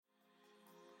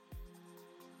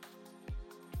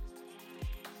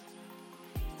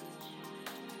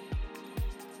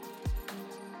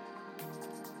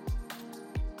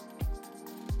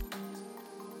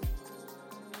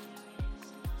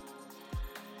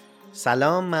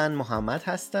سلام، من محمد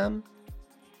هستم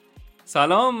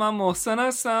سلام، من محسن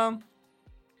هستم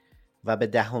و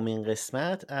به 10مین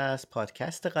قسمت از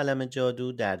پادکست قلم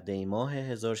جادو در دیماه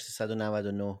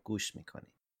 1399 گوش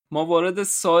میکنیم. ما وارد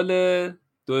سال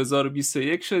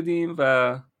 2021 شدیم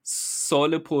و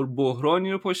سال پر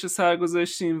بحرانی رو پشت سر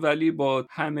گذاشتیم، ولی با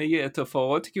همه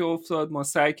اتفاقاتی که افتاد ما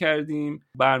سعی کردیم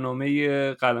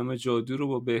برنامه قلم جادو رو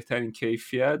با بهترین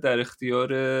کیفیت در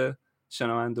اختیار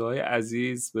شنونده های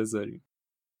عزیز بذاریم.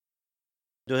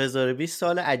 2020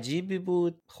 سال عجیبی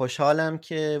بود. خوشحالم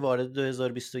که وارد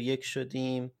 2021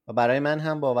 شدیم و برای من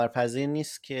هم باورپذیر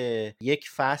نیست که یک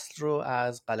فصل رو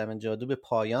از قلم جادو به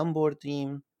پایان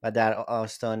بردیم و در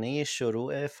آستانه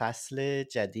شروع فصل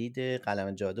جدید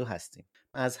قلم جادو هستیم.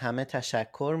 از همه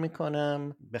تشکر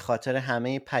میکنم به خاطر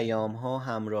همه پیام ها،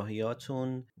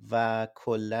 همراهیاتون و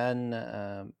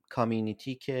کلن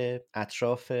کامیونیتی که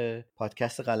اطراف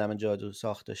پادکست قلم جادو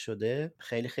ساخته شده.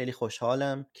 خیلی خیلی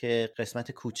خوشحالم که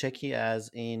قسمت کوچکی از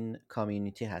این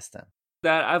کامیونیتی هستم.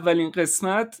 در اولین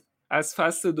قسمت از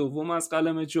فصل دوم از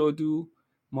قلم جادو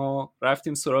ما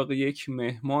رفتیم سراغ یک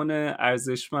مهمان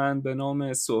ارزشمند به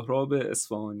نام سهراب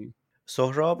اصفهانی.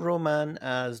 سهراب رو من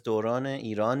از دوران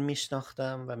ایران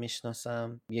میشناختم و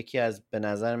میشناسم. یکی از به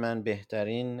نظر من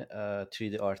بهترین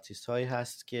 3D آرتیست هایی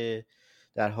هست که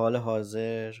در حال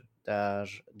حاضر در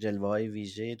جلوه های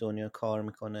ویژه دنیا کار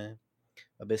میکنه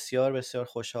و بسیار بسیار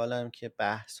خوشحالم که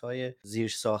بحث های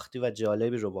زیرساختی و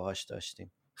جالبی رو باهاش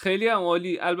داشتیم. خیلی هم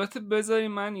عالی. البته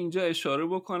بذارید من اینجا اشاره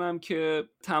بکنم که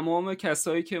تمام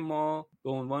کسایی که ما به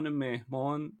عنوان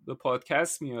مهمان به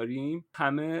پادکست میاریم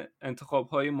همه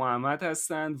انتخاب‌های محمد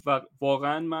هستند و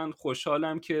واقعا من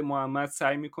خوشحالم که محمد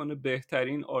سعی میکنه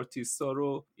بهترین آرتیستا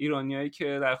رو، ایرانیایی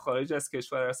که در خارج از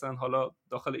کشور هستن حالا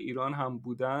داخل ایران هم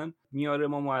بودن، میاره،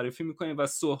 ما معرفی میکنیم و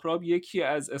سهراب یکی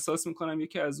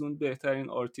از اون بهترین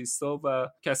آرتیستا و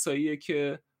کساییه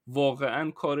که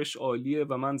واقعا کارش عالیه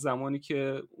و من زمانی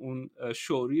که اون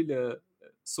شوریل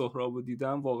سهرابو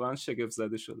دیدم واقعا شگفت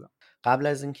زده شدم. قبل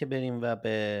از اینکه بریم و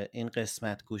به این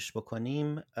قسمت گوش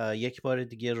بکنیم، یک بار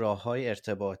دیگه راه‌های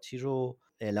ارتباطی رو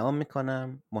اعلام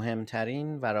میکنم.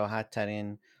 مهمترین و راحت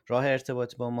ترین راه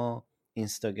ارتباط با ما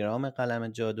اینستاگرام قلم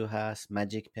جادو هست،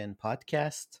 ماجیک پن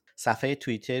پادکست. صفحه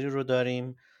توییتری رو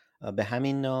داریم به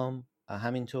همین نام،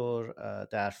 همینطور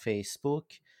در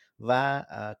فیسبوک و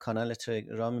کانال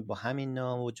تلگرامی با همین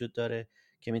نام وجود داره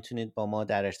که میتونید با ما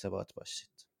در ارتباط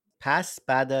باشید. پس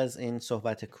بعد از این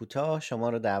صحبت کوتاه شما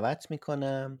رو دعوت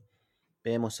میکنم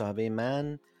به مصاحبه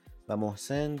من و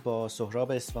محسن با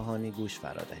سهراب اصفهانی گوش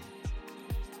فرا دهید.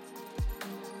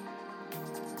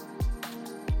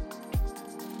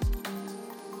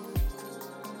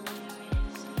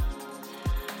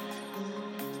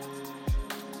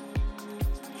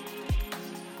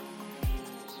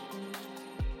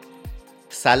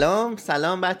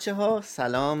 سلام بچه ها،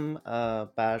 سلام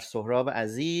بر سهراب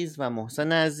عزیز و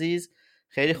محسن عزیز.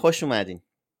 خیلی خوش اومدین.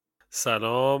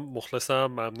 سلام، مخلصم،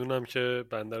 ممنونم که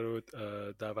بنده رو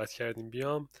دعوت کردیم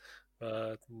بیام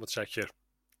و متشکر.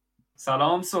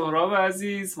 سلام سهراب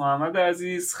عزیز، محمد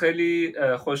عزیز، خیلی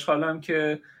خوشحالم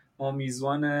که ما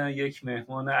میزبان یک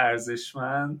مهمان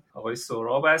ارزشمند آقای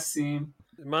سهراب هستیم.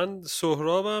 من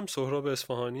سهرابم، سهراب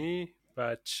اصفهانی.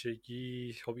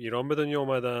 بچگی خب ایران به دنیا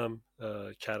اومدم،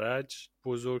 کرج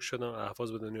بزرگ شدم،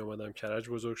 اهواز به دنیا اومدم، کرج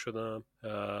بزرگ شدم.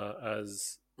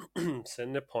 از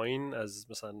سن پایین،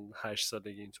 از مثلا 8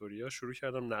 سالگی اینطوریا شروع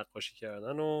کردم نقاشی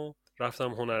کردن و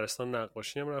رفتم هنرستان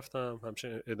نقاشی هم رفتم،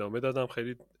 همچنین ادامه دادم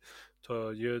خیلی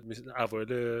تا یه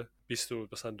اوایل 20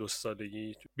 مثلا 2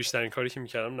 سالگی بیشترین کاری که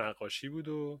میکردم نقاشی بود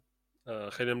و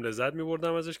خیلی هم لذت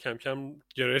میبردم ازش. کم کم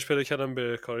گرایش پیدا کردم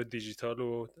به کار دیجیتال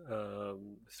و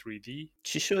 3D.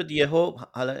 چی شد یهو؟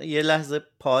 حالا یه لحظه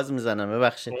پاز میزنم،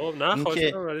 ببخشید. نه این خواهش که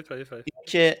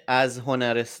می‌کنم. از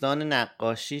هنرستان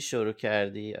نقاشی شروع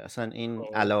کردی، اصلا این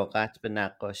علاقت به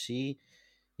نقاشی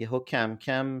یهو کم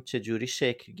کم چجوری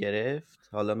شکل گرفت؟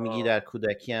 حالا میگی در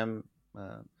کودکی هم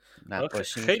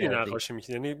نقاشی خیلی میکردی؟ نقاشی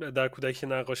میکردم، یعنی در کودکی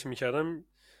نقاشی میکردم،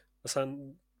 مثلا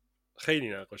خیلی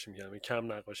نقاشی میکردم،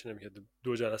 کم نقاشی نمیکردم.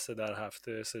 2 جلسه در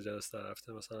هفته، 3 جلسه در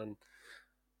هفته مثلا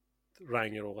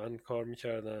رنگ روغن کار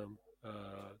میکردم.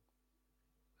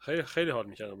 خیلی خیلی حال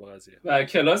میکردم با قضیه. و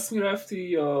کلاس میرفتی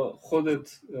یا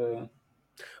خودت؟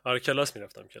 آره کلاس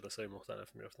میرفتم، کلاس های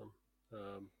مختلف میرفتم،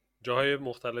 جاهای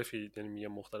مختلفی، یعنی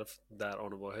میگم مختلف در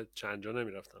آن واحد چند جا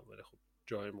نمیرفتم، ولی خب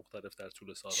جاهای مختلف در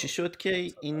طول سال. چی شد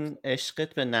که این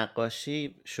عشقت به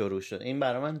نقاشی شروع شد؟ این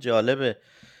برای من جالبه،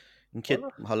 اینکه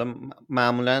حالا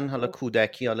معمولا حالا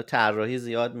کودکی حالا طراحی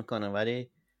زیاد میکنه ولی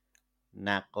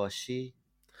نقاشی.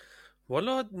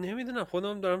 والا نمیدونم،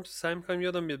 خودم دارم سعی میکنم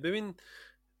یادم بیاد. ببین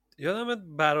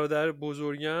یادم برادر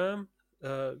بزرگم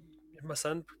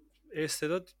مثلا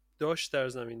استعداد داشت در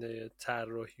زمینه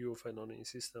طراحی و فلان این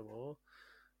سیستم ها.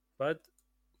 بعد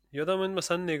یادم من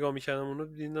مثلا نگاه میکردم اونو،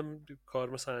 دیدم کار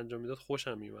مثلا انجام میداد،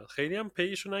 خوشم میومد. خیلی هم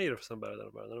پیشو نگرفتم.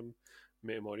 برادرم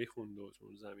معماری خوند و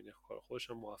اون زمینه کار خودش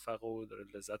هم موفق و داره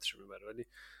لذتشو میبره، ولی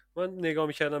من نگاه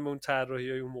میکردم به اون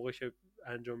طراحیای اون موقع که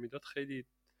انجام میداد، خیلی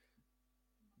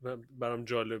برام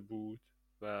جالب بود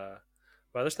و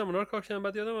بعدش اونا رو کار کردم.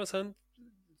 بعد یادم مثلا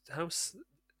هم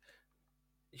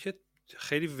یه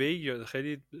خیلی ویگ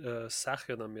خیلی سخت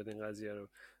یادم میاد این قضیه رو،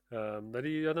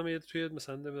 ولی یادم میاد توی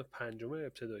مثلا پنجم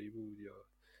ابتدایی بود یا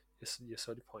یه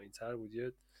سالی پایین تر بود،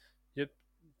 یه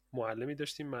معلمی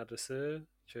داشتیم مدرسه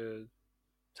که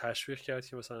تشویق کرد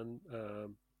که مثلا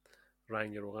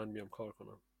رنگ روغن بیام کار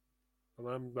کنم و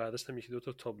من بعدش هم یکی دو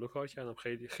تا تابلو کار کردم.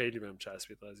 خیلی خیلی بهم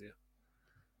چسبید قضیه.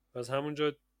 از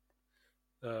همونجا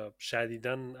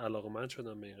شدیداً علاقه‌مند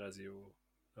شدم به این قضیه و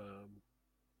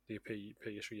دیگه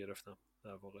پیشو گرفتم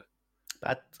در واقع.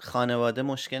 بعد خانواده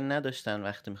مشکل نداشتن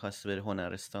وقتی میخواستی بری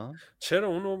هنرستان؟ چرا،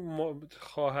 اونو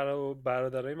خواهر و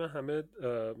برادرای من همه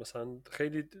مثلا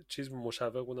خیلی چیز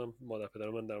مشوق بودم، مادر پدر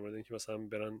من در مورد اینکه مثلا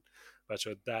برن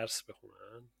بچه‌ها درس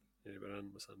بخونن، یعنی برن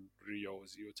مثلا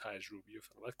ریاضی و تجربی و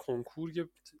فلان. بعد کنکور یه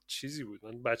چیزی بود،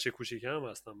 من بچه کوچیکم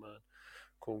هستم، من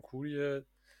کنکور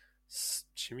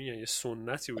چی میگن یه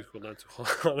سنتی بود کلا تو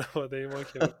خانواده ما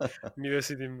که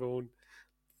میرسیدیم به اون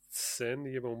سن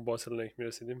دیگه، به اون باتلنک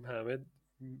میرسیدیم، همه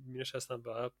مینشستن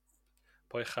به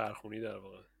پای خرخونی در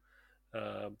واقع.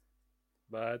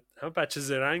 بعد همه بچه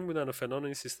زرنگ بودن و فلان و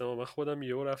این سیستم ها. من خودم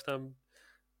یهو رفتم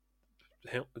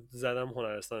زدم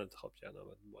هنرستان انتخاب کردم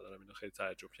و مادرم اینو خیلی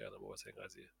تعجب کردم بابت این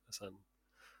قضیه اصلا.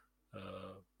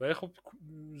 ولی خب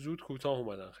زود کوتاه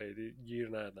اومدن، خیلی گیر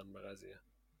ندادن به قضیه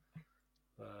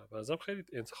و بازم خیلی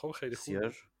انتخاب خیلی خوب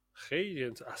بود. خیلی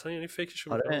اصلا یعنی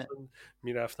فکرشو میکنم مثلا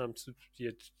میرفتم تو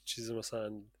یه چیز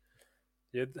مثلا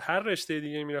هر رشته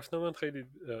دیگه میرفتم من خیلی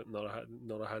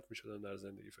ناراحت میشدم در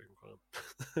زندگی فکر میکنم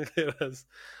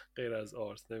غیر از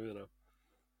آرت. نمیدونم.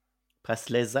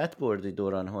 پس لذت بردی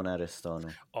دوران هنرستانو؟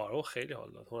 آره خیلی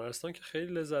حال داد. هنرستان که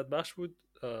خیلی لذت بخش بود.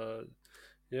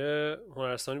 یه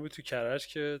هنرستانی بود تو کرج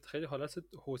که خیلی حالت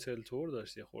هتل تور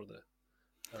داشت یه خورده.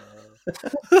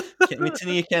 که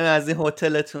میتونی یه کمی از این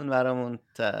هتلتون برامون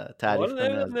تعریف کنی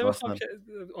از نمیخوام که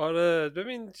آره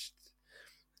ببین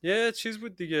یه چیز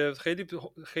بود دیگه،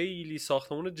 خیلی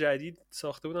ساختمان جدید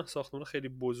ساخته بودن، ساختمان خیلی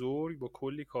بزرگ با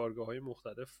کلی کارگاه‌های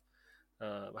مختلف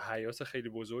و حیاط خیلی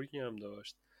بزرگی هم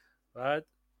داشت. بعد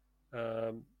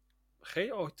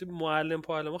خیلی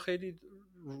معلم خیلی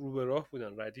رو به راه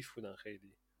بودن، ردیف بودن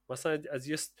خیلی. مثلا از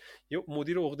یه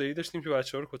مدیر عقده‌ای داشتیم که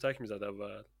بچه‌ها رو کتک می‌زد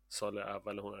اول سال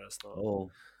اول هنرستان.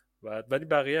 ولی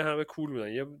بقیه همه کول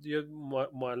بودن. یه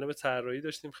معلم طراحی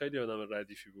داشتیم خیلی آدم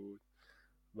ردیفی بود.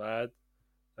 بعد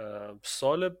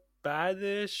سال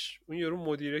بعدش اون یارو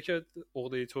مدیره که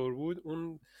عقده‌ای طور بود،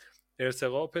 اون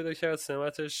ارتقا پیدا کرد،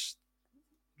 سمتش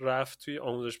رفت توی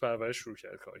آموزش پرورش شروع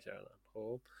کرد کار کردن.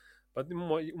 خب بعد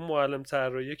اون معلم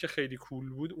طراحی که خیلی کول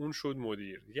بود اون شد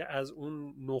مدیر دیگه. از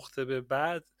اون نقطه به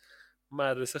بعد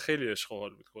مدرسه خیلی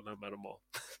اشغال بود کلا برای ما.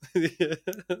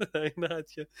 این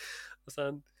حد که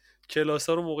مثلا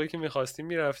کلاس‌ها رو موقعی که می‌خواستیم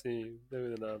می‌رفتیم.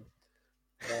 نمیدونم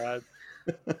بعد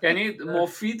یعنی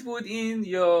مفید بود این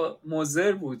یا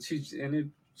مضر بود؟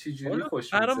 یعنی چه جوری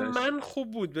خوش می‌گذشت؟ برای من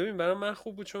خوب بود. ببین برای من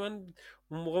خوب بود چون من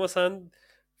اون موقع مثلا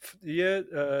یه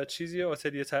چیزی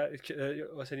آتلیه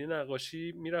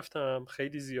نقاشی میرفتم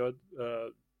خیلی زیاد.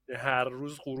 هر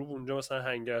روز غروب اونجا مثلا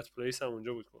هنگرت پلیس هم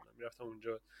اونجا بود کلا، میرفتم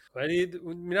اونجا. ولی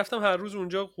میرفتم هر روز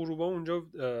اونجا غروبا اونجا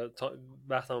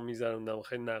وقتمو میذروندم و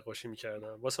خیلی نقاشی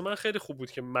میکردم. واسه من خیلی خوب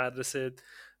بود که مدرسه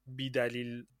بی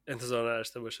دلیل انتظار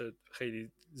نداشته باشه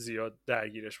خیلی زیاد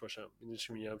درگیرش باشم. این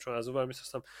چی میگم؟ چون از اون ور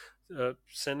میتونستم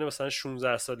سن مثلا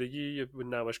 16 سالگی یه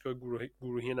نمایشگاه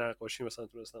گروهی نقاشی مثلا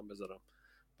تونستم بذارم،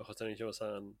 به خاطر اینکه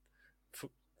مثلا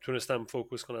تونستم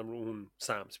فوکوس کنم رو اون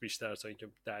سمت بیشتر تا اینکه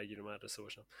درگیر مدرسه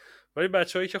باشم. ولی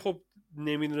بچه‌هایی که خب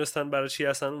نمیدونستن برای چی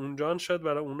هستن اونجا، شاید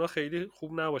برای اونا خیلی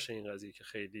خوب نباشه این قضیه که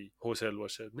خیلی هتل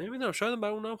باشه. نمیدونم، شاید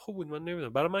برای اونا هم خوب بود، من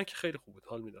نمیدونم. برای من که خیلی خوب بود،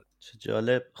 حال میداد. چه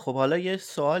جالب. خب حالا یه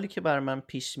سوالی که بر من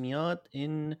پیش میاد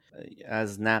این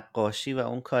از نقاشی و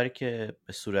اون کاری که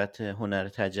به صورت هنر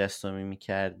تجسمی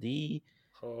میکردی،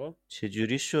 خب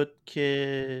چجوری شد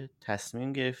که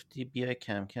تصمیم گرفتی بیای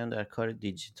کم کم در کار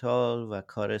دیجیتال و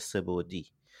کار سه‌بعدی؟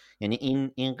 یعنی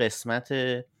این قسمت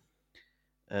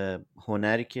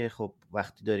هنری که خب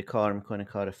وقتی داری کار میکنی،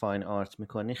 کار فاین آرت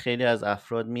میکنی، خیلی از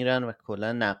افراد میرن و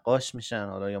کلا نقاش میشن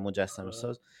حالا یا مجسمه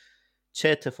ساز. چه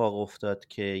اتفاق افتاد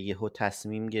که یهو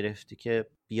تصمیم گرفتی که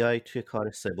بیای توی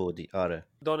کار سه‌بعدی؟ آره.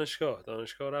 دانشگاه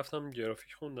رفتم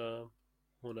گرافیک خوندم،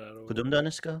 هنر و کدوم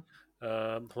دانشگاه؟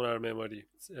 هنر معماری،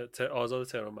 آزاد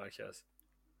تهران مرکز.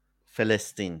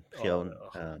 فلسطین آره خیابون.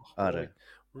 وای آره.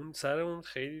 اون سرمون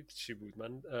خیلی چی بود.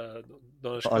 من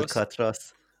دانشگاه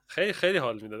آلکاتراس. خیلی خیلی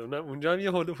حال میداد. اونجا هم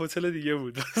یه هتل دیگه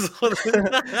بود.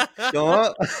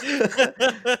 شما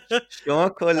شما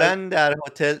کلا در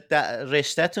هتل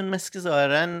رشته‌تون مثل که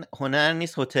ظاهرا هنر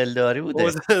نیست، هتلداری بوده.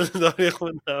 هتلداری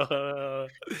خوندم.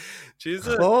 چیز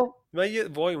خب من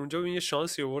وای اونجا یه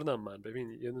شانسی آوردم. من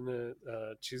ببین یه دونه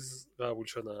چیز قبول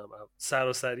شدم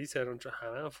سراسری تهران، چون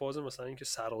همه فاز مثلا اینکه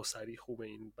سراسری خوبه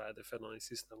این بعد فلان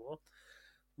سیستما،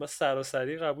 من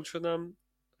سراسری قبول شدم،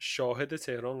 شاهد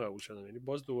تهران قبول شدم. یعنی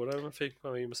باز دوباره من فکر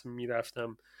کنم اگه مثلا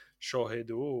میرفتم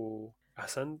شاهد و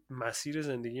اصلا مسیر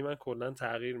زندگی من کلا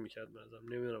تغییر میکرد.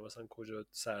 نمیدونم مثلا کجا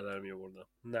سر در می آوردم.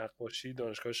 نقاشی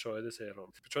دانشگاه شاهد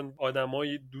تهران، چون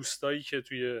آدمای دوستایی که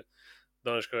توی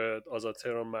دانشگاه آزاد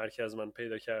تهران مرکز من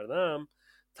پیدا کردم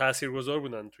تاثیرگذار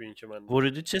بودن توی این که من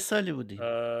ورودی چه سالی بودی؟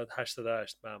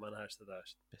 88 بهمن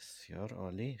 88. بسیار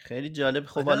عالی، خیلی جالب.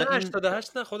 خب نه حالا این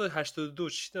 88 نه خدا 82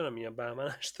 چی دارم میگم،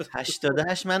 بهمن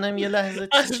 88 منم یه لحظه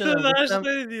چیز شدم، 88 گفتم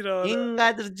خیلی دیر. آره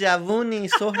اینقدر جوونی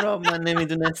سهراب، من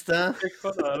نمیدونستم. فکر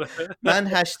کن. آره من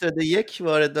 81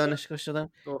 وارد دانشگاه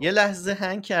شدم، یه لحظه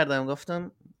هنگ کردم،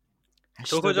 گفتم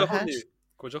تو کجا خوندی؟ 88.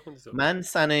 کجا خوندی تو؟ من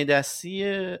صنایع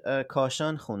دستی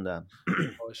کاشان خوندم.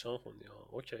 کاشان خوندی ها،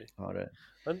 اوکی. آره.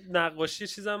 من نقاشی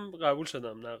چیزم قبول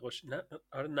شدم، نقاشی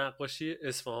آره نقاشی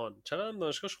اصفهان. چقدر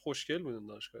دانشگاهش خوشگل بود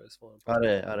دانشگاه اصفهان.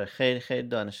 آره خیلی خیلی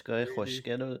دانشگاه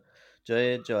خوشگل و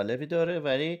جای جالبی داره.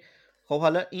 ولی خب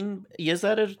حالا این یه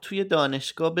ذره توی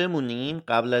دانشگاه بمونیم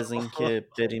قبل از اینکه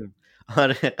بریم.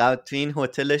 آره توی این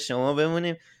هتل شما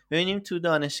بمونیم، ببینیم تو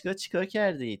دانشگاه چیکار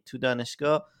کردی. تو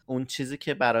دانشگاه اون چیزی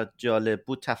که برات جالب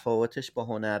بود، تفاوتش با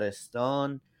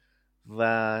هنرستان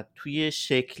و توی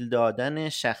شکل دادن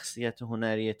شخصیت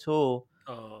هنری تو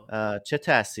چه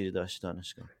تأثیری داشت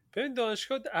دانشگاه؟ ببین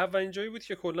دانشگاه اولین جایی بود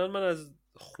که کلا من از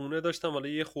خونه داشتم حالا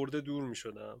یه خورده دور می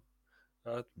شدم.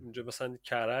 اونجا مثلا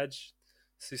کرج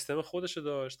سیستم خودشو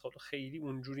داشت، حالا خیلی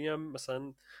اونجوری هم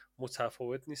مثلا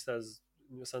متفاوت نیست از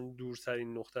مثلا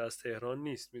دورترین نقطه از تهران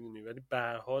نیست میدونی، ولی به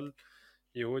هر حال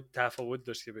یهو تفاوت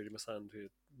داشت که بری مثلا توی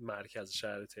مرکز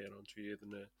شهر تهران توی یه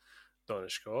دونه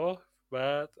دانشگاه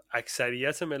و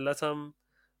اکثریت ملت هم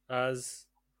از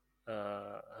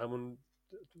همون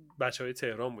بچه های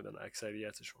تهران بودن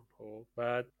اکثریتشون. خب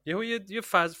بعد یه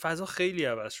فضا خیلی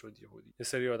عوض شد. یه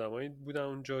سری آدمایی بودن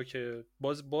اونجا که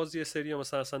باز یه سری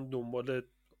مثلا اصلا دنبال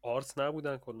آرت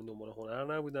نبودن، کلا دنبال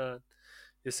هنر نبودن.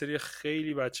 یه سری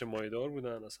خیلی بچه مایدار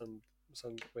بودن،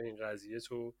 مثلا با این قضیه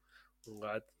تو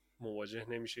اونقدر مواجه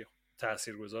نمیشه.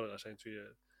 تاثیرگذار قشنگ توی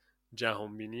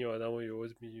جهان بینی آدم و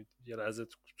یه لحظه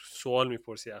سوال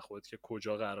میپرسی از خودت که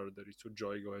کجا قرار داری، تو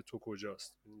جایگاه تو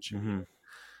کجاست.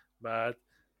 بعد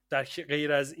در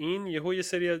غیر از این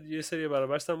یه سری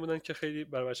برابرستان بودن که خیلی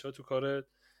برابرش‌ها تو کار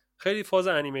خیلی فاز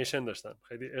انیمیشن داشتن،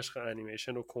 خیلی عشق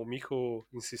انیمیشن و کمیک و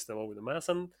این سیستما بوده. من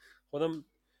اصلا خودم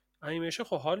انیمیشن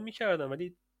خب حال میکردم،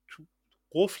 ولی تو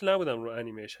قفل نبودم رو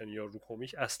انیمیشن یا رو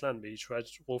کمیک، اصلا به هیچ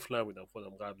وجه قفل نبودم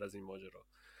خودم قبل از این ماجرا.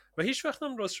 و هیچ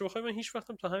وقتم راستش بخوام من هیچ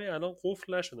وقتم تا همین الان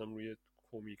قفل نشدم روی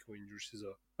کمیک و اینجور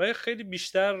چیزا. و خیلی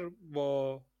بیشتر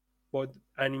با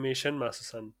انیمیشن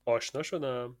مخصوصا آشنا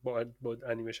شدم، با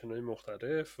انیمیشن های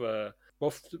مختلف و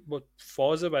با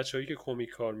فاز بچه‌هایی که کمیک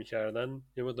کار میکردن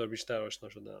یه مقدار بیشتر آشنا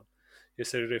شدم. یه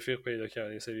سری رفیق پیدا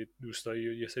کردم، یه سری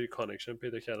دوستایی، یه سری کانکشن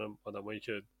پیدا کردم، آدمایی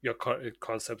که یا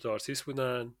کانسپت آرتیست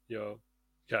بودن یا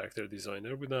کاراکتر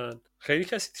دیزاینر بودن. خیلی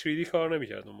کسی 3D کار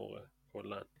نمی‌کرد اون موقع.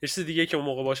 کلا یه چیز دیگه که اون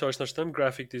موقع باهاش آشنا شدم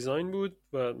گرافیک دیزاین بود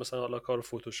و مثلا حالا کار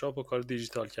فتوشاپ و کار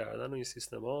دیجیتال کردن و این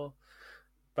سیستما.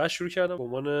 بعد شروع کردم به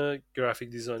عنوان گرافیک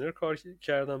دیزاینر کار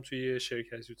کردم توی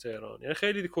شرکتی تو تهران. یعنی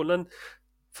خیلی کلا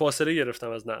فاصله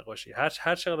گرفتم از نقاشی.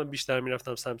 هر چقدر بیشتر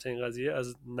میرفتم سمت این قضیه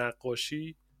از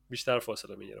نقاشی بیشتر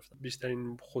فاصله میگرفتم.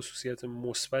 بیشترین خصوصیت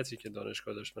مثبتی که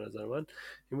دانشگاه داشت به نظر من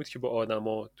این بود که با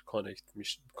آدما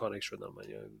کانکت شدم من،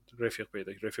 یعنی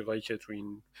رفیقایی که تو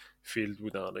این فیلد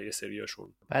بودن، حالا یه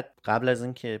سریاشون. بعد قبل از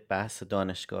اینکه بحث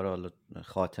دانشگاه رو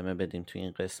خاتمه بدیم توی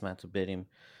این قسمت رو بریم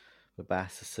به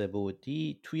بحث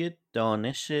سه‌بعدی، توی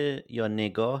دانش یا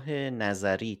نگاه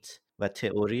نظریت و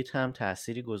تئوریت هم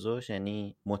تأثیری گذاشت؟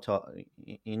 یعنی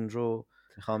این رو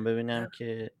میخوام ببینم که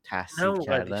نه تحصیل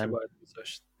اونقدری که کردن. باید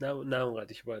میذاشت، نه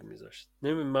اونقدری که باید میذاشت.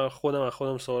 من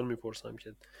خودم سوال میپرسم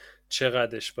که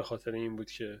چقدرش به خاطر این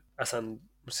بود که اصلا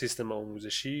سیستم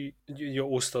آموزشی یا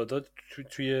استادا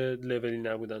توی لولی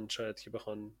نبودن شاید که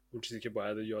بخوان اون چیزی که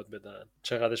باید یاد بدن،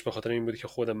 چقدرش به خاطر این بود که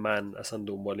خود من اصلا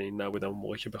دنبال این نبودم اون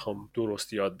موقع که بخوام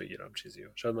درست یاد بگیرم چیزی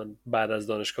رو. شاید من بعد از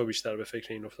دانشگاه بیشتر به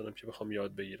فکر این افتادم که بخوام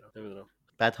یاد بگیرم، نمیدونم.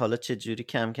 بعد حالا چه جوری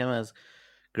کم کم از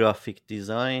گرافیک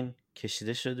دیزاین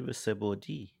کشیده شده به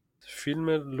سه‌بعدی؟ فیلم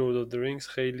لورد آف دی رینگز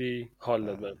خیلی حال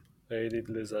داد من، خیلی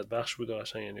لذت بخش بود و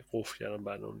قشنگ یعنی قفل کردم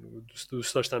بعد اون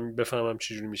دوست داشتم بفهمم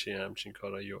چه جوری میشه همچین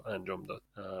کارایی رو انجام داد.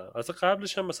 البته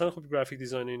قبلش هم مثلا خب گرافیک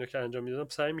دیزاین اینا که انجام میدادم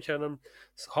سعی میکردم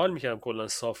حال میکردم کلا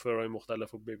سافت‌ورهای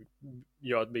مختلف رو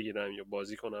یاد بگیرم یا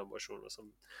بازی کنم باشون، مثلا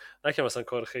نه که مثلا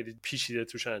کار خیلی پیچیده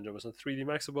توش انجام، مثلا 3D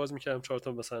Max رو باز میکردم 4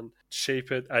 تا مثلا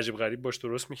شیپ عجیب غریب باش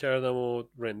درست میکردم و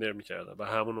رندر میکردم و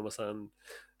همون رو مثلا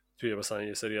توی مثلا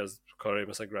یه سری از کارهای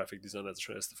مثلا گرافیک دیزاین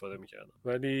ازشون استفاده میکردم.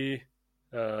 ولی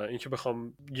اینکه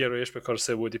بخوام گرایش به کار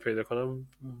سه‌بعدی پیدا کنم،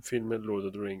 فیلم لورد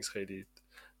آف دی رینگز خیلی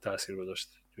تاثیر گذاشت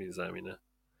توی این زمینه.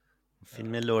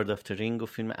 فیلم لورد آف دی رینگ و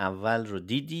فیلم اول رو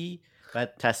دیدی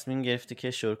بعد تصمیم گرفتی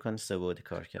که شروع کنی سه‌بعدی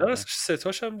کار کردن؟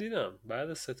 ستاش هم دیدم،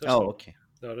 بعد ستاش اوکی.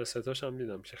 داره ستاش هم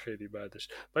دیدم که خیلی بعدش،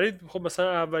 ولی خب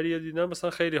مثلا اولیه دیدم مثلا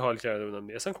خیلی حال کرده بودم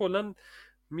دیگه. اصلا کلا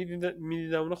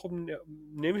میدیدم اونا، خب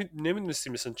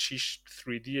نمیدونستیم مثلا چیش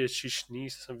 3D چیش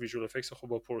نیست، مثلا ویژوال افکتس خب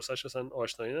با پروسش اصلا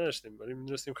آشنایی نداشتیم، ولی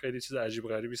میدونستیم خیلی چیز عجیب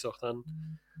غریبی ساختن،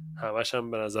 همش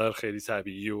هم به نظر خیلی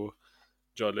طبیعی و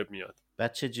جالب میاد.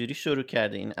 بعد چه جوری شروع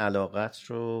کرده این علاقت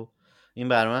رو؟ این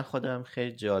برای من خودم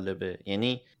خیلی جالبه،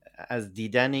 یعنی از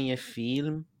دیدن یه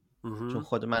فیلم، چون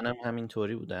خود منم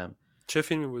همینطوری بودم. چه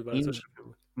فیلمی بود براتش؟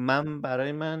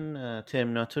 برای من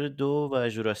ترمیناتور 2 و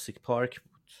جوراسیک پارک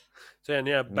بود. تو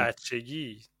یعنی از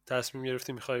بچگی تصمیم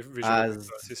گرفتی میخوای ویژوال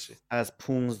آرتیست شی؟ از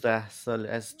 15 سال،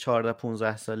 از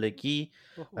 14-15 سالگی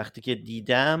وقتی که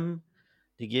دیدم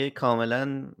دیگه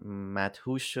کاملا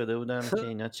مدهوش شده بودم که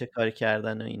اینا چه کاری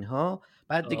کردن و اینها.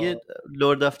 بعد دیگه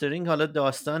لورد آف دی رینگ حالا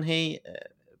داستان هی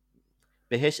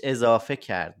بهش اضافه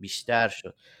کرد، بیشتر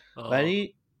شد.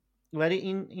 ولی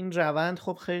این روند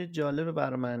خب خیلی جالبه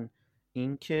برای من،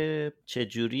 این که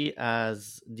چجوری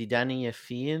از دیدن یه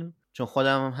فیلم، چون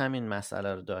خودم هم همین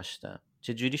مسئله رو داشتم،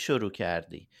 چجوری شروع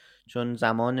کردی؟ چون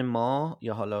زمان ما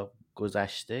یا حالا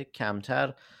گذشته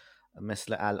کمتر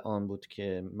مثل الان بود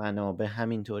که منابع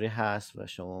همینطوری هست و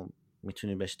شما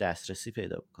میتونی بهش دسترسی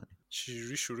پیدا بکنی.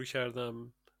 چجوری شروع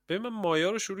کردم؟ ببین من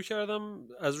مایا رو شروع کردم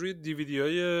از روی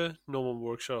دیویدی‌های نومن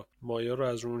ورکشاپ، مایا رو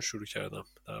از روی اون شروع کردم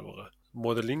در واقع.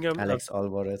 مدلینگ هم الکس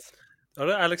آلوارز.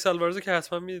 آره الکس آلوارز که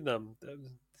حتما میدیدم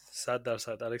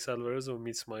 100%. الکس آلوارز و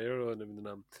میتس مایر رو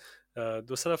نمیدونم،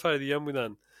 2-3 نفر دیگه هم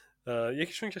بودن،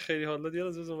 یکیشون که خیلی حالا دیگه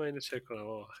از من اینو چک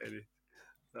کنم خیلی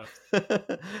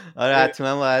آره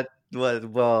حتما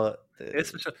باید با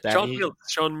اسمش دقیق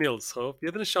شان میلز. خب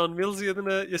یه دونه شان میلز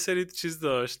یه سری چیز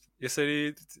داشت، یه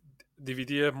سری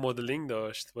دیویدی مدلینگ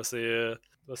داشت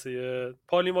واسه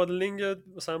پالی مدلینگ،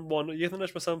 مثلا یه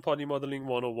دونش مثلا پالی مدلینگ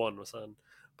 101، مثلا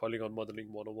پالیگون مدلینگ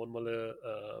 101 مال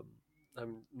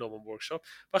همین نومن ورکشاپ،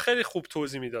 و خیلی خوب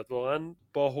توضیح میداد، واقعا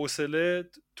با حوصله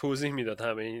توضیح میداد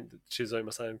همه این چیزای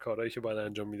مثلا کارهایی که باید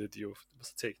انجام میدادی و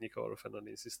مثلا تکنیک‌ها رو فلان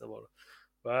این سیستم‌ها رو.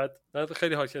 بعد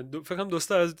خیلی حال کردم، فکر کنم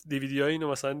دوستا از دیویدی‌های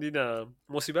اینو مثلا دیدم.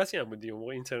 مصیبتی هم بود دیگه،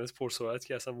 موقع اینترنت پرسرعت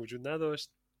که اصلا وجود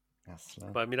نداشت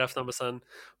اصلا، و میرفتم مثلا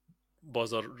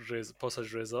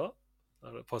پاساژ رضا،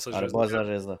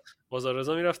 بازار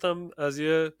رضا میرفتم از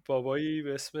یه بابایی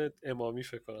به اسم امامی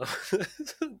فکر کنم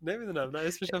نمیدونم، نه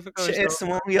اسمش هم فکر کنم چه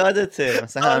اسمم یادته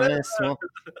مثلا همه اسمو.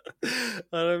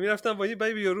 آره میرفتم با یه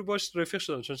یارو باش رفیق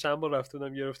شدم، چون چند بار رفته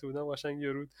بودم گرفته بودم، قشنگ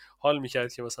یارو حال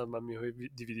میکرد که مثلا من میهای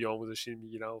دیویدی آموزشی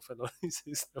میگیرم و فلان این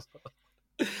سیستم.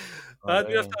 بعد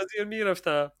میرفتم از این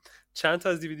میرفتم چند تا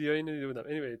از دیویدی‌ها اینو دیده بودم.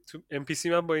 anyway تو ام پی سی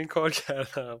من با این کار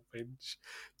کردم.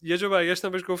 یه جا برگشتم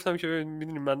بهش گفتم که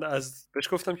میدونی من بهش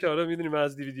گفتم که آره میدونی من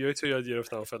از دیویدی‌های تو یاد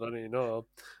گرفتم و فلان اینا.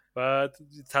 بعد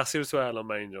تقصیر تو الان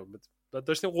من اینجا بود. بعد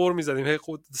داشتیم قور می‌زدیم، هی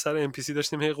خود سر ام پی سی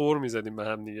داشتیم هی قور می‌زدیم به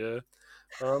هم دیگه.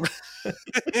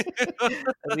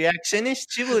 ریاکشنش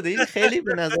چی بود؟ این خیلی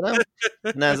به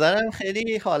نظرم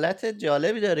خیلی حالت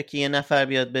جالبی داره که یه نفر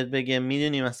بیاد بهت بگه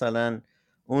میدونی مثلا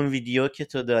اون ویدیو که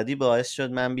تو دادی باعث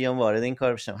شد من بیام وارد این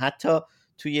کار بشم. حتی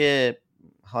توی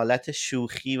حالت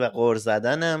شوخی و غر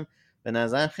زدنم به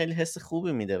نظرم خیلی حس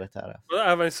خوبی میده به طرف.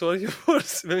 اولین سوالی که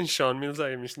پرسی ببین شان میلز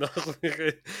اگه میشناختی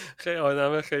خیلی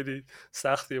آدم خیلی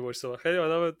سختیه باشه، خیلی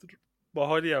آدم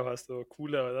باحالی هم هست و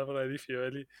کول، آدم ردیفیه،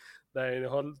 ولی در این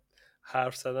حال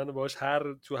حرف زدن باهاش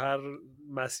تو هر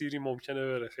مسیری ممکنه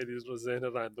بره، خیلی رو ذهن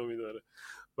رندومی داره.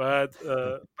 بعد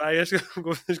برگشت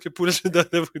گفتش که پولشو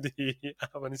داده بودی؟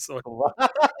 اولین سوال. واو.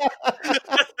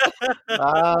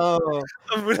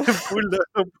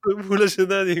 پولشو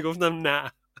دادی؟ گفتم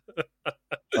نه.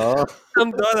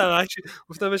 دادم.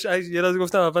 گفتم بهش یه لحظه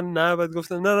گفتم اول نه، بعد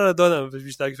گفتم نه دادم،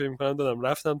 بیشتر که فکر می‌کنم دادم.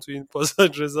 رفتم تو این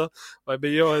پاساژ رضا و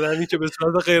به یه آدمی که به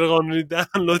صورت غیر قانونی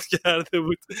دانلود کرده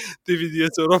بود دیویدی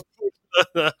تو رو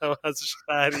دادم، ازش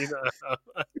خریدم.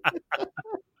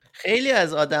 خیلی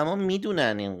از آدما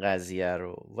میدونن این قضیه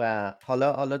رو و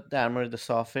حالا در مورد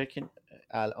سافر که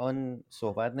الان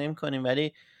صحبت نمی کنیم،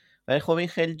 ولی خب این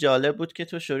خیلی جالب بود که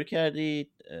تو شروع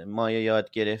کردی مایا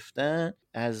یاد گرفتن،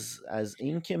 از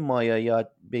این که مایا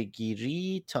یاد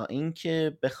بگیری تا این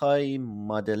که بخوای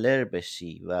مدلر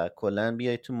بشی و کلا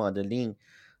بیای تو مدلینگ.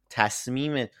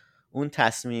 اون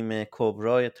تصمیم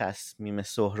کبرا یا تصمیم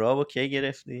سهراب رو کی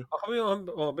گرفتی؟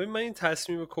 ببین من این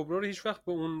تصمیم کبرا رو هیچ وقت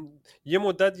به اون یه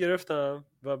مدت گرفتم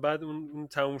و بعد اون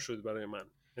تموم شد برای من.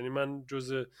 یعنی من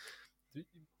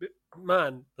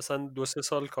من مثلا 2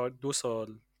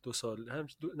 سال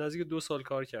نزدیک 2 سال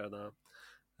کار کردم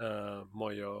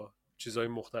مایا، چیزهای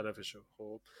مختلفشو.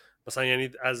 خب مثلا یعنی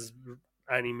از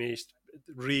انیمیت،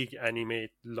 ریگ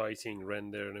انیمیت، لایتینگ،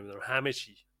 رندر، نمیدونم همه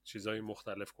چیزهای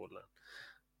مختلف کلا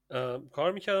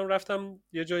کار میکردم. رفتم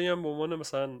یه جایی هم به عنوان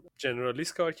مثلا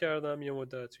جنرالیست کار کردم یه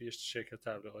مدت توی شرکت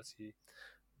تبلیغاتی.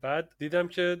 بعد دیدم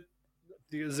که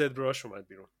دیگه زد براش اومد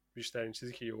بیرون. بیشترین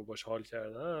چیزی که یهو باش حال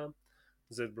کردم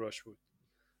زد براش بود.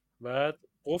 بعد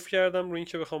قفل کردم رو این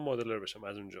که بخوام مدلر بشم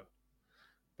از اونجا.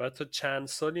 بعد تا چند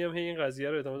سالی هم این قضیه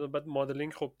رو ادامه دادم. بعد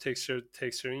مدلینگ خب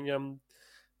تکسچرینگ هم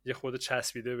یه خود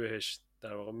چسبیده بهش.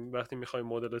 در واقع وقتی میخوای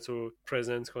مدلت رو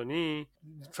پرزنت کنی،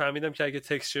 فهمیدم که اگه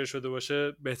تکسچر شده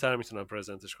باشه بهتر میتونم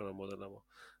پرزنتش کنم مدلمو.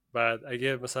 بعد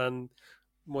اگه مثلا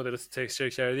مدلت تکسچر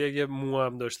کردی، اگه مو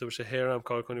هم داشته باشه، هیر هم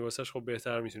کار کنی واسش، خب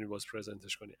بهتر میتونی باز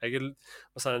پرزنتش کنی. اگه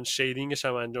مثلا شیدینگش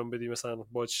هم انجام بدی، مثلا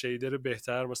با شیدر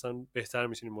بهتر، مثلا بهتر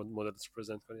میتونی مدلت رو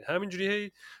پرزنت کنی. همینجوری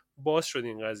هی باز شد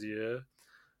این قضیه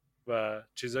و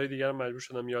چیزهای دیگر هم مجبور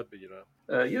شدم یاد بگیرم.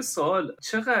 یه سوال،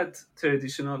 چقدر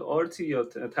تردیشنال آرتی یا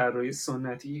طراحی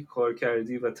سنتی کار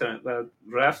کردی و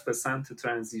رفت به سمت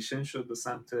ترانزیشن شد به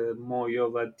سمت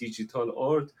مایا و دیجیتال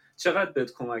آرت، چقدر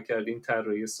بهت کمک کرد این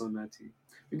طراحی سنتی؟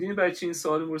 میدونی برای چی این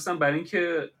سوال می‌پرسم؟ برای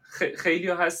اینکه خیلی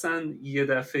ها هستن یه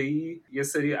دفعه‌ای یه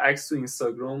سری عکس تو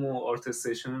اینستاگرام و آرت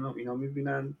استیشن و اینا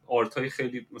می‌بینن، آرت‌های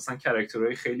خیلی مثلا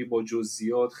کاراکترهای خیلی با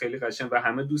جزئیات خیلی قشنگ و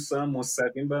همه دوست دارن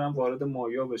مستقیم برن وارد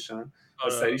مایا بشن و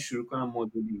سریع شروع کنم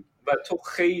مدلی. و تو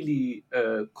خیلی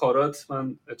کارات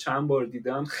من چند بار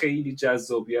دیدم خیلی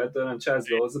جذابیت دارن، چه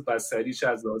از لحاظ بصری چه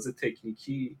از لحاظ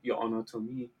تکنیکی یا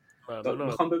آناتومی.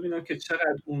 میخوام ببینم که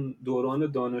چقدر اون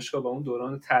دوران دانشگاه و اون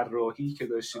دوران طراحی که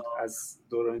داشتید از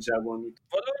دوران جوانی،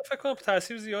 والا فکر کنم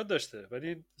تاثیر زیاد داشته،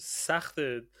 ولی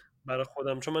سخته برای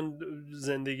خودم، چون من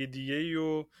زندگی دیگه‌ای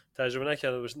رو تجربه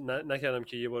نکردم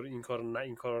که یه بار این کار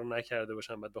رو نکرده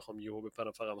باشم بعد بخوام یهو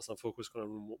بپرم فقط مثلا فوکوس کنم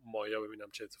رو مایا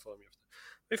ببینم چه اتفاقی میفته.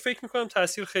 فکر میکنم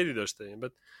تاثیر خیلی داشته. این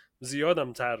بعد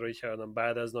زیادم طراحی کردم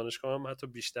بعد از دانشگاه، هم حتی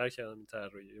بیشتر کردم این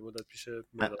طراحی. یه مدت پیش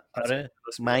آره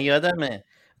من یادمه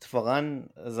اتفاقا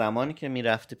زمانی که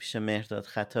میرفته پیش مهرداد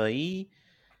خطایی،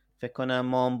 فکر کنم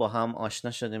ما با هم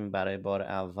آشنا شدیم برای بار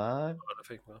اول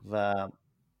و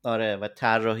آره و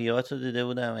طراحیات رو دیده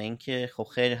بودم و اینکه خب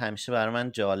خیلی همیشه برای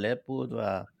من جالب بود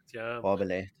و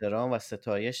قابل احترام و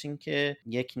ستایش این که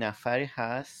یک نفری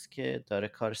هست که داره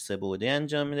کار سه‌بعدی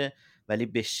انجام میده ولی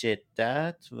به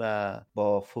شدت و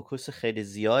با فوکوس خیلی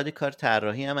زیادی کار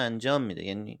طراحی هم انجام میده.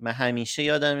 یعنی من همیشه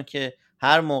یادمه که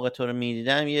هر موقع تو رو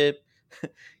میدیدم یه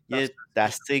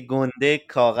دسته گنده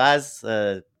کاغذ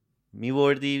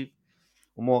میوردی.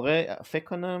 اون موقع فکر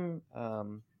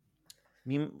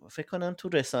کنم تو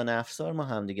رسانه افزار ما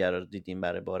همدیگر رو دیدیم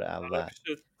برای بار اول.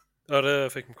 آره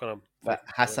فکر میکنم. و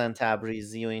حسن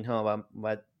تبریزی و اینها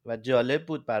و جالب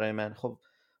بود برای من. خب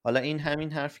حالا این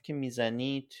همین حرفی که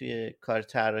میزنی توی کار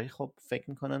طراحی خب فکر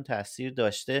میکنم تاثیر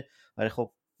داشته، ولی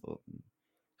خب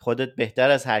خودت بهتر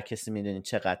از هر کسی میدونی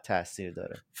چقدر تاثیر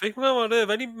داره. فکر میکنم آره،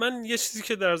 ولی من یه چیزی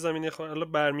که در زمینه حالا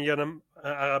برمیگردم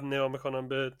عقب نگاه میکنم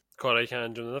به کارهایی که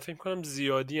انجام دادم، فکر میکنم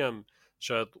زیادی هم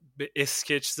شاید به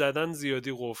اسکچ زدن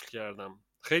زیادی قفل کردم.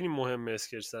 خیلی مهمه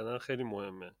اسکچ زدن، خیلی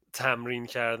مهمه تمرین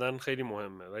کردن، خیلی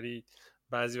مهمه، ولی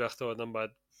بعضی وقتا آدم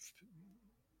باید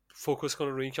فوکس کنه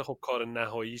روی این که خب کار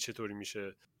نهایی چطوری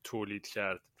میشه تولید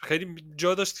کرد. خیلی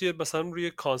جا داشت که مثلا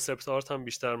روی کانسپت آرت هم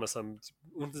بیشتر، مثلا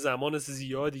اون زمان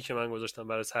زیادی که من گذاشتم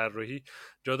برای طراحی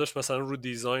جا داشت مثلا رو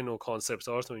دیزاین و کانسپت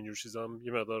آرت و اینجور چیزا هم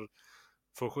یه مقدار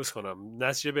فوکس کنم،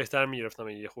 نتیجه بهتر میگرفتم.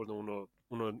 یه خورده اونو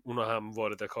اونو هم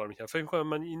وارد کار میکنم. فکر میکنم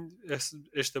من این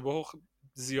اشتباهو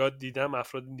زیاد دیدم،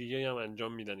 افراد دیگه هم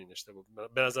انجام میدن این اشتباه.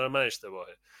 به نظر من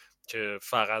اشتباهه که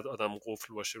فقط آدم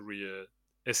قفل باشه روی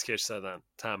اسکچ زدن،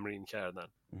 تمرین کردن.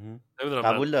 نمیدونم،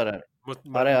 قبول دارم.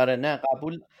 آره نه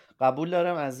قبول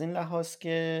دارم از این لحاظ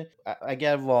که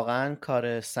اگر واقعا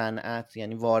کار صنعت،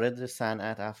 یعنی وارد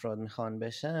صنعت افراد میخوان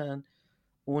بشن،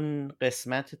 اون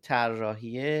قسمت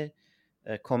طراحیه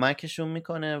کمکشون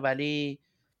میکنه، ولی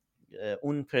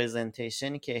اون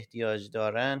پرزنتیشنی که احتیاج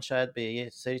دارن شاید به یه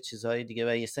سری چیزهای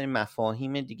دیگه و یه سری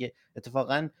مفاهیم دیگه.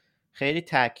 اتفاقا خیلی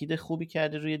تاکید خوبی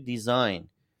کرده روی دیزاین.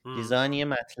 دیزاین یه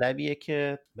مطلبیه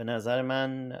که به نظر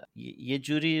من یه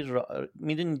جوری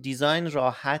میدونی دیزاین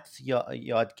راحت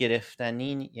یاد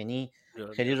گرفتنی، یعنی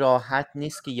خیلی راحت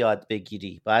نیست که یاد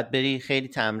بگیری، باید بری خیلی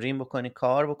تمرین بکنی،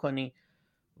 کار بکنی.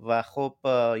 و خب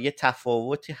یه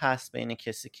تفاوتی هست بین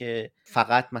کسی که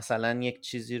فقط مثلا یک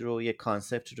چیزی رو، یک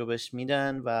کانسپت رو بهش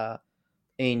میدن و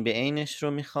عین به عینش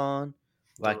رو میخوان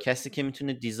و کسی که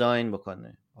میتونه دیزاین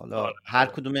بکنه. حالا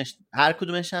هر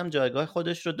کدومش هم جایگاه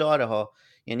خودش رو داره ها،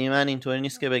 یعنی من اینطوری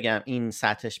نیست که بگم این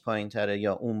سطحش پایین تره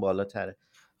یا اون بالاتره.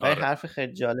 ولی حرف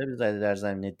خیلی جالب زده در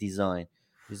زمینه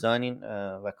دیزاین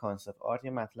و کانسپت آرت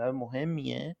یه مطلب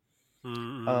مهمیه.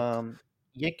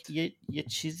 یه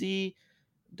چیزی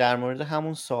در مورد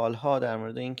همون سالها، در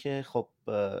مورد اینکه خب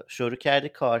شروع کردی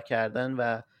کار کردن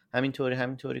و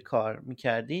همینطوری کار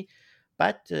میکردی،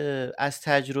 بعد از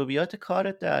تجربیات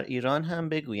کارت در ایران هم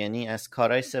بگو، یعنی از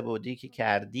کارهای سه‌بعدی که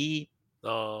کردی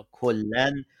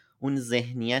کلن اون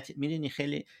ذهنیت. میدونی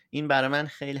خیلی این برای من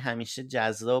خیلی همیشه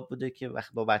جذاب بوده که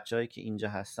وقت با بچه‌هایی که اینجا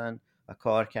هستن و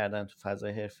کار کردن تو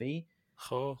فضای حرفه‌ای،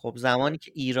 خب زمانی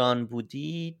که ایران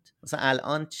بودید مثلا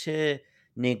الان چه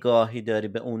نگاهی داری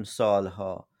به اون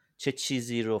سالها؟ چه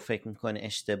چیزی رو فکر میکنی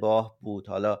اشتباه بود،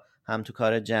 حالا هم تو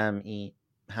کار جمعی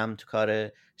هم تو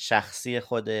کار شخصی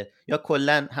خوده، یا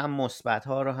کلا هم مثبت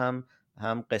ها رو هم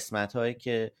قسمت هایی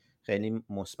که خیلی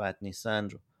مثبت نیستن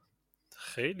رو؟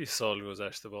 خیلی سال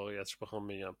گذشته واقعیتش بخوام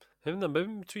بگم. نمیدونم،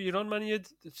 ببین تو ایران من یه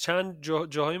چند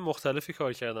جاهای مختلفی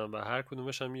کار کردم و هر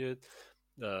کدومش هم یه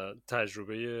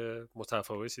تجربه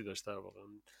متفاوتی داشت. در واقع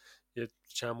یه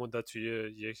چند مدت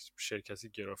توی یک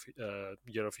شرکتی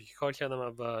گرافیکی کار کردم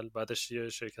اول، بعدش یه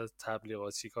شرکت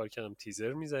تبلیغاتی کار کردم،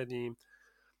 تیزر میزدیم،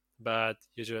 بعد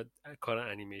یه جا کار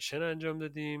انیمیشن انجام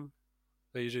دادیم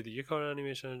و یه جا دیگه کار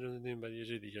انیمیشن انجام دادیم، بعد یه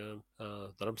جا دیگه هم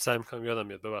دارم سعی میکنم یادم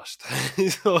بیاد، ببخشید.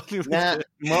 نه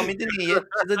ما میدونی یه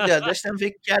چیز جالب داشتم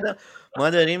فکر کردم، ما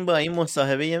داریم با این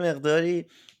مصاحبه یه مقداری،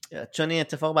 چون این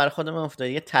اتفاق برای خودم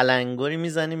افتاده، یه تلنگری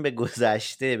میزنیم به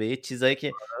گذشته، به یه چیزایی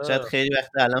که شاید خیلی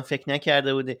وقت الان فکر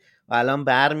نکرده بودی و الان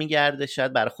برمیگرده،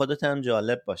 شاید برای خودت هم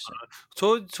جالب باشه.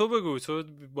 تو بگو، تو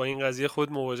با این قضیه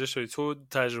خود مواجه شدی، تو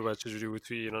تجربه چجوری بود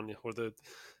توی ایران؟ یه خورده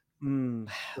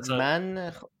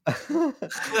من خب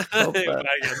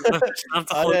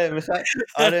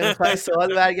میخوای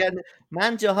سوال برگرده.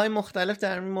 من جاهای مختلف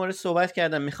در این مورد صحبت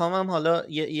کردم، میخوام حالا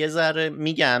یه ذره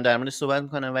میگم در مورد صحبت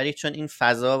میکنم، ولی چون این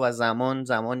فضا و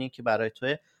زمانی که برای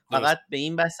توه، فقط به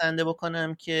این بسنده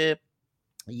بکنم که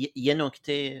یه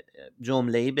نکته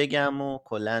جمله‌ای بگم و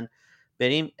کلن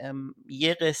بریم.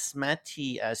 یه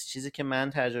قسمتی از چیزی که من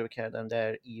تجربه کردم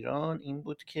در ایران این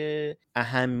بود که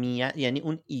اهمیت، یعنی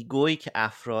اون ایگویی که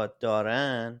افراد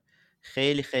دارن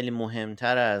خیلی خیلی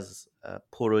مهمتر از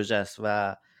پروژه است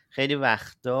و خیلی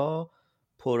وقتا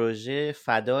پروژه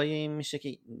فدای این میشه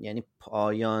که، یعنی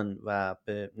پایان و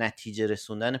به نتیجه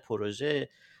رسوندن پروژه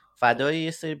فدای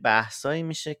یه سری بحثایی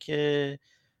میشه که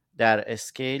در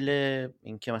اسکیل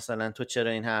این که مثلا تو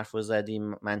چرا این حرف رو زدی،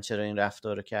 من چرا این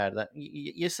رفتار رو کردم،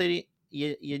 یه سری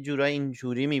یه جورایی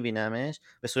اینجوری میبینمش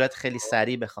به صورت خیلی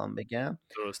سریع بخوام بگم.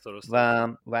 درست.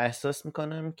 و احساس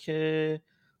میکنم که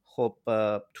خب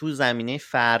تو زمینه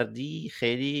فردی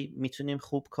خیلی میتونیم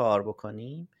خوب کار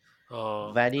بکنیم،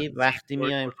 ولی وقتی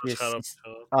میایم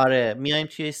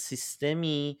توی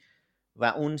سیستمی و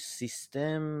اون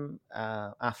سیستم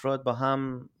افراد با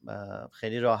هم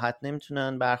خیلی راحت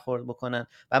نمیتونن برخورد بکنن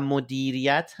و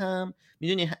مدیریت هم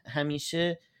میدونی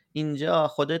همیشه اینجا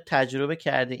خودت تجربه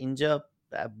کرده، اینجا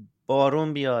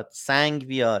بارون بیاد، سنگ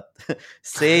بیاد،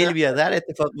 سیل بیاد، هر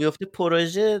اتفاق بیفته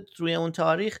پروژه روی اون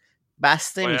تاریخ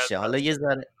بسته میشه. حالا یه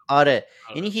ذره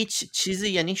یعنی هیچ چیزی،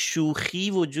 یعنی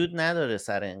شوخی وجود نداره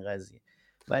سر این قضیه.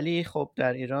 ولی خب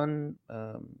در ایران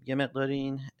یه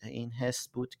مقداری این حس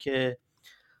بود که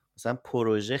مثلا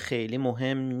پروژه خیلی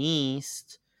مهم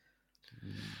نیست.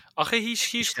 آخه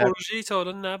هیچ پروژه‌ای تا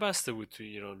حالا نبسته بود تو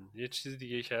ایران. یه چیز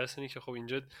دیگه که هست اینه که خب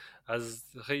اینجا از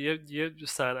یه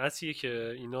صنعتیه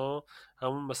که اینا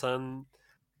همون مثلا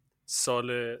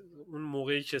سال اون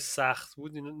موقعی که سخت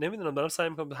بود، نمیدونم، دارم سعی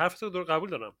میکنم حرفتو قبول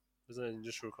دارم، بذار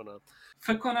اینجا شروع کنم.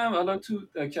 فکر کنم الان تو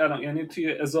کلام، یعنی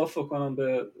توی اضافه کنم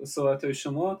به صحبت‌های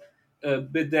شما،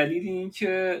 به دلیل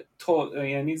اینکه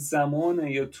یعنی زمان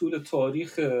یا طول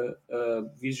تاریخ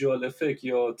ویژوال افکت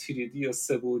یا تیریدی یا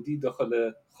سه‌بعدی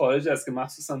داخل خارج است که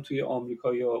مخصوصا توی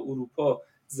آمریکا یا اروپا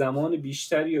زمان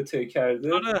بیشتری رو طی کرده.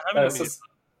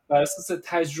 بر اساس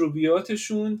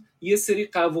تجربیاتشون یه سری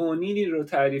قوانینی رو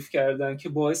تعریف کردن که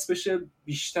باعث بشه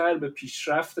بیشتر به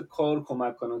پیشرفت کار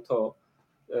کمک کنه تا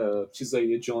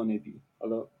چیزای جانبی.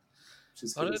 حالا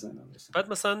آره.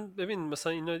 بعد مثلا ببین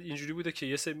مثلا اینا اینجوری بوده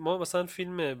که ما مثلا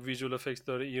فیلم ویژوال افکت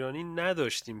داره ایرانی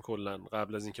نداشتیم کلا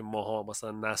قبل از اینکه ماها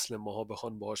مثلا نسل ماها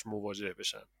بخوان باهاش مواجه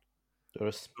بشن.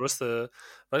 درسته.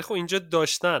 ولی خب اینجا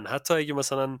داشتن، حتی اگه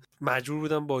مثلا مجبور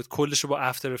بودن با کلش رو با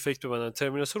افتر افکت ببندن.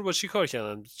 ترمیناتور با چی کار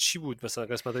کردن؟ چی بود مثلا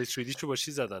قسمت‌های 3D رو با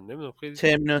چی زدن؟ نمیدونم. خیلی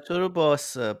ترمیناتور رو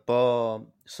با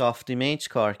سافت ایمیج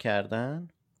کار کردن.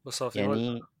 با سافت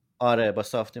یعنی آره با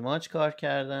سافت ایمیج کار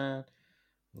کردن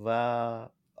و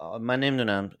من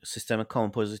نمیدونم سیستم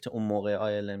کامپوزیت اون موقع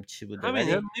ILM چی بوده،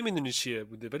 ولی نمیدونی چیه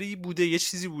بوده، ولی بوده یه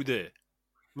چیزی بوده.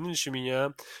 میدونی چی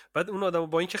میگم؟ بعد اون آدم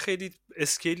با اینکه خیلی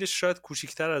اسکیلش شاید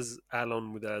کوچیک‌تر از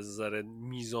الان بوده از نظر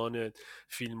میزان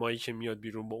فیلمایی که میاد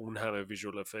بیرون با اون همه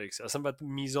ویژوال افکتس، اصلا بعد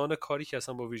میزان کاری که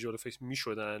اصلا با ویژوال افکتس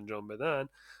میشدن انجام بدن،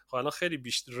 خب الان خیلی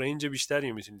رنج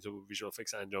بیشتری میتونید تو ویژوال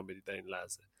افکتس انجام بدید در این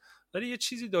لحظه. ولی یه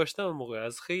چیزی داشتن اون موقع،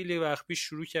 از خیلی وقت پیش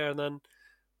شروع کردن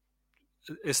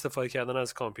استفاده کردن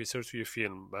از کامپیوتر توی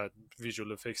فیلم، بعد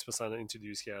ویژوال افکتس مثلا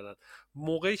اینترودیوس کردن.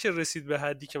 موقعی که رسید به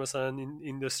حدی که مثلا این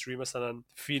اینداستری مثلا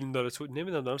فیلم داره تو،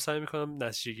 نمیدونم دارم سعی میکنم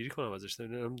نتیجه گیری کنم ازش،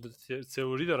 نمیدونم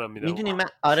تئوری دارم میدم. میدونی من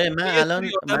الان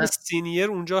آدم سینیر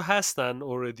اونجا هستن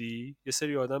اوردی، یه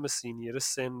سری آدم سینیر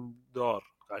سن دار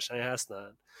قشنگ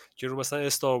هستن که رو مثلا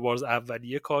استار وارز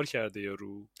اولیه کار کرده یا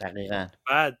رو دقیقاً.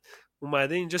 بعد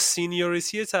اومده اینجا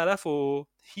سینیوریتی طرف و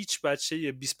هیچ بچه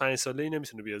یه 25 ساله‌ای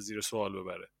نمیتونه بیاد زیر سوال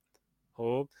ببره.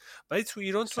 خب ولی تو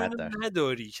ایران تو اینو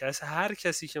نداری که از هر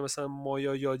کسی که مثلا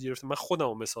مایا یاد گرفته، من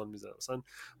خودمو مثال میزنم، مثلا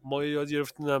مایا یاد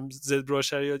گرفتم،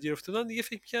 زبراشر یاد گرفتم، دیگه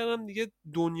فکر کردم دیگه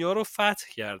دنیا رو فتح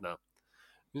کردم.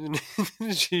 میدونی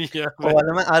چی میگم؟ خب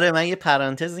حالا من یه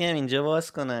پرانتزی هم اینجا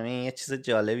باز کنم. این یه چیز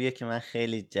جالبیه که من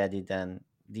خیلی جدیدن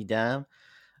دیدم.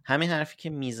 همین حرفی که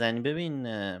میزنی، ببین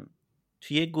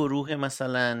توی گروه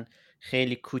مثلا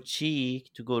خیلی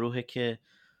کوچیک، تو گروهی که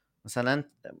مثلا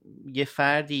یه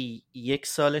فردی 1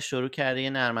 سال شروع کرده یه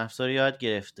نرم افزار یاد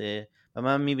گرفته و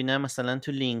من میبینم مثلا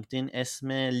تو لینکدین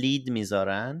اسم لید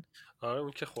میذارن. آره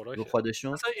اون که خوراکه رو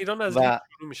خودشون. مثلا ایران از لید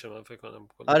شروع میشه من فکر کنم.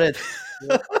 آره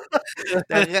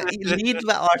دقیقا لید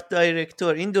و آرت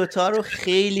دایرکتور، این دوتا رو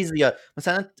خیلی زیاد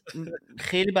مثلا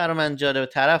خیلی برای من جالب.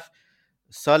 طرف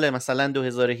سال مثلا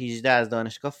 2018 از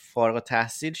دانشگاه فارغ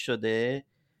التحصیل شده،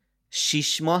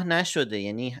 6 ماه نشده،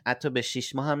 یعنی حتی به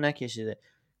 6 ماه هم نکشیده،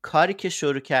 کاری که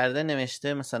شروع کرده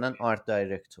نوشته مثلا آرت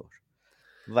دایرکتور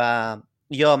و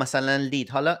یا مثلا لید.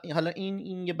 حالا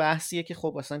این یه بحثیه که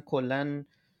خب مثلا کلن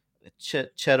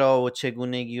چرا و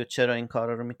چگونگی و چرا این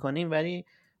کارا رو میکنیم، ولی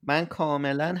من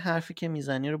کاملا حرفی که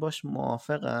میزنی رو باش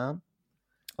موافقم.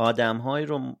 آدم‌هایی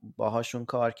رو باهاشون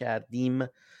کار کردیم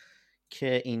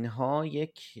که اینها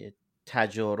یک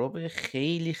تجارب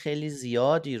خیلی خیلی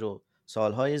زیادی رو،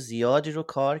 سالهای زیادی رو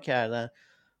کار کردن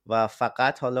و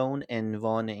فقط حالا اون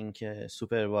عنوان این که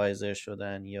سوپروایزر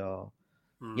شدن یا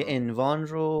یه عنوان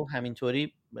رو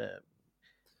همینطوری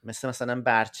مثلا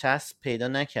برچسب پیدا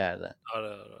نکردن.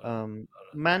 آره.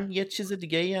 من یه چیز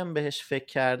دیگه ای هم بهش فکر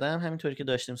کردم همینطوری که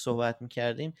داشتیم صحبت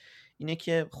میکردیم، اینه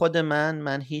که خود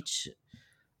من هیچ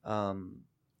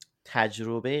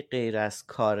تجربه غیر از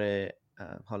کار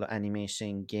حالا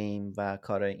انیمیشن، گیم و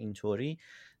کار اینطوری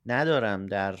ندارم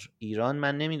در ایران.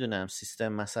 من نمیدونم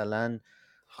سیستم مثلا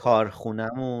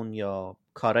کارخونمون یا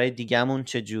کارهای دیگه‌مون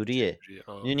چجوریه،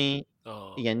 میدونی؟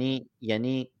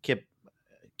 یعنی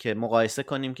که مقایسه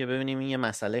کنیم که ببینیم این یه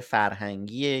مسئله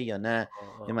فرهنگیه یا نه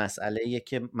یه مسئله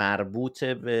که مربوط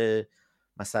به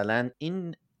مثلا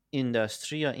این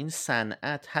اینداستری یا این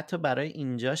صنعت، حتی برای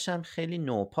اینجاش هم خیلی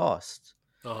نوپاست.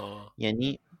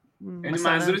 یعنی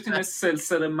منظورت اینه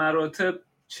سلسله مراتب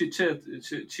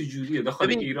چی جوریه داخل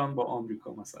ایران با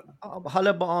آمریکا مثلا؟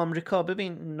 حالا با آمریکا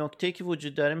ببین نکته که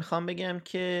وجود داره، میخوام بگم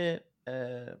که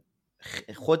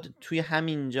خود توی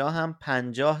همینجا هم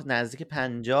نزدیک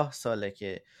 50 ساله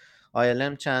که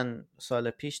ILM چند سال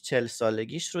پیش 40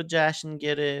 سالگیش رو جشن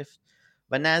گرفت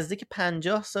و نزدیک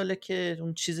 50 ساله که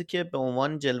اون چیزی که به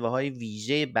عنوان جلوه های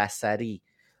ویژه بصری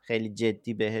خیلی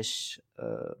جدی بهش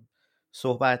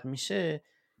صحبت میشه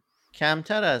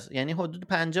کمتر از، یعنی حدود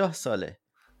 50 ساله.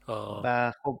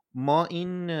 و خب ما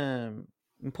این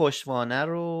پشتوانه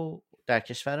رو در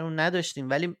کشورمون نداشتیم،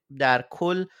 ولی در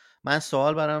کل من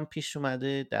سوال برام پیش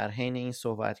اومده در حین این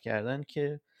صحبت کردن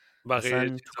که بقیه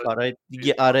مثلا تو کارهای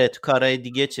دیگه، آره تو کارهای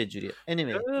دیگه چجوریه؟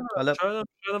 anyway حالا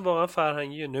شاید واقعا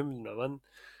فرهنگیه، نمیدونم. من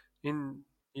این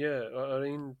آره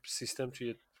این سیستم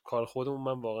توی کار خودمون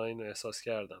من واقعا اینو احساس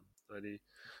کردم، ولی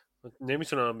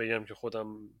نمیتونم بگم که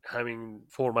خودم همین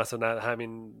فرمت و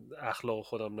همین اخلاق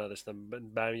خودم نداشتم.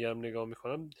 برمیگردم نگاه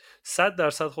میکنم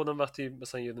 100% خودم وقتی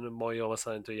مثلا یه دونه مایا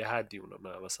مثلا تا یه حدی اونم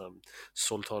نه مثلا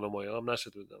سلطان و مایا هم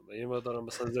نشده بودم و یه مقدارم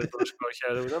مثلا زرتاش کار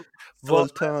کرده بودم واقعا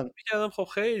سلطان. میکردم. خب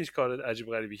خیلی کار عجیب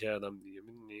غریبی کردم دیگه،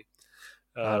 میدونی.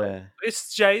 آره یه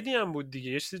چیز جدیدی هم بود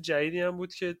دیگه، یه چیز جدیدی هم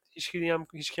بود که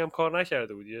هیچکی هم کار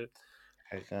نکرده بود. یه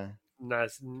حقیقا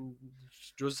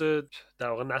جز در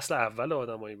واقع نسل اول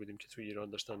آدمایی بودیم که تو ایران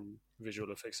داشتن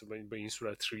ویژوال افکتس به این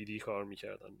صورت 3D کار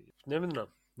میکردن دیگه. نمیدونم،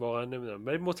 واقعا نمیدونم،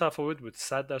 ولی متفاوت بود،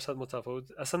 100%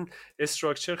 متفاوت. اصلا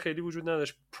استراکچر خیلی وجود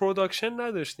نداشت، پروداکشن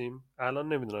نداشتیم.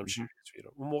 الان نمیدونم چی تو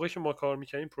ایران. اون موقع که ما کار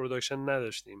میکردیم پروداکشن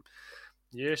نداشتیم.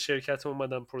 یه شرکت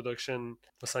اومدن پروداکشن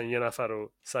مثلا یه نفر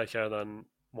رو سعی کردن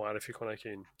معرفی کنن که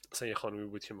این مثلا یه خانومی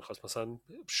بود که میخواست مثلا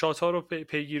شات ها رو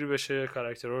پیگیری بشه،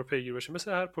 کاراکترها رو پیگیری بشه،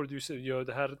 مثل هر پرودیوسر یا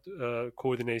هر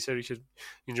کوردینیتوری که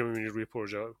اینجا میبینی روی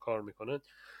پروژه کار میکنن.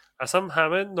 اصلا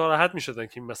همه ناراحت میشدن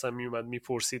که مثلا میومد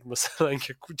میپرسید مثلا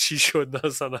که چی شد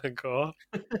مثلا کار.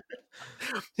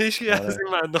 هیچ از آره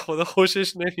این بنده خدا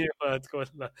خوشش نمیاد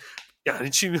کلا. یعنی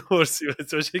چی میپرسی به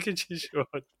تو که چی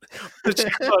شد؟ تو چی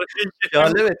کاری کردی؟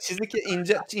 جالبه چیزی که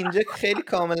اینجا خیلی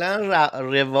کاملا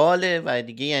رواله و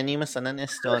دیگه یعنی مثلا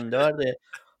استاندارده.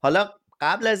 حالا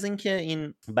قبل از اینکه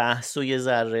این بحثو یه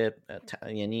ذره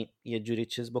یعنی یه جوری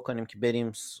چیز بکنیم که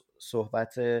بریم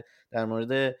صحبت در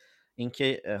مورد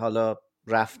اینکه حالا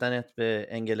رفتنت به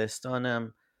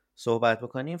انگلستانم صحبت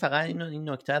بکنیم، فقط این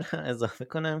نکته رو اضافه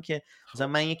کنم که مثلا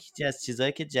من یکی از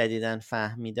چیزایی که جدیداً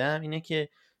فهمیدم اینه که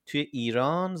توی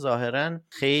ایران ظاهرا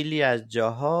خیلی از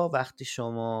جاها وقتی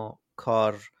شما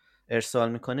کار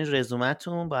ارسال میکنی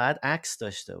رزومتون باید عکس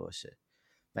داشته باشه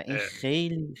و این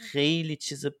خیلی خیلی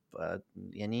چیز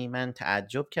یعنی من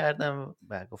تعجب کردم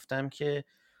و گفتم که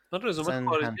من رزومه مثلا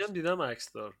خارجی هم دیدم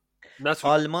عکس دار. نه تو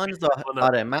آلمان نه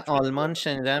آره من توی آلمان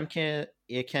شنیدم که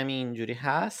یه کمی اینجوری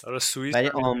هست، آره سوئیس ولی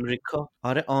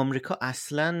هم آمریکا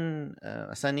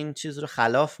اصلا این چیز رو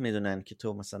خلاف میدونن که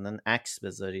تو مثلا عکس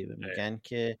بذاری و میگن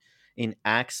که این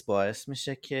عکس باعث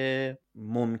میشه که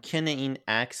ممکنه این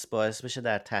عکس باعث بشه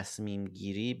در تصمیم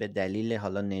گیری به دلیل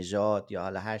حالا نژاد یا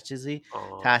حالا هر چیزی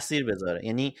تأثیر بذاره.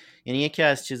 یعنی یکی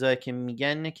از چیزهایی که میگن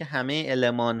اینه که همه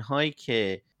المان هایی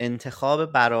که انتخاب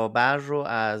برابر رو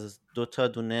از 2 تا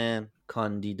دونه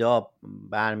کاندیدا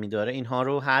برمیداره اینها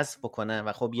رو حذف بکنن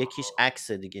و خب یکیش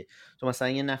عکس دیگه. تو مثلا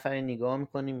یه نفر نگاه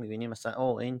میکنی میبینی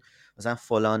مثلا این مثلا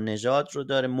فلان نژاد رو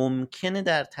داره، ممکنه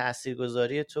در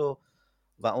تاثیرگذاری تو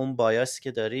و اون بایاسی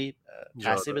که داری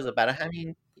تاثیر بذاره. برای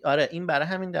همین این برای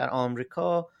همین در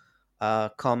آمریکا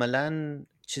کاملا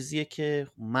چیزیه که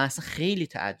من اصلا خیلی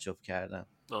تعجب کردم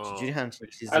چجوری همچین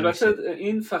چیزی البته میشه.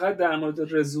 این فقط در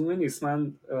مورد رزومه نیست.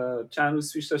 من چند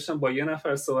روز پیش داشتم با یه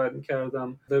نفر صحبت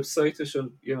میکردم، وبسایتش رو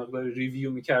یه مقدار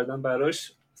ریویو میکردم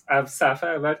براش. صفحه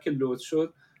اول که لود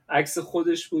شد عکس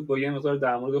خودش بود با یه مقدار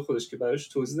در مورد خودش که براش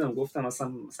توضیح دادم. گفتم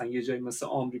مثلا یه جایی مثل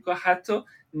آمریکا حتی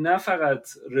نه فقط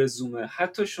رزومه،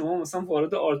 حتی شما مثلا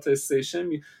وارد آرت استیشن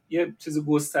یه چیز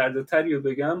گسترده تری رو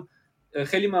بگم،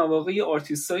 خیلی مواقع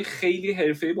آرتیستای خیلی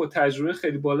حرفه‌ای با تجربه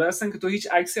خیلی بالا هستن که تو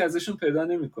هیچ عکسی ازشون پیدا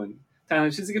نمی‌کنی. تنها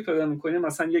چیزی که پیدا می‌کنی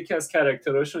مثلا یکی از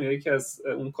کاراکتراشون یا یکی از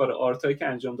اون کار آرتایی که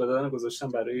انجام دادن گذاشتن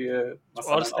برای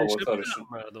مثلا آواتارشون.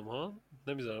 مردم ها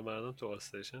نمیذارن مردم تو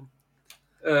آرتستیشن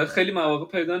خیلی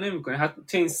مواقع پیدا نمی‌کنی، حتی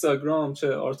چه اینستاگرام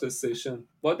چه آرت استیشن.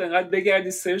 باید انقدر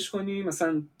بگردی سرچ کنی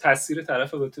مثلا تصویر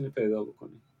طرفو بتونی پیدا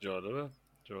بکنی. جالبه.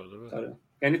 آره.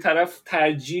 یعنی طرف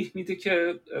ترجیح میده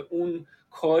که اون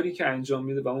کاری که انجام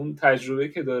میده و اون تجربه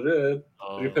که داره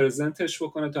ریپرزنتش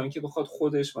بکنه تا اینکه بخواد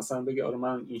خودش مثلا بگه آره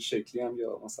من این شکلی ام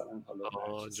یا مثلا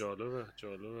حالا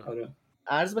جالبه. آره.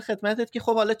 عرض به خدمتت که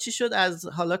خب حالا چی شد از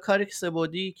حالا کاری که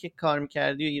سبودی که کار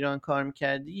میکردی و ایران کار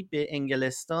میکردی به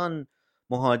انگلستان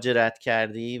مهاجرت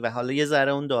کردی و حالا یه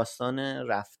ذره اون داستان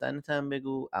رفتنت هم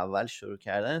بگو، اول شروع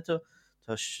کردن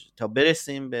تا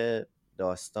برسیم به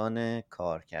داستان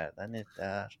کار کردن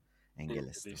در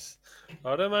انگلستان.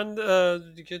 آره من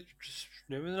دیگه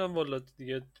نمیدونم والا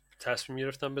دیگه تصمیم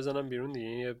گرفتم بزنم بیرون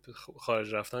دیگه.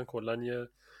 خارج رفتن کلا یه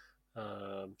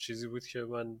چیزی بود که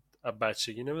من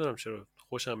بچگی نمیدونم چرا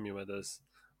خوشم میومد از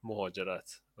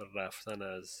مهاجرت و رفتن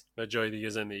از و جای دیگه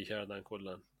زندگی کردن.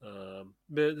 کلا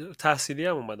به تحصیلی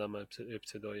هم اومدم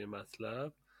ابتدای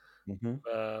مطلب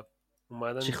و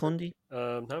چی خوندی؟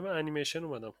 همه انیمیشن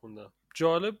اومدم خوندم.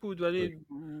 جالب بود ولی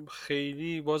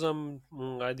خیلی بازم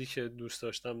اونقدری که دوست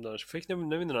داشتم فکر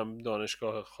نمیدونم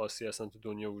دانشگاه خاصی اصلا تو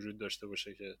دنیا وجود داشته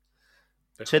باشه که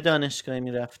چه دانشگاهی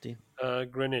میرفتی؟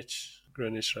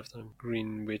 گرینویچ رفتم.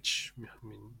 گرینویچ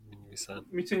می‌نویسن.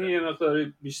 میتونی یه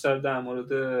مقدار بیشتر در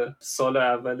مورد سال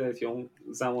اولت یا اون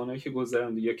زمانهایی که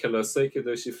گذروندی یا کلاسایی که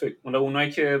داشتی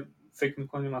اونایی که فکر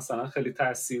میکنی مثلا خیلی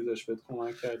تاثیر داشت بهت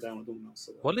کمک کرد در مورد اون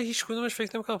مسائل؟ والا هیچ کدومش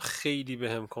فکر نمی‌کنم خیلی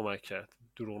بهم کمک کرد،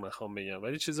 دروغ نخوام بگم،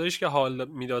 ولی چیزایش که حال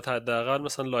میداد حداقل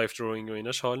مثلا لایف دروینگ و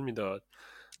ایناش حال میداد.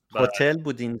 هتل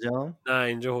بود اینجا؟ نه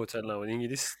اینجا هتل نبود.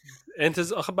 انگلیس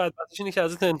آخه بدبختیش اینه که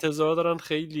ازت انتظار دارن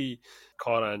خیلی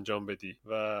کار انجام بدی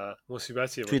و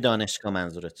مصیبتیه توی دانشگاه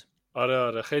منظورت؟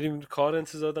 آره خیلی کار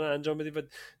انتظار دارن انجام بدی و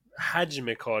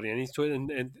حجم کار، یعنی تو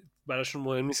براشون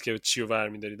مهم نیست که چی رو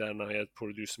برمی‌داری، در نهایت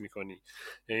پرودوس میکنی.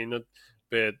 یعنی اینا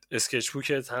به اسکچ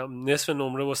بوکت هم نصف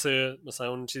نمره واسه مثلا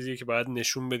اون چیزی که باید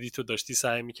نشون بدی تو داشتی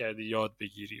سعی میکردی یاد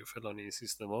بگیری و فلان این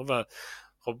سیستما. و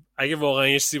خب اگه واقعا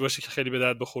یه چیزی باشه که خیلی به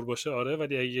درد بخور باشه آره،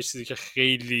 ولی اگه یه چیزی که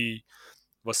خیلی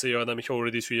واسه یه آدمی که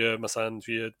اوردی توی مثلا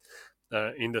توی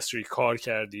اینداستری کار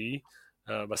کردی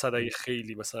مثلا اگه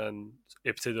خیلی مثلا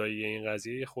ابتدایی این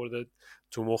قضیه یه خورده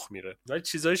تو مخ میره. ولی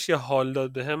چیزایش یه حال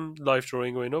داد بهم، لایف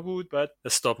دروینگ و اینا بود. بعد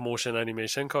استاپ موشن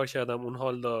انیمیشن کار کردم، اون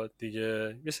حال داد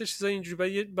دیگه. یه سری چیزای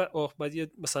اینجوری. بعد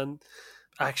یه مثلا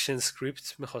اکشن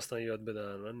اسکریپت میخواستن یاد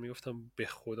بدن، من میگفتم به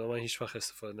خدا من هیچ وقت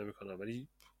استفاده نمیکنم، ولی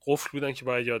قفل بودن که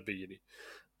باید یاد بگیری.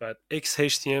 بعد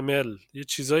XHTML یه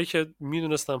چیزایی که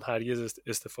میدونستم هرگز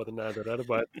استفاده نداره رو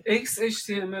باید.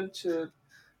 XHTML چه؟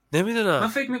 نمیدونم، من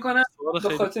فکر میکنم به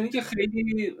خاطر اینکه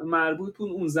خیلی مربوط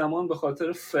بود اون زمان، به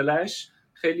خاطر فلش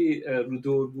خیلی رو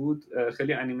دور بود،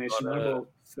 خیلی انیمیشن ها با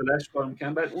فلش کار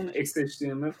میکنن، بعد اون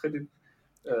XHTML خیلی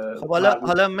خب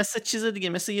حالا مثل چیز دیگه،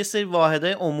 مثل یه سری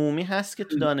واحدهای عمومی هست که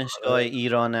تو دانشگاه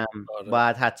ایرانم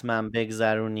باید حتما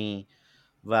بگذرونی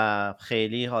و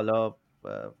خیلی حالا.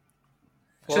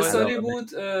 چه سالی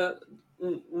بود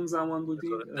اون زمان بودی؟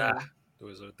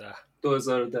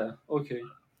 2010. اوکی.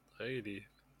 خیلی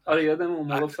آره یادم اون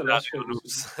موقع فلش خیلی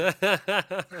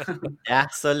 10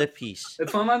 سال پیش.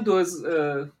 اتفاقا من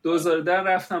 2010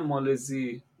 رفتم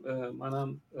مالزی،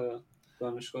 منم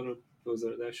دانشگاه رو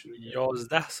 2010 شروع کردم.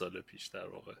 11 سال پیش در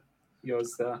واقع.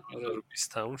 11. آره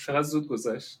 2020 تموم شد. چقدر زود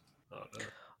گذشت.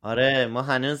 آره ما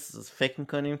هنوز فکر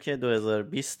میکنیم که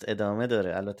 2020 ادامه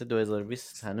داره. البته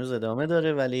 2020 هنوز ادامه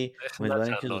داره ولی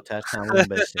امیدواریم که زودتر تموم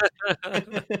بشه.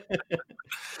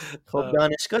 خب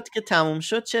دانشگاه که تموم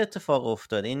شد چه اتفاق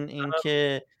افتاد؟ این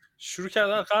که شروع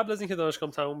کردم قبل از اینکه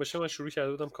دانشگاهم تموم بشه من شروع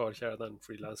کرده بودم کار کردن،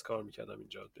 فریلنس کار میکردم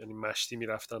اینجا، یعنی مشتی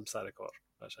میرفتم سر کار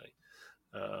قشنگ.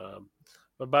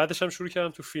 و بعدش هم شروع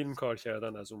کردم تو فیلم کار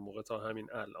کردن از اون موقع تا همین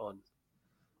الان.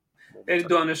 یعنی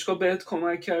دانشگاه بهت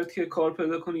کمک کرد که کار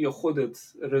پیدا کنی یا خودت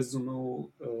رزومه و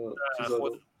چیزا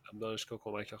رو؟ دانشگاه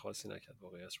کمک خاصی نکرد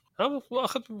واقعیت. هم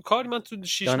آخه کاری من تو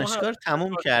 6 ماه دانشگاه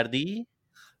تموم کردی؟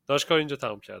 دانشگاه اینجا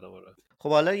تموم کردم آره. خب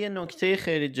حالا یه نکته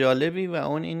خیلی جالبی و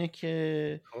اون اینه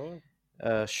که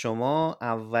شما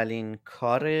اولین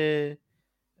کار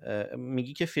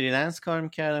میگی که فریلنس کار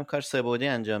میکردم، کار سه‌بعدی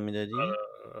انجام میدادی؟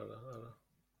 آره.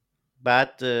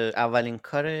 بعد اولین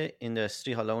کار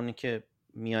اینداستری، حالا اونی که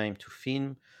میایم تو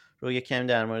فیلم رو یه کمی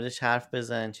در موردش حرف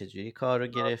بزن. چجوری کار رو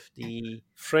گرفتی؟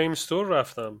 فریم استور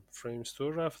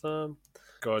رفتم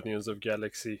گاردینز اف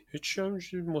گالاکسی. هیچی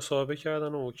همینجوری مصاحبه کردن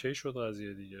و اوکی شد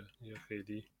قضیه دیگه. یه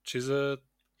خیلی چیز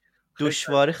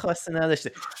دشواری خاصی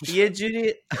نداشته یه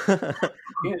جوری.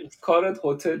 کارت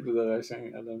هتل بود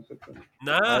قشنگ الان فکر کنم.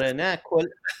 نه آره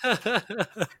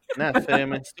نه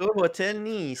فریم استور هتل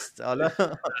نیست.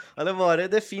 حالا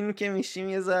وارد فیلم که میشیم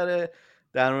یه ذره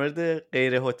در مورد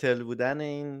غیر هتل بودن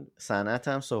این صنعت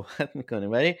هم صحبت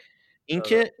میکنیم، ولی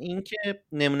اینکه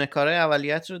نمونه کارهای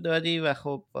اولیت رو دادی و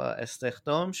خب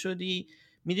استخدام شدی.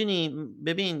 میدونی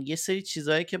ببین یه سری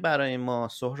چیزایی که برای ما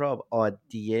سهراب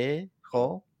عادیه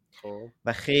خب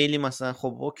و خیلی مثلا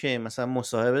خب اوکی مثلا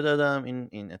مصاحبه دادم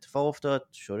این اتفاق افتاد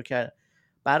شروع کرد،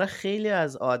 برای خیلی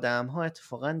از آدم ها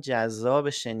اتفاقا جذاب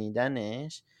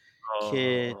شنیدنش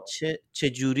که چه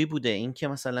جوری بوده، این که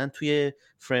مثلا توی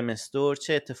فریم استور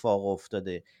چه اتفاق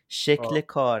افتاده، شکل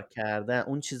کار کردن،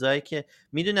 اون چیزایی که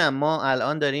میدونم ما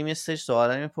الان داریم یه سری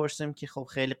سوالا میپرسیم که خب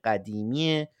خیلی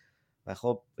قدیمیه و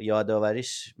خب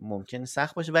یادآوریش ممکنه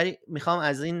سخت باشه، ولی میخوام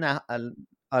از این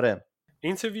آره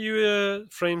اینترویو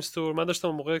فریم استور من داشتم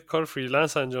اون موقع کار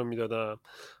فریلنس انجام میدادم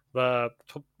و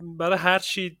برای هر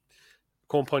چی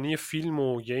کمپانی فیلم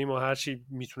و گیم و هر چی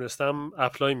میتونستم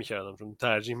اپلای میکردم، چون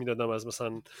ترجیح میدادم از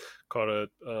مثلا کار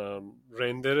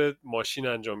رندر ماشین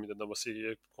انجام میدادم واسه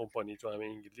یه کمپانی تو همه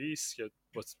انگلیس که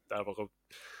در واقع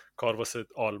کار واسه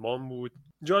آلمان بود.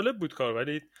 جالب بود کار،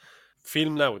 ولی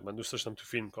فیلم نبود. من دوست داشتم تو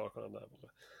فیلم کار کنم در واقع.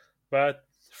 بعد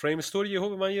فریم استور یهو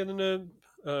به من یه دونه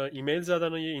ایمیل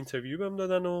زدن و یه اینترویو بهم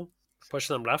دادن و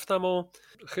پاشدم رفتم و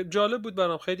خیلی جالب بود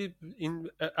برام. خیلی این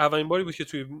اولین باری بود که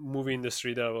توی مووی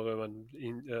اینداستری در واقع من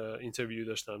این اینترویو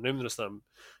داشتم. نمیدونستم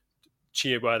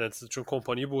چیه باید انتظار، چون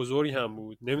کمپانی بزرگی هم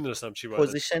بود، نمیدونستم چی باید.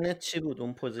 پوزیشنت چی بود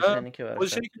اون پوزیشنی که براش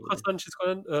پوزیشنی که خواستن چیز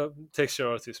کنن تکسچر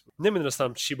آرتیست بود.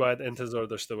 نمیدونستم چی باید انتظار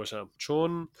داشته باشم،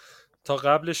 چون تا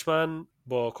قبلش من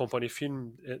با کمپانی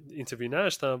فیلم اینترویو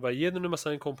نداشتم و یه دونه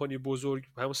مثلا کمپانی بزرگ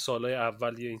همون سالهای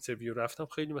اول یه اینترویو رفتم،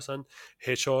 خیلی مثلا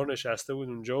HR نشسته بود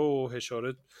اونجا و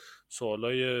HR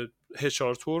سوالای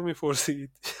HR تور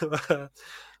میپرسید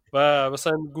و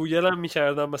مثلا گوگل هم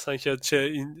میکردم مثلا که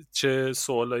چه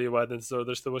سوالایی باید انتظار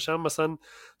داشته باشم. مثلا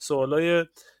سوالای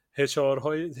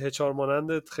HR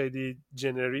مانند خیلی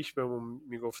جنریک بهمون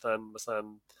میگفتن،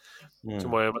 مثلا تو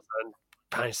مایه مثلا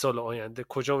 5 سال آینده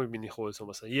کجا میبینی خودتو،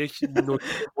 مثلا یک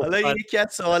حالا یکی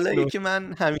از سوالایی که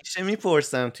من همیشه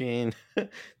میپرسم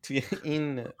توی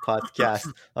این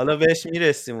پادکست، حالا بهش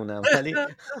میرسیم اونم، ولی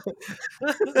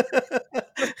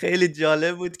خیلی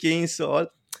جالب بود که این سوال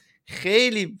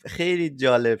خیلی خیلی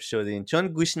جالب شدین، چون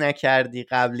گوش نکردی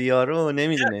قبلی ها رو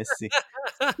نمیدونستی.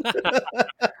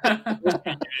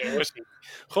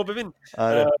 خب ببین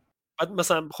بعد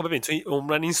مثلا خب ببین تو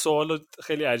عمرن این سوالو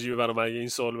خیلی عجیبه برام، اگه این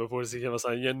سوال بپرسی که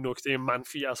مثلا یه نکته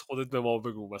منفی از خودت به ما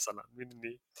بگو مثلا،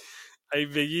 میدونی ای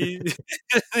بگی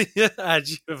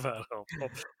عجیبه برام. خب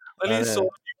ولی این سوالی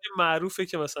معروفه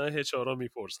که مثلا HR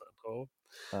میپرسن. خب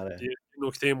یه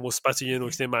نکته مثبت یه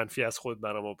نکته منفی از خود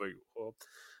برام ما بگو. خب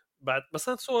بعد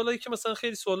مثلا سوالایی که مثلا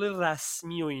خیلی سوال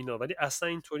رسمی و اینا، ولی اصلا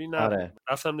اینطوری نبود.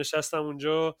 رفتم نشستم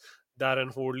اونجا، درن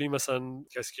هورلی مثلا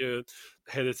کسی که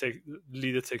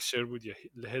لید تکسچر بود یا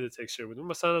هد تکسچر بود،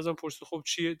 مثلا ازم پرسید خب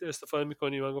چی استفاده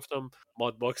میکنی؟ من گفتم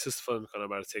ماد باکس استفاده میکنم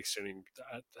برای تکسچرینگ.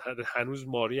 هنوز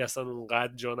ماری اصلا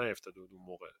اونقدر جا نیفتاده بود اون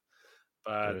موقع.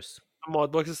 بعد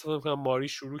ماد باکس استفاده میکنم. ماری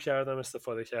شروع کردم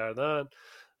استفاده کردن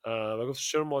و گفت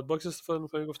چرا ماد باکس استفاده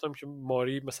میکنی؟ گفتم که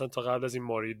ماری مثلا تا قبل از این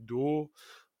ماری 2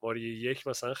 ماری 1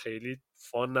 مثلا خیلی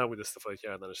فان نبود استفاده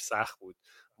کردنش، سخت بود.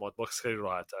 ماد باکس خیلی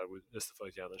راحت تر بود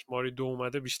استفاده کردنش. ماری 2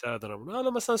 اومده بیشتر دارم. حالا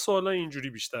مثلا سوالا اینجوری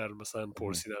بیشتر مثلا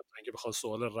پرسیدم که بخوام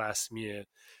سوال رسمی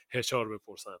HR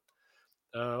بپرسن.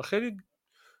 خیلی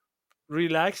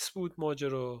ریلکس بود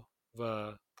ماجرا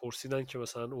و پرسیدن که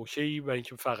مثلا اوکی و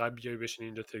اینکه فقط بیای بشین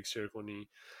اینجا تکسچر کنی،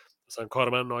 مثلا کار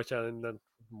من نکردن،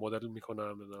 مدل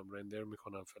میکنم، نمیدونم رندر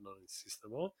میکنم فلان این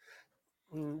سیستما.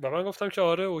 و من گفتم که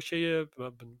آره اوکیه.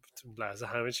 لحظه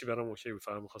همه چی برام اوکی بود،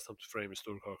 فقط می‌خواستم تو فریم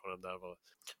استور کار کنم در واقع.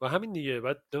 و همین دیگه.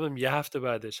 بعد نمیدونم یه هفته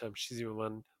بعدش هم چیزی به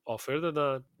من آفر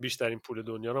دادن، بیشترین پول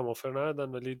دنیا رو آفر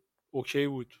ندادن، ولی اوکی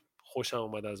بود، خوشم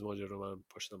اومد از ماجرا. من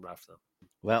پاشتم رفتم.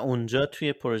 و اونجا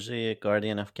توی پروژه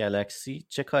گاردین آف گالاکسی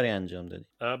چه کاری انجام دادی؟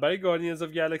 برای گاردینز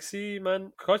آف گالاکسی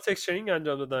من کار تکسچرینگ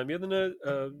انجام دادم. یه دونه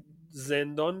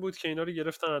زندان بود که اینا رو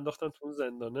گرفتن انداختن تو اون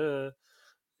زندانه.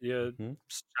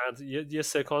 یه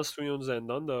سکانس توی اون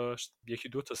زندان داشت، یکی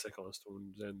 2 تا سکانس تو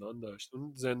اون زندان داشت.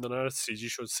 اون زندانه رو سی جی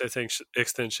شد، ست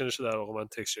اکستنشنش رو در واقع من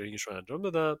تکسچرینگش رو انجام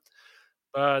دادم.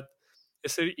 بعد یه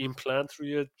سری ایمپلنت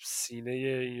روی سینه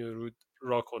این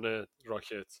راکنه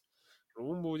راکت رو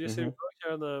اون بود، یه سری کار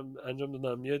کردم انجام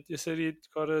دادم. یه سری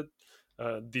کار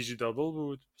دیجیتابل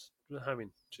بود.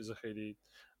 همین چیز خیلی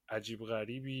عجیب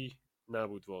غریبی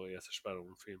نبود واقعیتش برای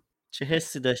اون فیلم. چه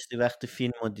حسی داشتی وقتی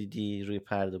فیلم رو دیدی روی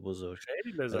پرده بزرگ؟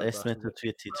 خیلی لذت اسمت رو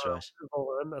توی تیتراژ.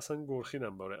 واقعا اصلا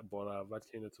گرخیدم بار اول که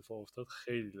این اتفاق افتاد.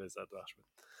 خیلی لذت بخش بود.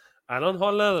 الان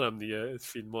حال ندارم دیگه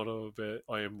فیلم ها رو به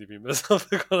IMDb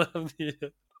اضافه کنم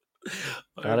دیگه.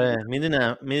 آره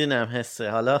میدونم حسه.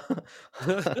 حالا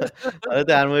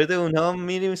در مورد اونها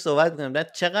میریم صحبت کنیم.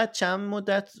 چند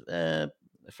مدت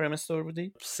فریم استور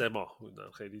بودی؟ 3 ماه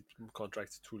بودم. خیلی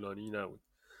کانترکت طولانی نبود.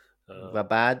 و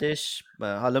بعدش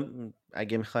حالا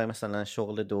اگه میخوای مثلا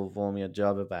شغل دوم یا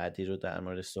جاب بعدی رو در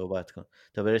مورد صحبت کن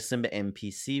تا برسیم به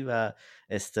MPC و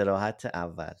استراحت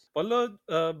اول. والا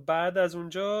بعد از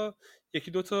اونجا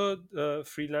یکی 2 تا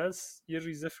فریلنس، یه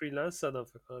ریزه فریلنس زدم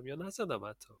فکر کنم، یا نزدم،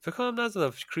 حتی فکر کنم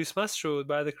نزدم. کریسمس شد،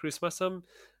 بعد کریسمس هم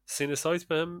سین سایت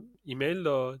بهم ایمیل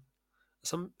داد.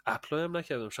 اصلا اپلای هم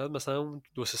نکردم. شاید مثلا اون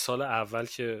 2-3 سال اول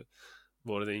که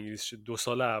وارد انگلیس شد، 2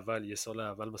 سال اول، 1 سال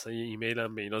اول مثلا یه ایمیل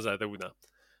هم به اینا زده بودم.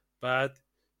 بعد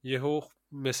یهو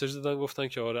مسیج دادن گفتن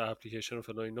که آره اپلیکیشن رو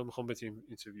فلان اینا میخوام بهتون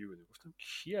اینترویو بدیم. گفتم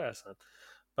کیه اصلا؟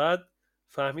 بعد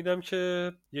فهمیدم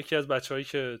که یکی از بچه‌هایی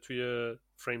که توی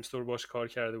فریم استور باش کار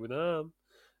کرده بودم،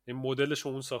 این مدلش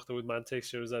اون ساخته بود، من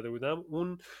تکسچر رو زده بودم،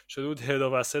 اون شده بود هد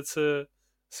آف اسست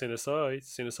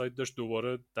سینسایت داشت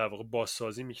دوباره در واقع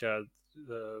بازسازی میکرد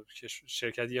که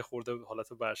شرکت یه خورده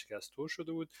حالت ورشکستور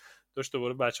شده بود، داشت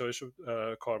دوباره بچه‌هاشو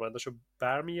کارمنداشو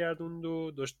برمیگردوند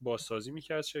و داشت بازسازی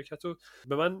میکرد شرکت رو.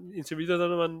 به من اینترویو دادن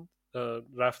و من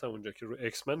رفتم اونجا که رو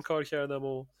اکسمن کار کردم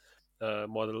و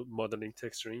مدلینگ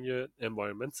تکسچرینگ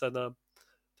انوایرمنت زدم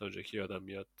تا اونجا که یادم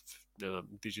میاد.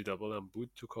 دیجی دابل هم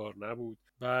بود تو کار نبود.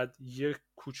 بعد یه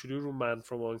کوچولو رو من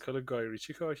فرام آنکل گای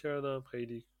ریچی کار کردم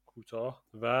خیلی کوتاه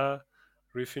و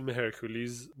روی فیلم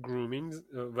هرکولیز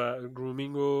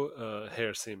گرومینگ و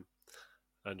هرسیم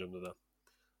انجام دادم.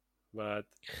 بعد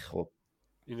خب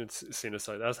اینو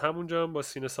سینسایت از همونجا هم با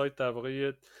سینسایت در واقع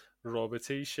یه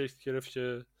رابطه ای شکل گرفت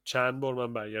که چند بار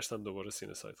من برگشتم دوباره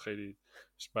سینسایت. خیلی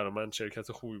برای من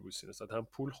شرکت خوبی بود سینسایت، هم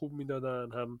پول خوب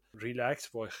میدادن هم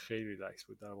ریلکس، وای خیلی ریلکس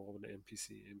بود در مقابل ام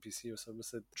پی سی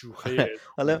مثل جوخه.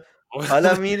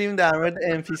 حالا میریم در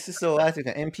مورد NPC صحبت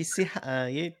میکنم. NPC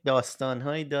یه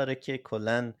داستانهایی داره که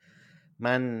کلا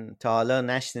من تا حالا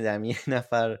نشنیدم یه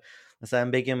نفر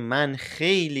مثلا بگه من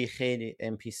خیلی خیلی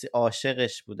NPC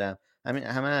عاشقش بودم.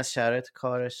 همه از شرایط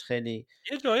کارش خیلی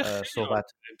یه جای خیلی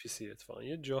صحبت ام پی سی اتفاقا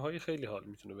یه جاهایی خیلی حال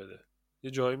میتونه بده،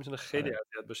 یه جایی میتونه خیلی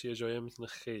اذیت باشه، یه جایی میتونه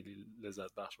خیلی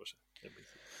لذت بخش باشه.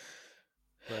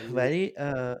 ولی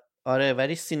آره،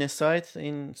 ولی سینسایت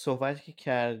این صحبتی که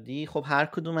کردی، خب هر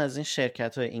کدوم از این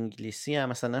شرکت های انگلیسی هم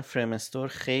مثلا فرمستور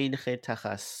خیلی خیلی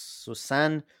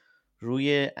تخصصاً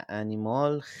روی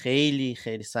انیمال خیلی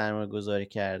خیلی سرمایه گذاری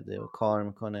کرده و کار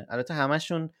میکنه. البته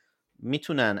همشون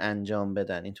میتونن انجام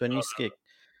بدن، اینطور نیست که،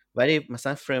 ولی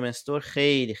مثلا فرمستور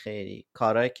خیلی خیلی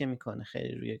کارهایی که میکنه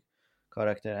خیلی روی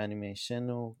کاراکتر انیمیشن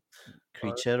و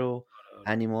کریچر و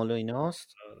انیمال و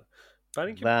ایناست. برای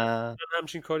اینکه و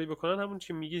همچین کاری بکنن، همون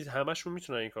که میگی همشون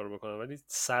میتونن این کارو بکنن، ولی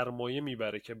سرمایه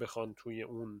میبره که بخوان توی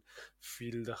اون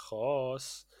فیلد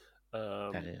خاص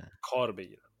کار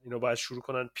بگیرن. اینا باید شروع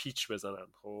کنن پیچ بزنن.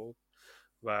 خب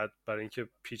بعد برای اینکه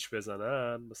پیچ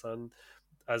بزنن مثلا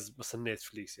از مثلا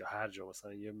نتفلیکس یا هر جا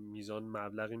مثلا یه میزان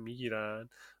مبلغی میگیرن،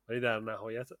 ولی در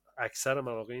نهایت اکثر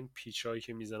مواقع این پیچ هایی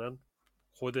که میزنن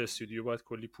خود استودیو باید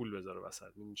کلی پول بذاره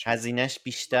وسط. هزینهش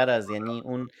بیشتر از، یعنی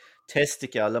اون تستی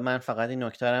که، حالا من فقط این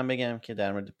نکته رو هم بگم که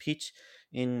در مورد پیچ،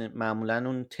 این معمولا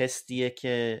اون تستیه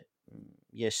که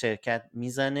یه شرکت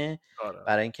میزنه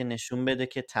برای اینکه نشون بده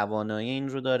که توانایی این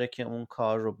رو داره که اون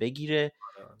کار رو بگیره.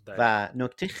 و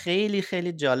نکته خیلی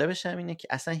خیلی جالبش هم اینه که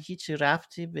اصلا هیچ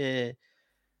ربطی به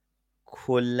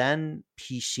کلن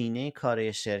پیشینه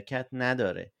کار شرکت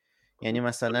نداره. یعنی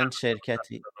مثلا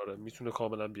شرکتی میتونه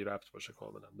کاملا بی ربط باشه،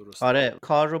 کاملا درسته. آره،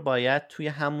 کار رو باید توی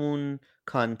همون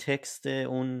کانتکست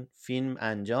اون فیلم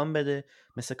انجام بده،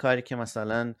 مثل کاری که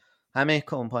مثلا همه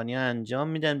کمپانی‌ها انجام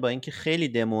میدن با اینکه خیلی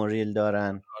دمو ریل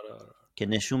دارن که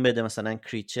نشون بده مثلا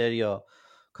کریچر یا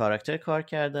کاراکتر کار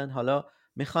کردن. حالا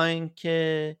میخواین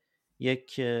که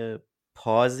یک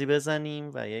پازی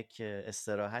بزنیم و یک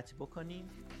استراحتی بکنیم.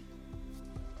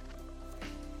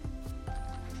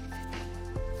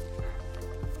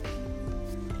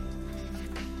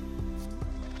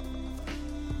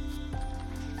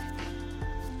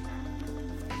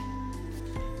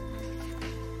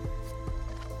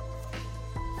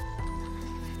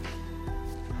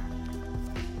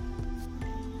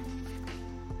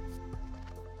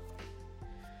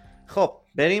 خب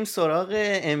بریم سراغ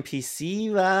NPC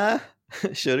و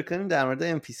شروع کنیم در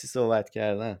مورد NPC صحبت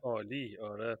کردن. عالی.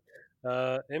 آره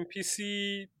NPC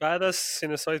بعد از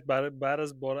سینسایت، بعد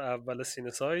از بار اول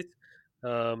سینسایت،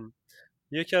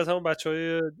 یکی از همون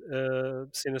بچهای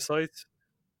سینسایت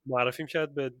معرفیم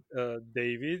کرد به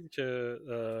دیوید که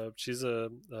چیز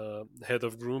هد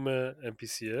آف گروم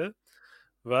NPCه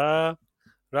و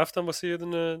رفتم واسه یه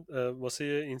دونه واسه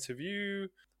اینترویو.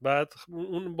 بعد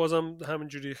اون بازم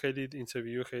همینجوری خیلی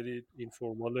اینترویو خیلی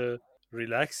اینفورمال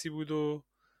ریلکسی بود و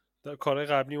کارهای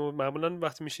قبلی معمولا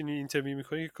وقتی میشینی اینترویو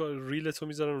میکنی ریل تو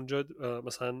میذارن اونجا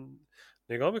مثلا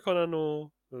نگاه میکنن و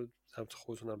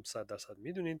خودتون هم 100%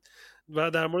 میدونین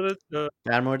و در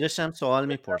موردش هم سوال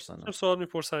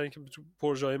میپرسن که تو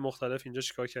پروژه‌های مختلف اینجا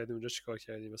چیکار کردی اونجا چیکار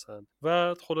کردی مثلا.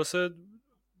 و خلاصه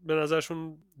به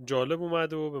نظرشون جالب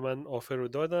اومد و به من آفر رو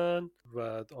دادن و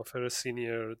آفر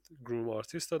سینیر گروم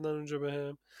آرتیست دادن اونجا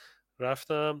بهم.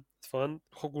 رفتم اتفاقا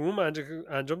خب گروم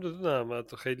انجام داده بودم و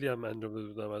خیلی هم انجام داده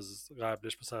بودم از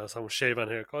قبلش. مثلا از همون شیون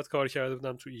هرکات کار کرده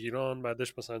بودم تو ایران،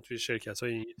 بعدش مثلا توی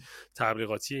شرکت‌های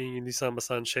تبلیغاتی انگلیس هم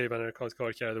مثلا شیون هرکات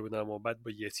کار کرده بودم و بعد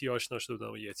با یتی آشنا شده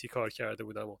بودم و یتی کار کرده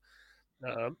بودم و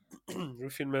رو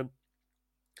فیلم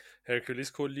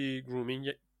هرکولیس کلی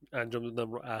گرومینگ انجام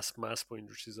دادم رو اسب و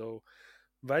اینجور چیزا.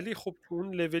 ولی خب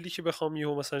اون لولی که بخوام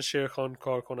یهو مثلا شیرخان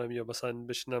کار کنم یا مثلا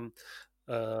بشینم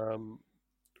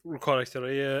رو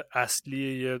کاراکترهای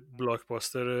اصلی یه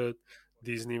بلاکباستر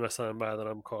دیزنی مثلا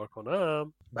بردارم کار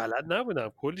کنم بلد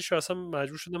نبودم، کلیشو اصلا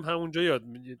مجبور شدم همونجا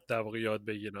در واقع یاد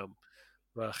بگیرم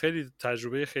و خیلی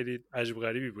تجربه خیلی عجیب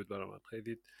غریبی بود برای من.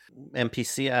 خیلی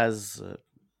NPC از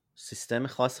سیستم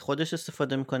خاص خودش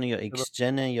استفاده میکنه یا ایکس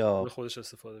جنه یا خودش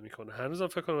استفاده میکنه؟ هنوزم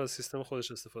فکر کنم از سیستم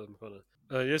خودش استفاده میکنه.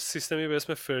 یه سیستمی به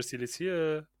اسم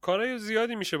فرتیلیتیه، کارهای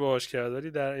زیادی میشه باهاش کرد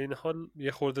ولی در این حال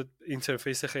یه خورده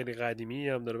اینترفیس خیلی قدیمی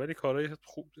هم داره ولی کارهای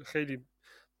خوب خیلی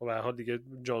به هر حال دیگه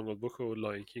جانگل بوک و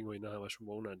لاین کینگ و اینا همشون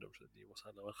با اون انجام شده دیگه،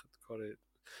 مسلما کار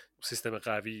سیستم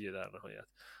قویه در نهایت.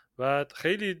 و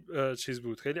خیلی چیز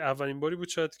بود، خیلی اولین باری بود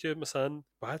شاید که مثلا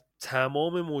باید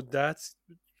تمام مدت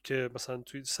که مثلا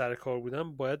توی سر کار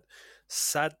بودم باید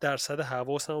 100%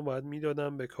 حواسمو باید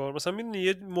میدادم به کار. مثلا میدونی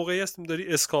یه موقعی هست داری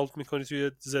اسکالپ میکنی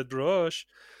توی زدبراش،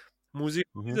 موزیک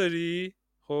میذاری،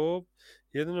 خب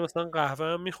یه دونه مثلا قهوه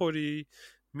هم میخوری،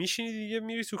 میشینی دیگه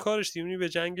میری تو کارش دیگه، میری به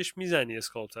جنگش میزنی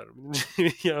اسکالپ رو،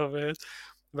 میدونی.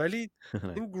 ولی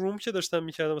این گروم که داشتم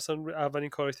میکردم مثلا اولین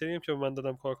کاراکتری هم که به من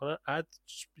دادم کار کنن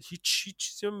هیچ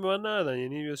چیزی به من ندادن،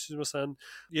 یعنی یه چیزی مثلا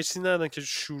یه چیزی ندادن که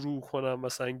شروع کنم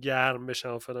مثلا گرم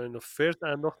بشم و فلان اینو، فرد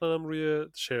انداختم روی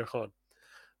شیرخان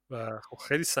و خب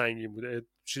خیلی سنگین بود،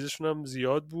 چیزشون هم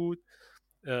زیاد بود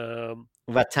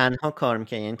و تنها کار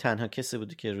میکنی، یعنی تنها کسی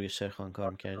بودی که روی شیرخان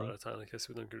کار میکردی؟ آره تنها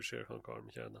کسی بودم که روی شیرخان کار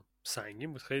میکردم.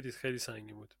 سنگین بود، خیلی خیلی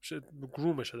سنگین بود.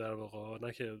 گرومشه در واقع،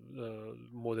 نه که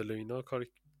مدل اینا کار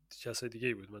کسای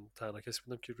دیگه بود، من تنها کسی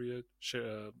بودم که روی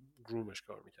گرومش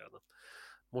کار میکردم.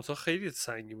 منتها خیلی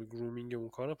سنگین بود گرومینگ اون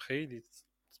کارم، خیلی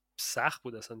سخت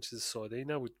بود، اصلا چیز ساده ای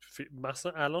نبود.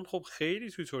 مثلا الان خب خیلی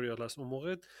توتوریال هست، اون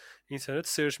موقع اینترنت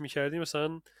سرچ میکردی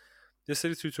مثلا یه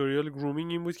سری توتوریال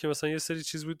گرومینگ این بود که مثلا یه سری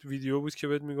چیز بود، ویدیو بود که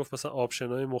بهت میگفت مثلا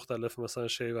آپشن‌های مختلف مثلا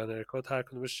شیو و هرکات هر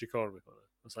کدومش چیکار میکنه،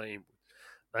 مثلا این بود،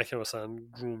 نه که مثلا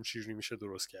گروم چجوری میشه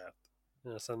درست کرد.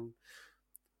 مثلا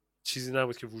چیزی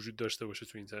نبود که وجود داشته باشه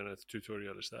تو اینترنت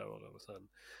توتوریالش، در واقع مثلا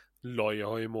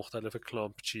لایه‌های مختلف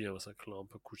کلامپ چیه، مثلا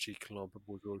کلامپ کوچیک، کلامپ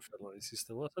بزرگ، فلان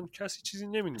سیستم اصلا کسی چیزی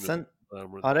نمیدونه در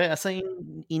مورد. آره اصلا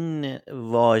این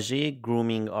واژه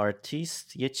گرومینگ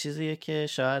آرتیست یه چیزیه که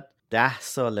شاید 10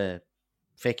 ساله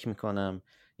فکر میکنم،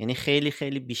 یعنی خیلی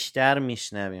خیلی بیشتر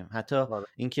میشنویم، حتی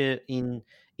اینکه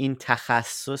این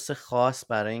تخصص خاص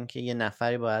برای اینکه یه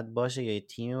نفری باید باشه یا یه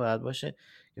تیمی باید باشه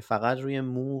که فقط روی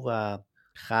مو و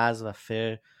خز و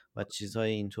فر و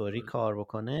چیزهای اینطوری کار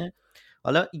بکنه.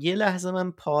 حالا یه لحظه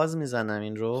من پاز میزنم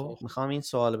این رو، میخوام این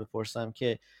سوال بپرسم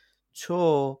که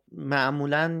تو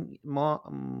معمولا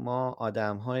ما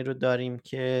آدم‌هایی رو داریم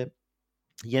که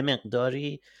یه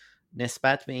مقداری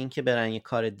نسبت به این که برن یه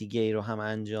کار دیگه ای رو هم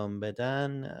انجام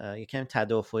بدن یه کمی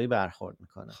تدافعی برخورد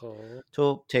میکنن.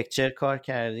 تو تکچر کار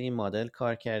کردی، مدل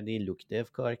کار کردی، لوک دیو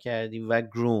کار کردی و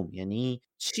گروم، یعنی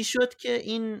چی شد که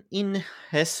این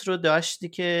حس رو داشتی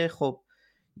که خب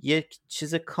یک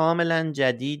چیز کاملا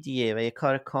جدیدیه و یه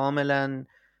کار کاملا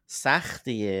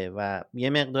سختیه و یه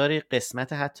مقداری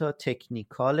قسمت حتی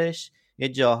تکنیکالش یه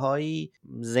جاهایی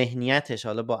ذهنیتش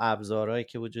حالا با ابزارهایی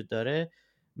که وجود داره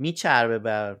میچربه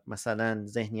بر مثلا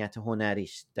ذهنیت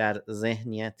هنریش، در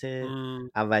ذهنیت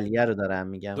اولیه رو دارم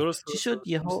میگم. چی شد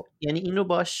یهو یعنی این رو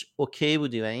باش اوکی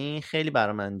بودی؟ و این خیلی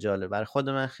برای من جالبه، برای خود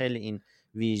من خیلی این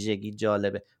ویژگی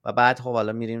جالبه و بعد خب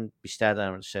حالا میریم بیشتر در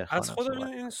مورد شیرخان از خودم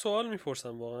این سوال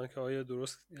میپرسم واقعا که آیا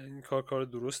درست این کار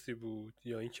درستی بود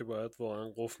یا اینکه باید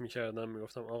واقعا قفل میکردم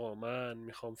میگفتم آقا من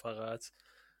میخوام فقط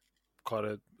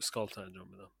کار اسکالپت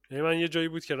انجام بدم. یعنی من یه جایی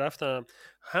بود که رفتم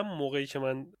هم موقعی که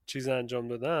من چیز انجام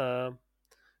دادم،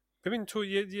 ببین تو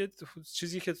یه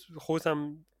چیزی که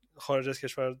خودم خارج از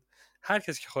کشور، هر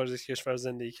کسی که خارج از کشور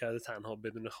زندگی کرده تنها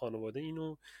بدون خانواده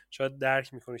اینو شاید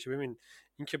درک میکنه که ببین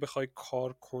این که بخوای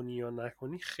کار کنی یا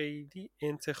نکنی خیلی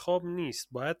انتخاب نیست،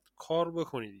 باید کار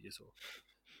بکنی دیگه تو.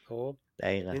 خب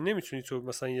دقیقاً یعنی نمیتونی تو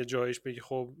مثلا یه جایش بگی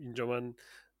خب اینجا من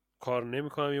کار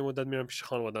نمیکنم یه مدت میرم پیش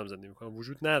خانواده‌ام زندگی میکنم،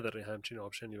 وجود نداره همچین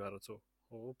آپشنی برای تو.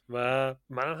 خب و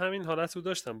منم همین حالت رو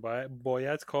داشتم،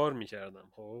 باید کار میکردم.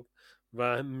 خب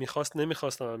و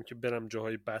نمیخواستم هم که برم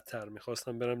جاهای بدتر،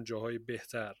 میخواستم برم جاهای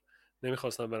بهتر،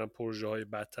 نمیخواستم برم پروژه های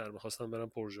بدتر، میخواستم برم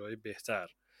پروژه های بهتر.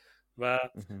 و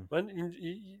من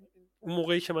اون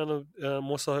موقعی که منو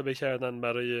مصاحبه کردن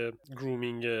برای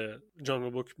گرومینگ جانگل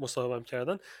بوک مصاحبهم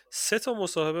کردن، 3 تا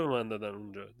مصاحبه به من دادن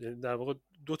اونجا، یعنی در واقع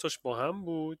 2 تاش با هم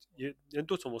بود، یعنی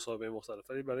 2 تا مصاحبه مختلف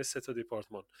ولی برای 3 تا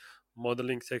دیپارتمان،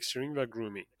 مدلینگ، تکسچرینگ و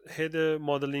گرومینگ. هد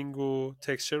مدلینگ و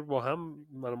تکسچر با هم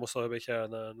منو مصاحبه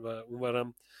کردن و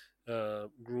اونورم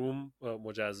گروم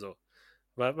مجزا.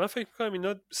 و من فکر میکنم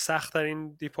اینا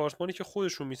سخت‌ترین دیپارتمانی که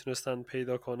خودشون میتونستن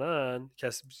پیدا کنن،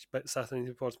 سخت‌ترین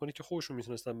دیپارتمانی که خودشون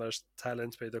میتونستن براش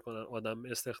تالنت پیدا کنن، آدم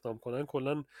استخدام کنن،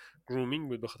 کلا گرومینگ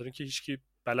بود، به خاطر اینکه هیچکی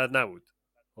بلد نبود.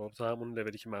 خب تا همون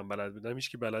لولی که من بلد بودم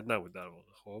هیچکی بلد نبود در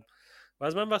واقع. خب و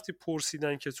از من وقتی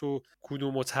پرسیدن که تو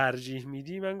کدومو ترجیح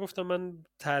میدی، من گفتم من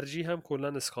ترجیحم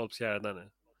کلا اسکالپ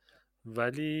کردنه،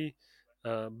 ولی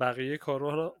بقیه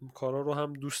کارا رو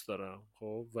هم دوست دارم.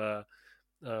 خب و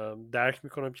درک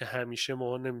میکنم که همیشه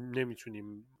ما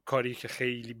نمیتونیم کاری که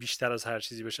خیلی بیشتر از هر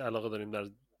چیزی بهش علاقه داریم در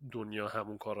دنیا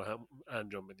همون کار رو هم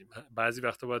انجام بدیم. بعضی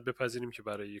وقتا باید بپذیریم که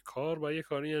برای یه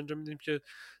کاری انجام میدیم که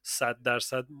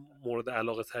 100% مورد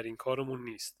علاقه ترین کارمون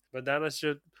نیست و در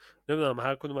نتیجه نمیدونم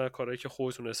هر کدوم از کارهایی که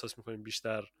خودتون احساس میکنین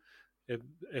بیشتر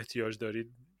احتیاج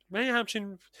دارید، من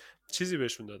همچین چیزی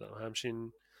بهشون دادم،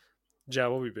 همچین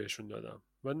جوابی بهشون دادم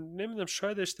و نمیدونم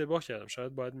شاید اشتباه کردم،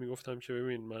 شاید باید میگفتم که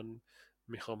ببین من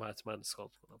میخوام حتما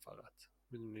اسکالپ کنم فقط،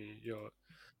 میدونی یا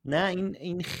نه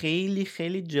این خیلی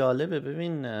خیلی جالبه.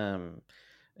 ببین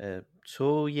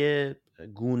تو یه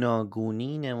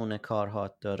گوناگونی نمونه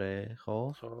کارهات داره،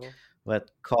 خب و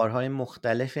کارهای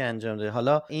مختلفی انجام داده.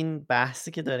 حالا این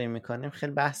بحثی که داریم میکنیم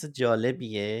خیلی بحث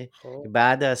جالبیه.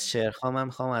 بعد از شعرخوام هم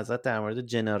میخوام ازت در مورد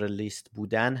جنرالیست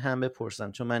بودن هم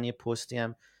بپرسم، چون من یه پستی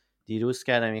هم دیروز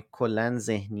کردم، یک کلن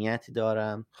ذهنیتی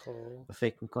دارم و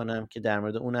فکر میکنم که در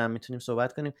مورد اون هم میتونیم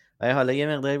صحبت کنیم. و حالا یه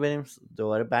مقداری بریم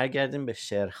دوباره برگردیم به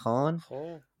شعرخوان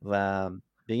و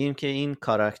بگیم که این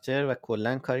کاراکتر و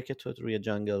کلن کاری که تو روی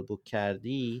جانگل بوک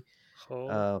کردی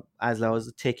از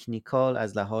لحاظ تکنیکال،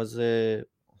 از لحاظ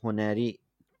هنری،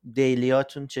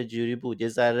 دیلیاتون چجوری بود؟ یه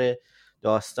ذره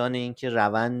داستان این که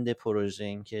روند پروژه،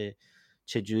 این که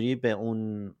چجوری به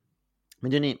اون،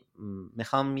 میدونی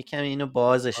میخوام یکم اینو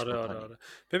بازش بکنیم. آره.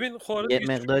 ببین یه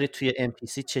مقداری توی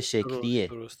NPC چه شکلیه؟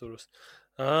 درست.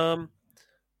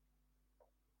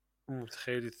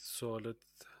 خیلی سوالت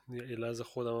یه لحظه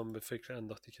خودم هم به فکر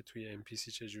انداختی که توی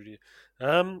NPC چجوریه.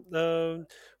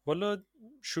 والا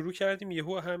شروع کردیم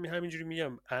یهو همینجوری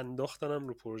میگم انداختنم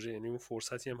رو پروژه، یعنی اون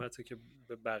فرصتی هم حتی که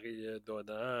به بقیه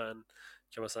دادن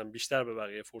که مثلا بیشتر به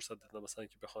بقیه فرصت دادن، مثلا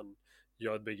که بخوان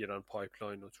یاد بگیرن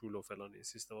پایپلاین و طول و فلان این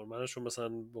سیستم رو، منشون مثلا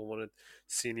به عنوان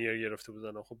سینیر گرفته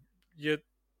بودن. خب یه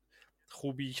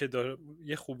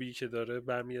خوبی که داره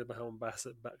برمیاد به همون بحث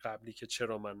قبلی که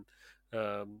چرا من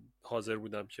حاضر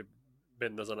بودم که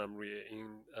بندازنم روی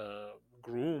این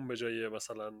گروم به جای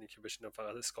مثلا اینکه بشینم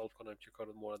فقط اسکالپ کنم که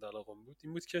کار مورد علاقم بود.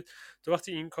 این بود که تو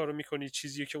وقتی این کارو میکنی،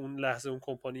 چیزی که اون لحظه اون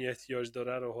کمپانی احتیاج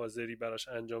داره رو حاضری براش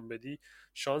انجام بدی،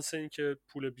 شانس این که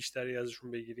پول بیشتری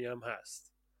ازشون بگیری هم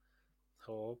هست.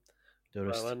 خب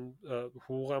درست. و من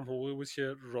حقوقم حقوقی بود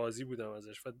که راضی بودم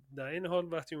ازش و در این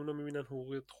حال وقتی اونا میبینن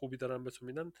حقوق خوبی دارن بهتون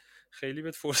میدن، خیلی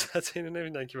بهت فرصت اینو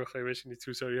نمیدن که بخوای بشینی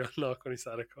توتوریال لا کنی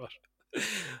سر کار.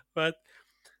 بعد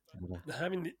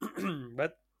همین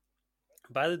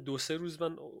بعد 2-3 روز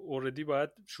من اوردی باید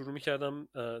شروع میکردم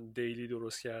دیلی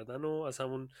درست کردن و از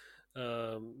همون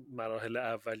مراحل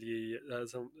اولیه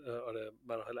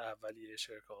مراحل اولیه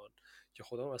شرکان که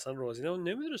خودم اصلا راضی نبودم،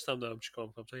 نمیدونستم دارم چیکار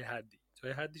میکنم. تا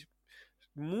یه حدی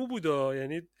مو بودا،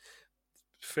 یعنی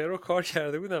فرو کار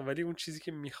کرده بودم ولی اون چیزی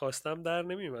که میخواستم در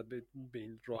نمیومد به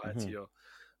این راحتی ها.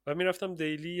 و میرفتم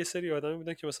دیلی، یه سری آدمی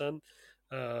بودن که مثلا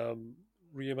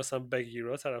روی مثلا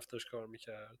بگیرا طرفدارش کار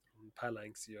میکرد،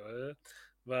 پلنگ سیاهه،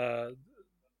 و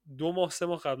 2 ماه 3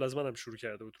 ماه قبل از منم شروع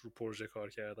کرده بود رو پروژه کار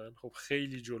کردن. خب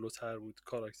خیلی جلوتر بود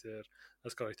کاراکتر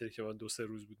از کاراکتری که من 2-3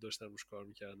 روز بود داشتم روش کار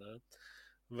میکردم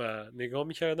و نگاه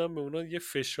میکردم به اونا، یه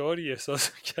فشاری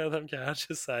احساس میکردم که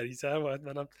هرچه سریعتر باید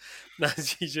منم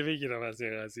نتیجه بگیرم از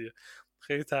این قضیه.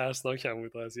 خیلی ترسناکم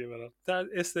بود قضیه برام، در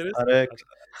استرس. آره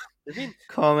ببین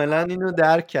کاملا اینو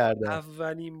درک کردم.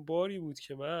 اولین باری بود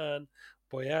که من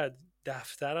باید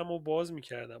دفترم رو باز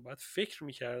میکردم، باید فکر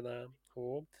میکردم.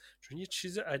 خب چون یه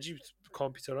چیز عجیب،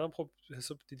 کامپیوترها هم خب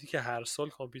حساب دیدی که هر سال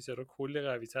کامپیوترها کلی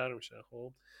قوی تر میشن.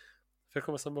 خب فکر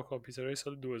کنم مثلا با کامپیوترهای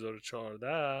سال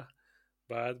 2014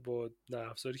 بعد با نرم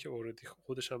افزاری که اوردی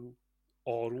خودش هم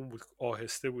آروم بود،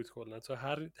 آهسته بود، کلا تو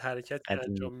هر حرکتی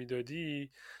انجام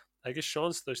میدادی اگه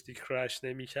شانس داشتی کرش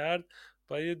نمیکرد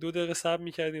باید 2 دقیقه صبر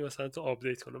میکردی مثلا تو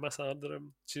آپدیت کنه. مثلا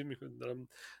دارم چی میکنم، دارم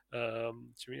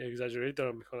اگزاجریت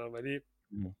دارم میکنم ولی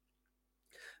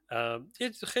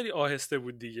یه خیلی آهسته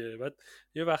بود دیگه. بعد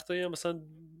یه وقتایی هم مثلا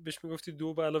بهش میگفتی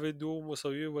 2 به علاوه 2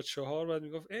 مساوی با 4، بعد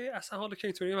میگفت ای اصلا حالا که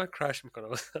اینطوریه من کرش میکنم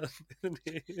مثلا.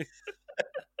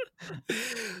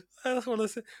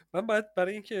 خلاصه من باید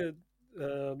برای اینکه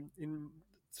این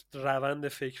روند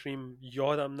فکریم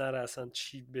یادم نره اصلا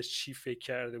به چی فکر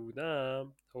کرده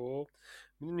بودم. خب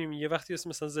میدونیم یه وقتی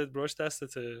مثلا زد براش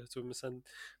دستته، تو مثلا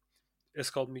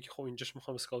اسکالپ میگی خب اینجاش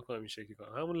میخوام اسکالپ کنم این شکلی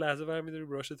کنم، همون لحظه برمی‌داری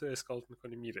براشتو اسکالپ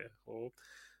میکنی میره. خب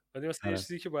ولی مثلا یه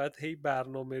چیزی که باید هی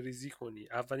برنامه ریزی کنی.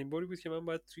 اولین باری بود که من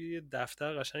باید توی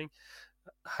دفتر قشنگ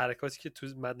حرکاتی که تو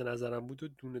مد نظرم بود و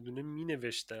دونه دونه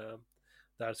مینوشتم،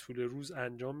 در طول روز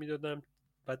انجام میدادم،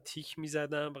 بعد تیک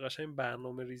میزدم، قشنگ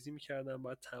برنامه ریزی میکردم،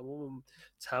 باید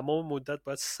تمام مدت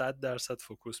باید 100%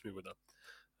 فوکوس میبودم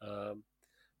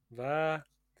و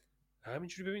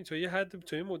همینجوری. ببین تا یه حد،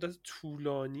 تا یه مدت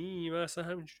طولانی من اصلا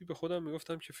همینجوری به خودم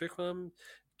میگفتم که فکر کنم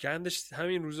گندش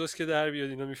همین روزاست که در بیاد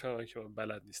اینا میفهمن که من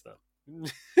بلد نیستم.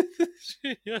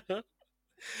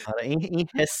 آره این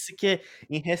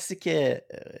حسی که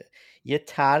یه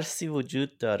ترسی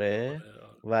وجود داره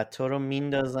و تو رو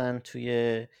میندازن توی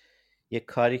یه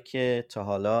کاری که تا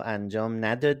حالا انجام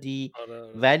ندادی.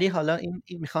 ولی حالا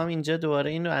میخوام اینجا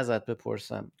دوباره این رو ازت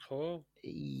بپرسم، خب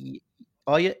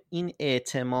آیا این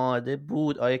اعتماده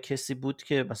بود؟ آیا کسی بود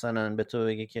که مثلا به تو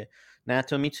بگه که نه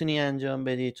تو میتونی انجام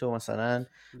بدی تو مثلا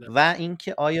نه. و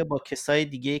اینکه آیا با کسای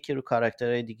دیگه که رو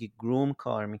کاراکترهای دیگه گروم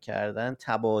کار میکردن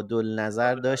تبادل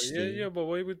نظر داشتی؟ یه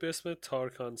بابایی بود به اسم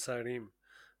تارکان سریم.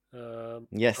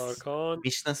 تارکان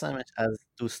میشناسمش، از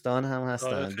دوستان هم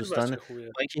هستن، خیلی دوستان بچه خوبیه.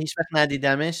 با اینکه هیچ وقت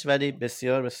ندیدمش ولی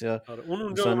بسیار بسیار اون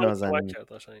اونجا دوستان به من کمک نازنین.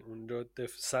 کرد قشنگ. اونجا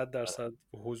 100%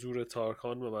 حضور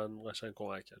تارکان به من قشنگ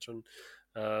کمک کرد، چون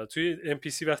توی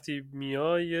NPC وقتی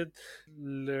میای یه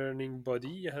learning body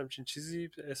یه همچین چیزی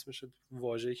اسمش،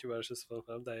 واژه‌ای که براش استفاده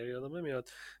کنم دقیق یادم نمیاد،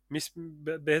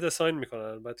 بهت اساین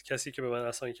میکنن. بعد کسی که به من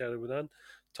اساین کرده بودن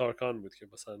تارکان بود، که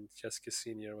مثلا کسی که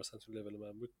سینیر مثلا تو لول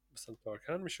من بود مثلا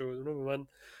تارکان میشد، اونو به من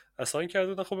اساین کرده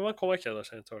بودن. خب به من کمک کرد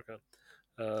قشنگ تارکان.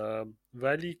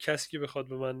 ولی کسی که بخواد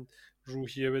به من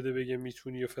روحیه بده بگه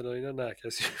میتونی و فلان اینا، نه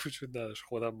کسی وجود نداشت.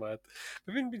 خودم باید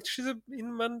ببین چیز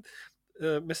این من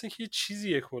مثل اینکه یه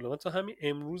چیزیه کلا. من تا همین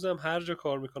امروزم هر جا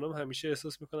کار میکنم همیشه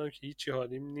احساس میکنم که هیچی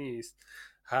حالیم نیست،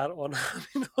 هر آن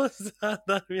همین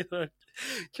زدن میرن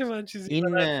که من چیزی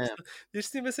بلد نیستم. یه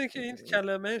چیزی مثل اینکه این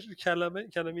کلمه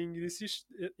انگلیسیش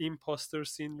ایمپاستر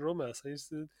سیندروم هست.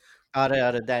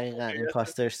 آره دقیقاً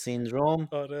ایمپاستر سیندروم.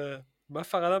 آره من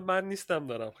فقط من نیستم،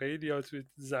 دارم خیلی ها توی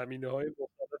زمینه‌های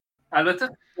مختلف. البته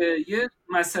یه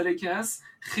مسئله که هست،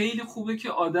 خیلی خوبه که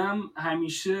آدم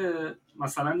همیشه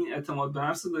مثلا این اعتماد به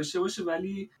نفس داشته باشه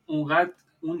ولی اونقدر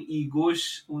اون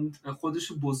ایگوش اون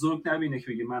خودشو بزرگ نبینه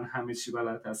که بگه من همه چی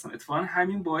بلد هستم. اتفاقا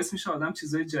همین باعث میشه آدم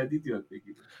چیزای جدید یاد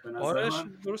بگیره. به نظر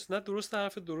من درست، نه درست،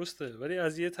 حرف درسته، ولی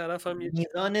از یه طرف هم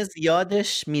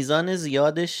میزان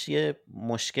زیادش یه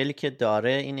مشکلی که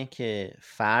داره اینه که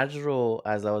فرد رو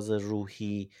از لحاظ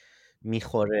روحی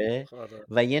میخوره.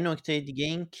 و یه نکته دیگه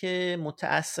این که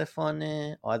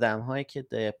متاسفانه آدم‌هایی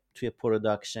که توی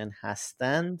پروداکشن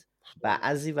هستند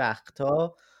بعضی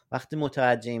وقتا وقتی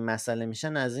متوجه این مسئله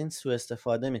میشن از این سوء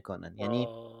استفاده میکنن. یعنی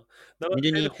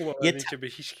خیلی خوبه که به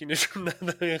هیچ کی نشون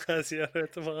ندم این قضیه رو.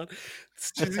 اتفاقا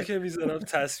چیزی که میذارم،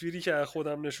 تصویری که از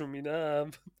خودم نشون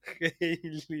میدم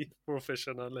خیلی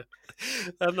پروفشناله.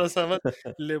 مثلا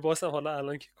لباسم، حالا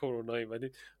الان که کرونایی،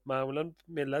 ولی معمولا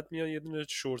ملت میان یه دونه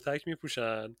شورتک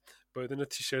میپوشن با یه دونه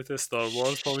تیشرت استار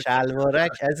وارز،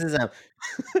 شلوارک عزیزم.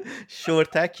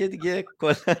 شورتک دیگه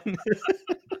کلا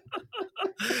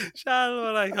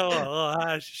شلوارک ها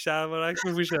هر شلوارک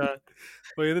میپوشن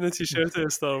با یه دونه تیشرت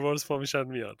استار وارز پا میشن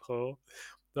میان. خب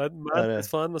بعد من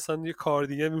اتفاقا مثلا یه کار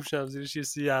دیگه میپوشم زیرش یه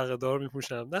سی یقه دار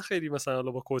میپوشم، نه خیلی مثلا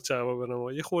حالا با کت شلوار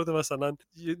برم، یه خورده مثلا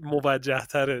موجه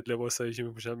تره لباسایی که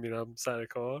میپوشم میرم سر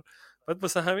کار. بعد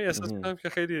واسه همین احساس میکنم که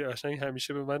خیلی قشنگ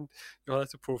همیشه به من یه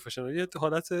حالت پروفشنال، یه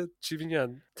حالت چی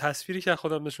میگن، تصویری که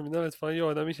خودم نشون میدم اتفاقا یه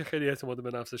آدمی که خیلی اعتماد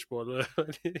به نفسش بالاه،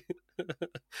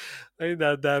 ولی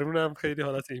در درونم خیلی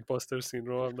حالت ایمپاستر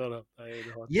سیندروم هم دارم.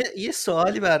 یه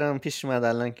سوالی برام پیش اومد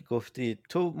الان که گفتی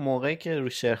تو موقعی که رو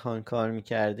شرخان کار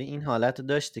میکردی این حالت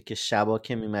داشتی که شبا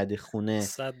که میمدی خونه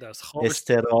 100%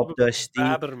 استراب داشتی؟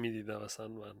 ببر میدیدم اصلا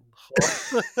من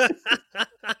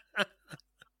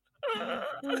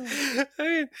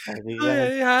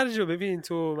یعنی هر جا ببین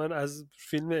تو، من از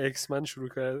فیلم اکس من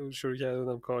شروع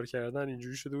کردم کار کردن،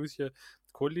 اینجوری شده بود که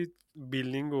کلی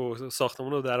بیلدینگ و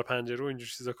ساختمون رو در پنجره و اینجور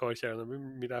چیزا کار کردم.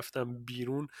 میرفتم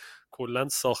بیرون کلا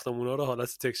ساختمونا رو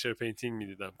حالت تکسچر پینتینگ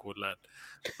میدیدم کلا.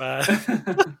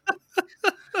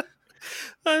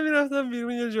 من میرفتم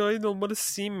بیرون یه جایی دنبال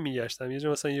سیم میگشتم، یه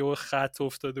جا مثلا یه خط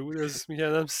افتاده بود اسم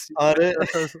میکردم سیم. آره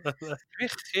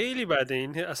خیلی بده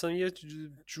این اصلا. یه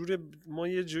جور ما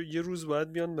یه روز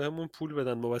باید بیان بهمون پول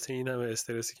بدن بابت این همه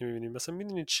استرسی که میبینیم. مثلا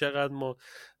میدونید چقدر ما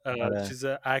چیز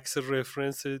عکس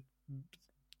رفرنس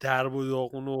درب و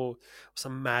داغون و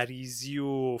مثلا مریضی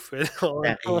و فلان.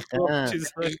 دقیقاً.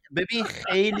 ببین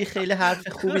خیلی خیلی حرف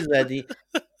خوبی زدی.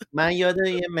 من یاد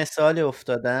یه مثال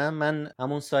افتادم. من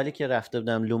همون سالی که رفته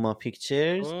بودم لوما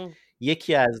پیکچرز،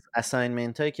 یکی از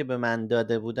اساینمنت هایی که به من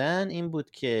داده بودن این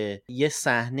بود که یه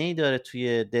صحنه‌ای داره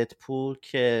توی ددپول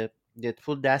که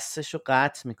ددپول دستشو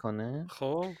قطع میکنه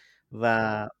خب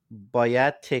و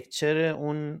باید تکچر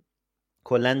اون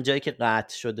کلن جایی که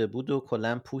قطع شده بود و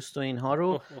کلن پوست و اینها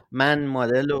رو من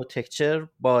مدل و تکچر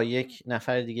با یک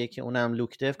نفر دیگه که اونم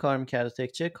لوکدف کار میکرد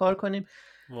تکچر کار کنیم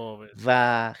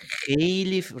و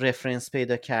خیلی رفرنس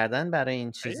پیدا کردن برای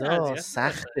این چیزا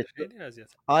سخته.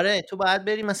 آره تو باید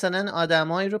بری مثلا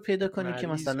آدمایی رو پیدا کنی که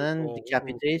مثلا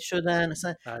دیکاپیتیت شدن،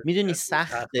 مثلا میدونی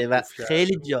سخته و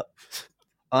خیلی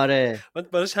آره من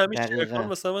براش همین شرکان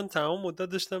مثلا من تمام مدت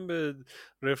داشتم به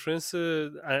رفرنس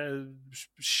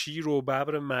شیر و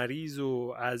ببر مریض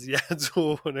و اذیت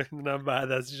و نمیدونم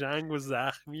بعد از جنگ و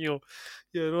زخمی و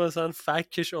یا مثلا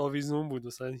فکش آویزون بود،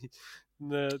 مثلا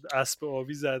اسب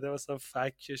آوی زده مثلا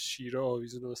فکش شیر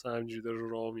آویزون مثلا همینجوری داره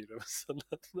راه میره مثلا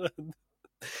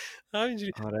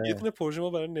همینجوری. یه دونه پروژه ما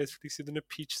برای نتفلیکس یه دونه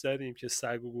پیچ زدیم که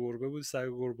سگ و گربه بود، سگ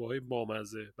و گربه های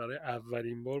بامزه. برای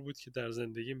اولین بار بود که در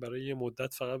زندگیم برای یه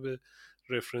مدت فقط به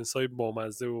رفرنس های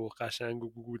بامزه و قشنگ و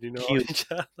گوگولینا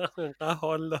کردم، انقدر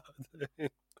حال داده.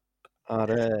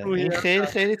 آره این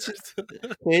خیلی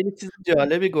چیز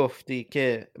جالبی گفتی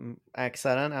که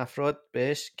اکثرا افراد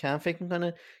بهش کم فکر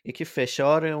میکنه. یکی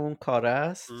فشار اون کار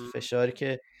است، فشاری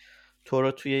که تو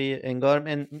رو توی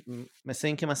انگار مثل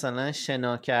این که مثلا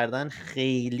شنا کردن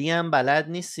خیلی هم بلد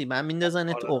نیستی، من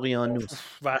میندازنت اقیانوس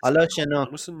حالا شنا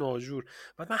اقیانوس ناجور.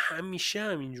 بعد من همیشه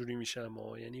هم اینجوری میشم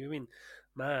یعنی ببین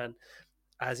من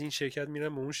از این شرکت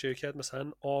میرم به اون شرکت،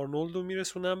 مثلا آرنولد رو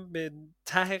میرسونم به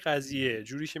ته قضیه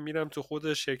جوری که میرم تو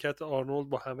خود شرکت آرنولد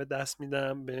با همه دست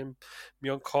میدم بهم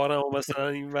میان کارم و مثلا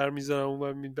این ور میذارم اون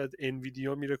ور بعد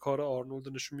انویدیا میره کار آرنولد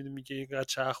رو نشون میده میگه اینقدر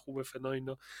چه خوبه فلان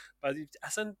اینا، بعد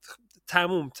اصلا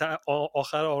تموم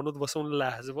آخر آرنولد واسه اون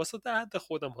لحظه واسه حد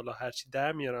خودم حالا هرچی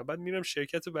در میارم، بعد میرم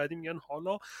شرکت بعدی میگن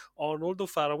حالا آرنولد رو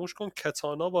فراموش کن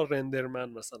کتانا با رندرمن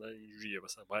مثلا اینجوریه،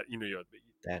 مثلا باید اینو یاد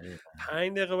بگیر.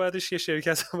 5 دقیقه بعدش یه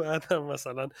شرکت بعدم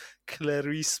مثلا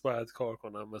کلریس باید کار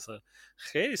کنم، مثلا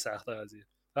خیلی سخته قضیه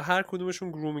و هر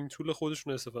کدومشون گرومینگ تول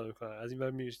خودشون استفاده میکنن. از این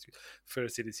ور میری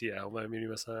فرتیلیتی، اون ور میری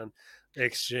مثلا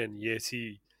اکس جن،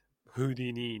 یتی،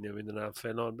 هودینی، نمیدونم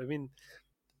فلان. ببین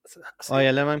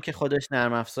آیلم هم که خودش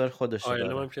نرم افزار خودشو داره.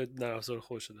 آیلم هم که نرم افزار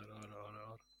خودشو داره.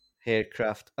 آره.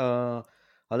 هیرکرافت.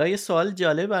 حالا یه سوال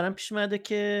جالب برام پیش اومده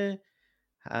که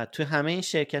تو همه این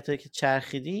شرکتایی که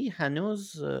چرخیدی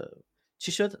هنوز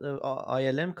چی شد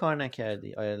آیلم کار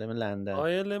نکردی؟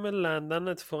 آیلم لندن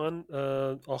اتفاقا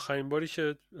آخرین باری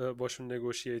که باشون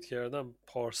نگوشییت کردم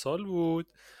پارسال بود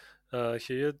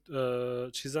که یه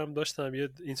چیزم داشتم، یه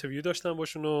اینترویو داشتم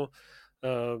باشون و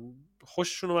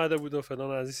خوششون اومده بود و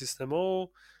فلان از این سیستما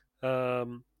و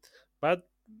بعد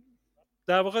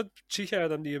در واقع چی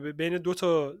کردم دیگه، بین دو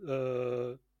تا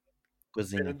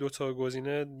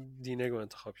گزینه دینگو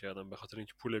انتخاب کردم به خاطر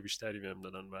اینکه پول بیشتری بهم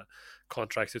دادن و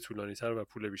کانترکت طولانی تر و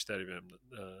پول بیشتری بهم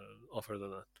آفر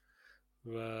دادن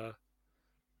و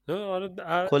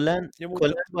کلا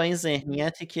با این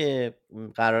ذهنیتی که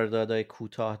قراردادهای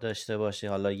کوتاه داشته باشی،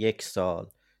 حالا 1 سال،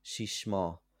 6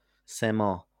 ماه، 3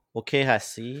 ماه، اوکی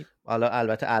هستی؟ حالا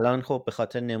البته الان خب به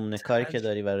خاطر نمونه کاری که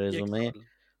داری و رزومه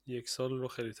 1 سال رو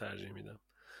خیلی ترجیح میدم،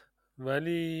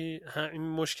 ولی این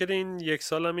مشکل این 1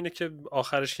 سال هم اینه که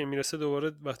آخرش که میرسه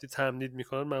دوباره وقتی تمدید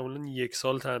میکنن معمولا 1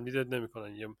 سال تمدیدت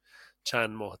نمیکنن، یه چند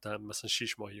ماه مثلا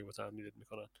 6 ماهی رو تمدیدت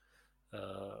میکنن.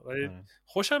 ولی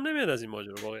خوشم نمیاد از این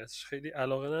ماجرا، واقعیتش خیلی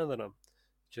علاقه ندارم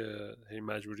که هی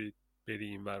مجبوری بری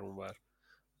این ور اون ور.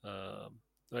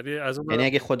 ولی از اون یعنی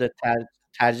اگه خودت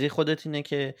ترجیح خودت اینه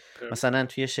که مثلا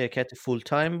توی شرکت فول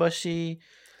تایم باشی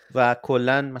و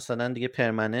کلا مثلا دیگه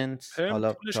پرمننت،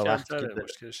 حالا تا وقتی که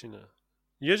مشکلش اینه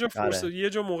یه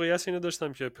جا موقعیت اینو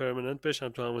داشتم که پرمننت بشم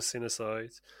تو همون سین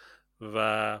سایت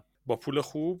و با پول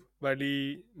خوب،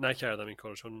 ولی نکردم این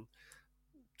کارو چون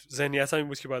ذهنیتم این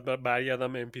بود که باید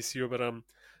برگردم ام پی سی رو برم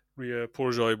روی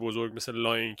پروژه های بزرگ مثل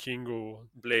لاین کینگ و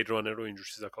بلید رانر رو اینجور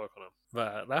چیزا کار کنم و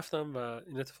رفتم و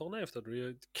این اتفاق نیفتاد.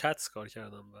 روی کتس کار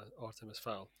کردم و آرتمس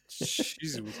فاول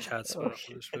چیزی بود کتس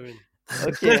برخودش. ببین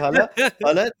اوکی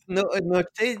حالا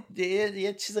نکته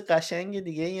یه چیز قشنگ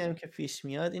دیگه ای هم که پیش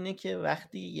میاد اینه که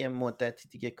وقتی یه مدتی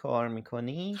دیگه کار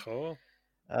میکنی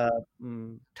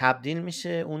تبدیل میشه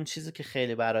اون چیزی که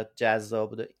خیلی برات جذاب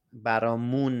بوده،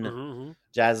 برامون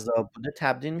جذاب بوده،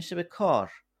 تبدیل میشه به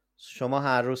کار. شما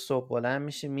هر روز صبح بلند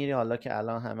میشی میری، حالا که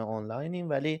الان همه آنلاینیم،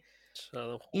 ولی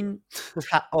این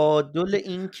تعادل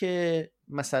این که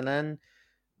مثلا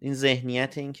این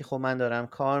ذهنیت این که خب من دارم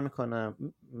کار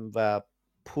میکنم و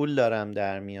پول دارم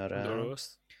در میارم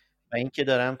درست و اینکه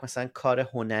دارم مثلا کار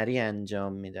هنری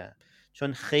انجام میدم.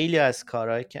 چون خیلی از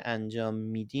کارهایی که انجام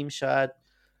میدیم شاید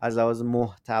از لحاظ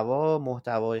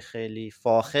محتوای خیلی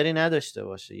فاخری نداشته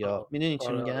باشه، یا میدونی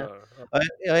چی میگم؟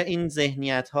 آیا این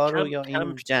ذهنیت ها رو یا کم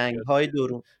این جنگ های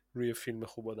درون روی فیلم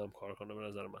خوب آدم کار کنه به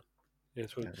نظر من. یعنی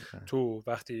تو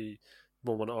وقتی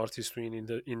به عنوان آرتیست تو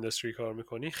این اینداستری کار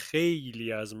میکنی،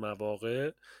 خیلی از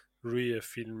مواقع روی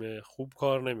فیلم خوب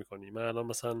کار نمیکنی. من الان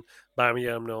مثلا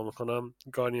برمیگردم نگاه میکنم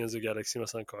گاردینز گالاکسی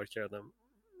مثلا کار کردم،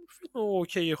 فیلم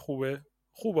اوکی خوبه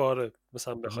آره،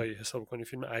 مثلا بخوای حساب کنی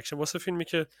فیلم اکشن واسه فیلمی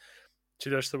که چی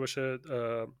داشته باشه،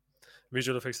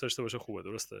 ویژوال افکتس داشته باشه، خوبه،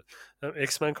 درسته.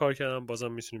 ایکس من کار کردم،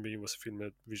 بازم میتونیم بگیم واسه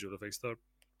فیلم ویژوال افکتس دار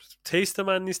تیست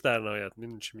من نیست در نهایت،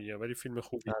 میدونی چی میگم، ولی فیلم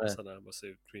خوبیه مثلا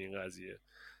واسه توی این قضیه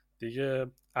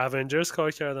دیگه. اونجرز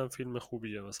کار کردم، فیلم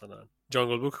خوبیه. مثلا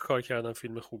جانگل بوک کار کردم،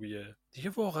 فیلم خوبیه دیگه.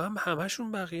 واقعا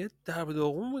همشون بقیه در به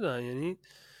داغون بودن، یعنی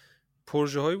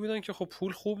پروژه هایی بودن که خب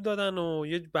پول خوب دادن و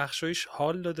یه بخشایش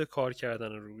حال داده کار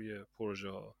کردن روی پروژه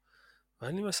ها،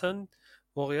 ولی مثلا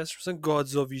واقعیتش مثلا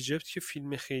گادز آف ایجپت که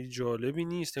فیلم خیلی جالبی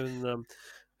نیست، نمیدونم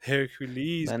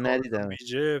هرکولیز، من گادز آف ندیدم.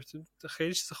 ایجپت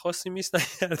خیلی چیز خاصی نیست،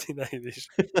 ندیدیش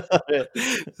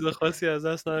چیز خاصی از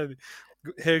دست ندیدی.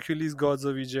 هرکولیز، گادز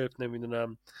آف ایجپت،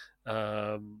 نمیدونم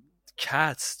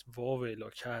کاتس، واویلا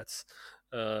کاتس،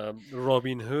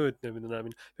 رابین هود، نمیدونم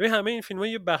این. ببین همه این فیلم‌ها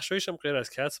یه بخشایش هم غیر از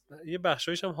کاتس یه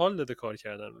بخشایش هم حال داده کار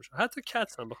کردن روش. حتی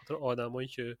کاتس هم به خاطر آدمایی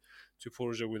که تو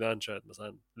پروژه بودن شاید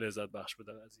مثلا لذت بخش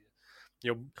بوده قضیه.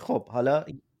 یا خب حالا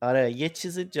آره یه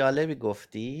چیز جالبی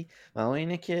گفتی و اون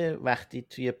اینه که وقتی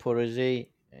توی پروژه،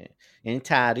 یعنی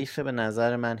تعریف به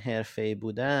نظر من حرفه‌ای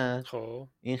بودن، خب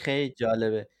این خیلی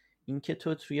جالبه. اینکه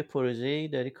تو توی پروژه‌ای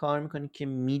داری کار میکنی که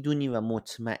میدونی و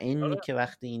مطمئنی آره که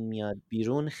وقتی این میاد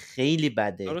بیرون خیلی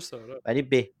بده، درسته، آره ولی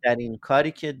بهترین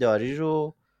کاری که داری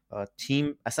رو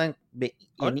تیم اصلا آره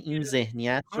یعنی این دیگه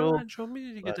ذهنیت کارو رو انجام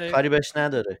میدی دیگه دقیقاً. کاری بهش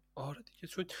نداره. آره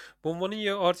دیگه تو به عنوان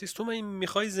یه آرتیست تو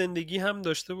میخوای زندگی هم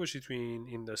داشته باشی توی این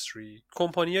اینداستری.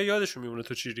 کمپانی‌ها یادشون میمونه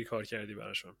تو چی کار کردی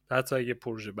براشون، حتی اگه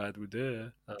پروژه بد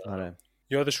بوده آره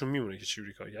یادشون میمونه که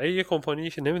چی کار کردی. یه کمپانی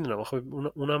که نمیدونم آخه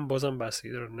اونم بازم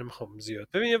بستگی داره، نمیخوام زیاد.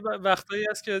 ببین یه وقتایی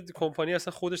هست که کمپانی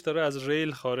اصلا خودش داره از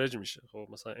ریل خارج میشه. خب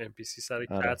مثلا ام پی سی سر آره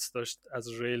کاتس داشت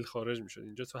از ریل خارج میشد.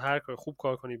 اینجا تو هر کار خوب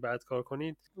کار کنی بد کار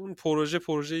کنی، اون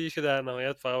پروژه‌ای که در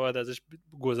نهایت فقط باید ازش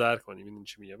گذر کنی، میدونی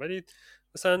چی میگم. ولی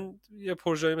مثلا یه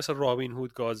پروژه‌ای مثل رابین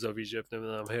هود، گادز آف ایجپت،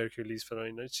 نمیدونم هرکولیس، فلان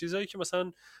اینا چیزایی که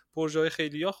مثلا پروژه‌های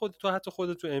خیلی یا حتی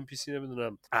خودت تو ام پی سی،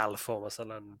 نمیدونم الفا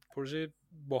مثلا پروژه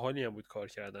باحالی هم بود کار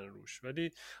کردن روش.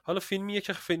 ولی حالا فیلمیه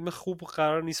که فیلم خوب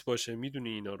قرار نیست باشه، میدونی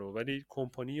اینا رو، ولی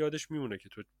کمپانی یادش میمونه که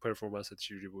تو پرفورمنس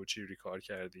چجوری بود، چجوری کار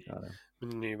کردی، آره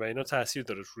میدونی، و اینا تاثیر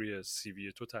داره روی سی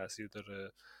وی تو، تاثیر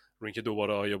داره روی اینکه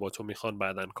دوباره آیا با تو میخوان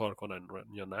بعدن کار کنن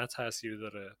یا نه، تاثیر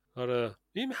داره. آره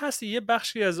این هستی یه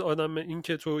بخشی از آدم، این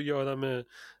که تو یه آدم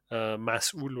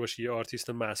مسئول باشی، یه آرتیست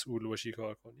مسئول باشی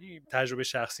کار کنی. تجربه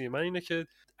شخصی من اینه که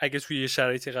اگه توی یه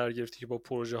شرایطی قرار گرفتی که با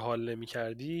پروژه حال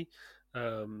نمی‌کردی،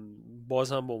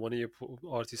 باز هم به عنوان یه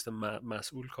آرتیست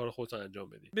مسئول کار خودت انجام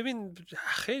بدی. ببین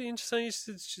خیلی این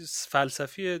چیز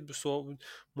فلسفی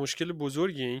مشکل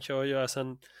بزرگیه، این که آیا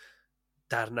اصلا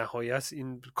در نهایت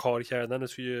این کار کردن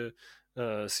توی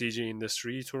سی جی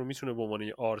اینداستری تو رو میتونه به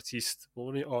عنوان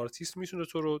آرتیست میتونه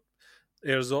تو رو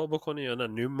ارضا بکنه یا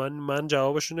نه. من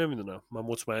جوابشو نمیدونم، من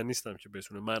مطمئن نیستم که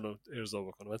بتونه منو ارضا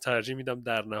بکنه. من ترجیح میدم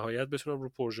در نهایت بتونم رو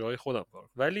پروژه های خودم کار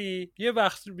کنم. ولی یه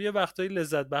وقتایی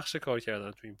لذت بخش کار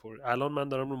کردن تو این پروژه. الان من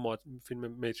دارم رو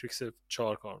فیلم میتریکس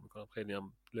 4 کار میکنم، خیلی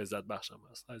هم لذت بخشم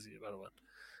هست قضیه برای من.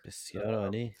 بسیار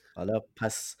عالی. حالا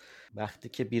پس وقتی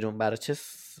که بیرون برای چه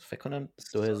فکر کنم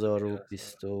سال دیگه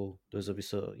هست.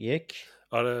 2021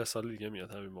 آره سال دیگه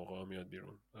میاد، همین موقع میاد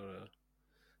بیرون. آره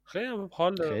خیلی هم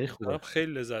حال خیلی دارم خوبه.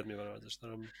 خیلی لذت میبرم ازش،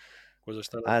 دارم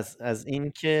گذاشتن.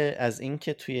 از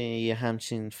اینکه توی یه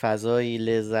همچین فضایی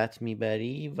لذت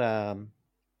میبری و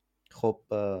خب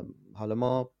حالا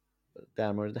ما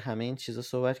در مورد همه این چیزا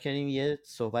صحبت کردیم، یه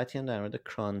صحبتی هم در مورد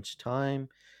کرانچ تایم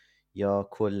یا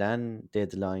کلا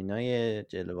ددلاین های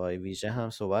جلوه‌های ویژه هم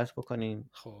صحبت بکنیم.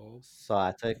 خب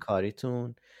ساعتهای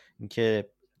کاریتون، اینکه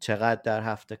چقدر در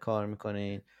هفته کار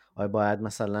میکنین، آیا باید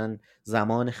مثلا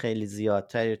زمان خیلی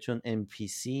زیادتری، چون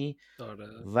NPC آره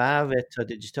و وتا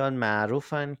دیجیتال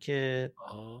معروفن که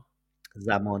آها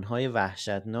زمانهای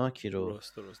وحشتناکی رو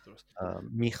درست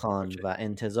میخوان اوکی. و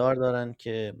انتظار دارن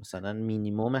که مثلا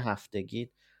مینیموم هفتگی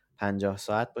 50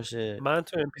 ساعت باشه. من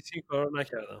تو NPC این کارو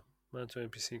نکردم.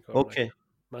 اوکی.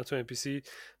 من تو NPC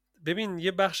ببین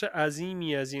یه بخش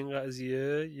عظیمی از این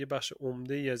قضیه، یه بخش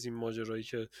عمده ای از این ماجرایی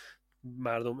که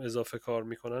مردم اضافه کار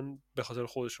میکنن به خاطر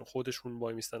خودشون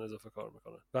وای میستن اضافه کار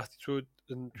میکنن. وقتی تو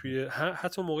توی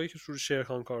حتی موقعی که تو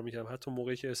شیرخان کار میکردم، حتی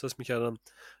موقعی که احساس میکردم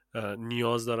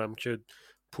نیاز دارم که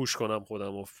پوش کنم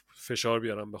خودم و فشار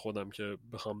بیارم به خودم که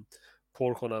بخوام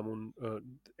پر کنم اون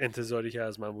انتظاری که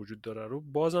از من وجود داره رو،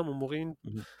 بازم اون موقع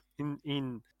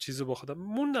این چیزو با خودم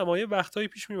موندم. یه وقتایی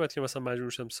پیش میومد که مثلا مجبور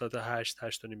شدم ساعت 8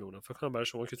 تا نیم بمونم. فکر کنم برای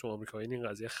شما که تو آمریکایی این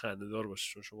قضیه خنده‌دار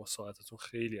باشه، چون شما ساعتتون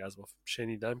خیلی از ما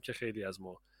شنیدم که خیلی از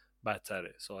ما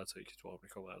بدتره ساعتایی که تو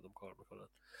آمریکا مردم کار میکنن.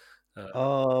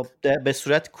 به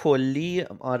صورت کلی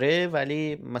آره،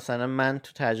 ولی مثلا من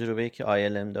تو تجربه‌ای که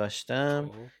ILM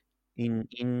داشتم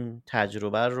این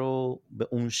تجربه رو به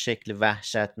اون شکل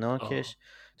وحشتناکش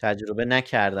تجربه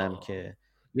نکردم که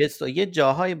یه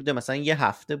جاهایی بوده مثلا یه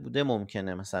هفته بوده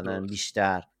ممکنه مثلا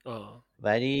بیشتر،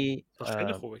 ولی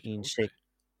خیلی خوبه این شکل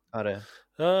آره.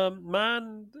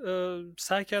 من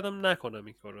سعی کردم نکنم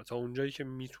این کارو، تا اونجایی که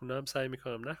میتونم سعی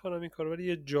میکنم نکنم این کارو، ولی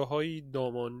یه جاهایی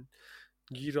دامان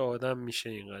گیر آدم میشه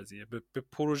این قضیه. به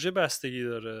پروژه بستگی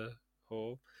داره.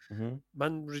 خب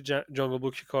من روی جانگل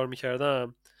بوکی کار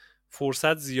میکردم،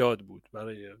 فرصت زیاد بود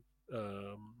برای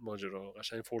ماجرا،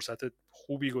 قشنگ فرصت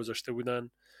خوبی گذاشته بودن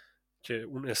که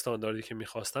اون استانداردی که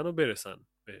میخواستن رو برسن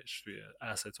بهش توی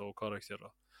اسست و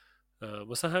کاراکترها.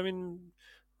 واسه همین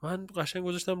من قشنگ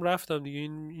گذاشتم رفتم دیگه.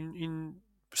 این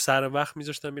سر وقت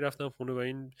میذاشتم میرفتم خونه و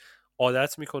این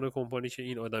عادت میکنه کمپانی که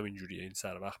این آدم اینجوریه، این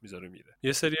سر وقت میذاره میره.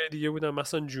 یه سری دیگه بودن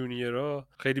مثلا جونیورها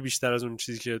خیلی بیشتر از اون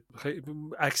چیزی که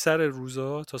اکثر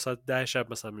روزا تا ساعت 10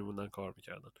 شب مثلا میموندن کار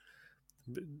میکردن.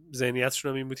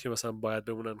 ذهنیتشون هم این بود که مثلا باید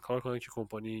بمونن کار کنن که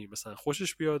کمپانی مثلا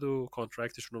خوشش بیاد و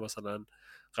کانترکتشون رو مثلا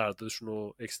قراردادشون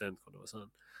رو اکستند کنه مثلا.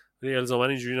 ولی الزاما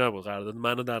اینجوری نبود. قرارداد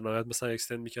منو در نهایت مثلا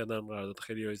اکستند میکردن، قرارداد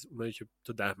خیلی اونایی که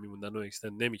تو 10 میموندن رو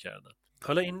اکستند نمیکردن.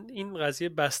 حالا این قضیه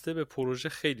بسته به پروژه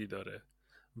خیلی داره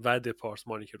و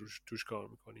دپارتمانی که توش کار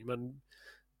میکنی. من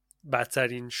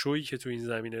بدترین شویی که تو این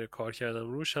زمینه کار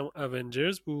کردم روش هم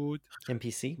اونجرز بود.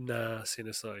 MPC؟ نه،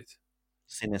 سینسایت.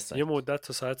 سینسایت یه مدت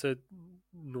تا ساعت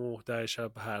 9-10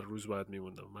 شب هر روز باید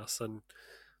میموندم. مثلا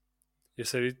یه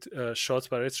سری شات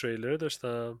برای تریلر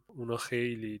داشتم، اونا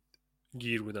خیلی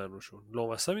گیر بودن روشون.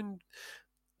 لامصب این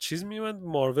چیز میومد،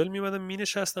 مارول میومدن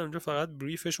مینشستن اونجا، فقط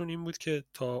بریفشون این بود که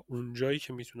تا اونجایی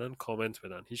که میتونن کامنت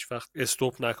بدن، هیچ وقت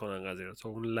استوب نکنن قضیه رو، تا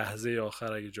اون لحظه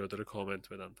آخر اگه جا داره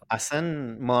کامنت بدن.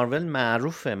 اصلا مارول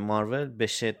معروفه، مارول به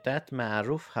شدت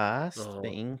معروف هست به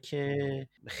این که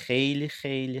خیلی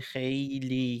خیلی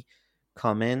خیلی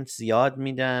کامنت زیاد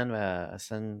میدن و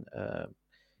اصلا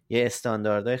یه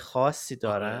استانداردهای خاصی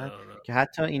دارن. که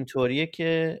حتی اینطوریه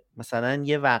که مثلا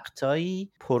یه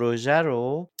وقتایی پروژه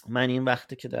رو، من این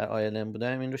وقتی که در ILM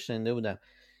بودم این رو شنیده بودم،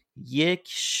 یک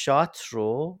شات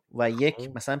رو و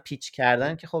یک مثلا پیچ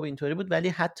کردن که خب اینطوری بود، ولی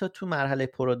حتی تو مرحله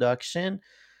پروداکشن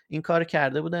این کار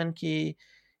کرده بودن که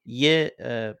یه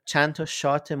چند تا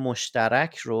شات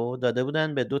مشترک رو داده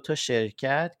بودن به 2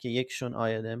 شرکت که یکشون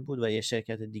ILM بود و یه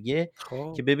شرکت دیگه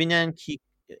که ببینن که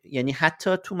یعنی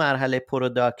حتی تو مرحله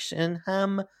پروداکشن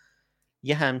هم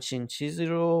یه همچین چیزی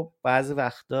رو بعضی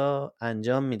وقتا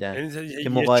انجام میدن، یعنی که یه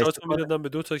مقایسه شات رو میدادن به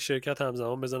 2 شرکت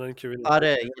همزمان بزنن که ببینن.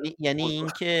 آره، یعنی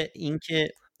این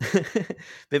که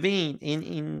ببین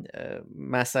این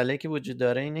مسئله که وجود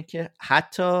داره اینه که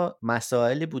حتی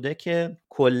مسائلی بوده که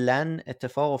کلن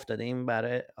اتفاق افتاده، این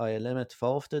برای ILM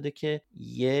اتفاق افتاده که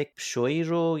یک شوی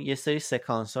رو، یه سری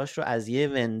سکانساش رو از یه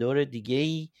وندور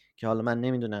دیگه‌ای که حالا من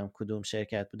نمیدونم کدوم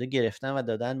شرکت بوده گرفتن و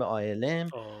دادن به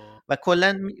ILM و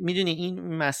کلن میدونی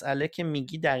این مسئله که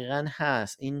میگی دقیقاً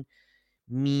هست. این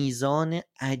میزان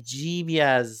عجیبی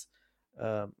از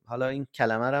حالا این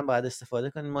کلمه رو هم باید استفاده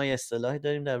کنیم، ما یه اصطلاحی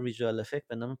داریم در ویژوال افکت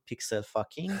به نام پیکسل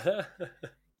فاکینگ.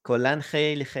 کلن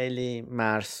خیلی خیلی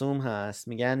مرسوم هست،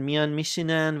 میگن میان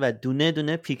میشینن و دونه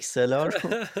دونه پیکسل ها رو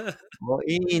با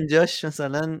اینجاش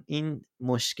مثلا این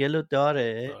مشکل رو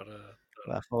داره.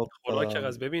 و خب خوراک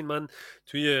از ببین، من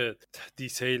توی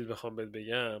دیتیل بخوام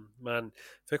بگم، من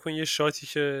فکر کن یه شاتی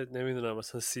که نمیدونم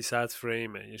مثلا 300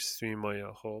 فریمه یه چیزی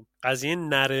مایا، خب قضیه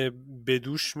نره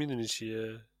بدوش میدونی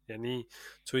چیه؟ یعنی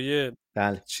توی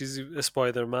چیزی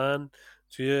اسپایدرمن،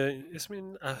 توی اسم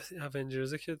این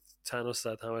اونجرزه که تانوس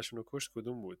زد همشون رو کشت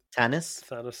کدوم بود؟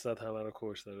 تانوس زد همه رو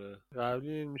کشت. داره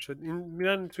قبلی میشد این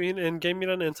میرن توی این اند گیم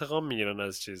میرن انتقام میگیرن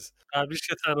از چیز قبلیش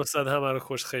که تانوس زد همه رو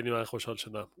کشت. خیلی من خوشحال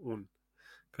شدم. اون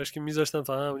کاش که میذاشتم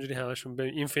فقط همونجوری همشون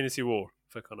بریم. اینفینیتی وار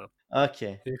فکر کنم.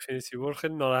 اوکی، اینفینیتی وار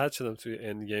خیلی ناراحت شدم توی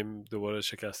اند گیم دوباره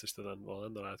شکستش دادن، واقعا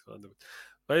ناراحت کننده بود.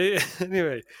 ولی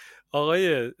anyway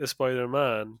آقای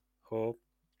اسپایدرمن خب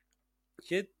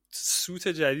یه سوت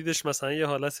جدیدش مثلا یه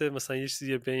حالت مثلا یه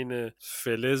چیزی بین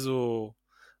فلز و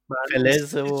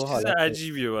فلز و چیز حالت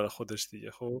عجیبیه برای خودش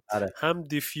دیگه. خب آره. هم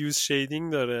دیفیوز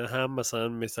شیدینگ داره، هم مثلا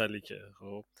متالیکه.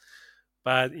 خب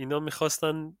بعد اینا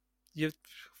میخواستن یه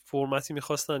فرمتی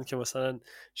میخواستن که مثلا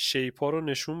شیپ ها رو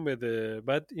نشون بده،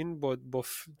 بعد این با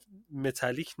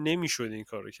متالیک نمیشد این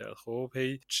کارو کرد. خب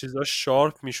هی چیزا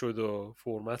شارپ میشد و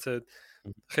فرمت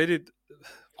خیلی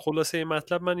خلاصه این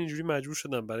مطلب من اینجوری مجبور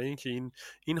شدم برای اینکه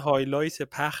این هایلایت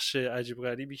پخش عجیب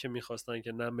غریبی که میخواستن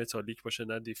که نه متالیک باشه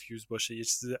نه دیفیوز باشه، یه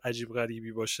چیز عجیب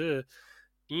غریبی باشه،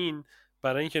 این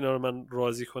برای اینکه اینا رو من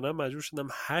راضی کنم مجبور شدم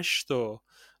 8 تا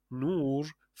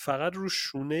نور فقط رو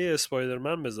شونه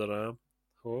اسپایدرمن بذارم.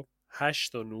 خب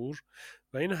 8 تا نور،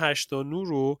 و این 8 تا نور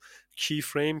رو کی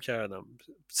فریم کردم.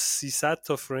 300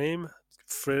 تا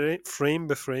فریم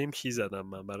به فریم کی زدم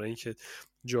من برای اینکه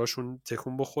جاشون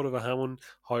تکون بخوره و همون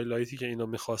هایلایتی که اینا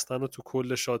میخواستن رو تو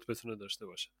کل شات بتونه داشته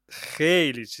باشه.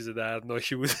 خیلی چیز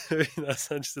دردناکی بود. این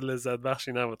اصلا چیز لذت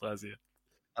بخشی نبود قضیه.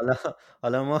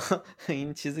 حالا ما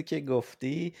این چیزی که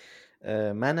گفتی،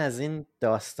 من از این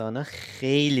داستانا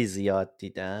خیلی زیاد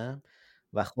دیدم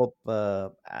و خب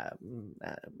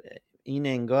این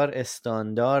انگار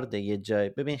استاندارد یه جای.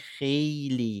 ببین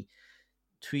خیلی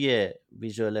توی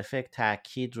ویژوال افکت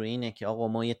تاکید رو اینه که آقا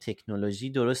ما یه تکنولوژی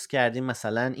درست کردیم،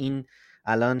 مثلا این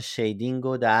الان شیدینگ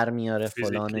رو در میاره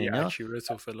فلان و فیزیکلی اینا.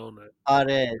 اکیوریت و فلانه.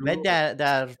 آره و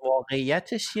در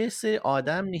واقعیتش یه سری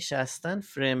آدم نشستن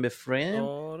فریم به فریم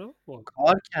آره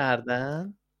کار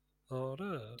کردن.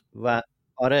 آره و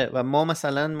آره و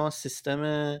ما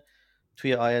سیستم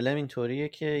توی ILM اینطوریه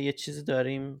که یه چیزی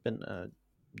داریم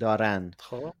دارن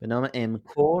خب به نام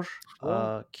امکور،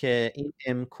 که این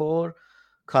امکور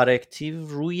کارکتیو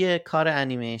روی کار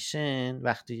انیمیشن،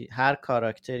 وقتی هر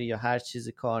کاراکتری یا هر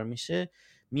چیزی کار میشه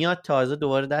میاد تازه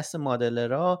دوباره دست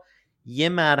مدلرها یه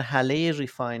مرحله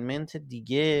ریفاینمنت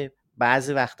دیگه،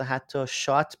 بعضی وقتا حتی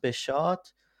شات به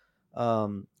شات.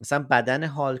 مثلا بدن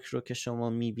هالک رو که شما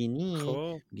میبینی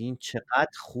خب این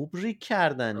چقدر خوب ریک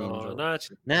کردن این رو. نه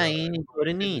چیز نه این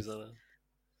اینطوری نیست. میزنن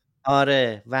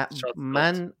آره و شات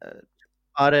من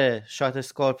آره شات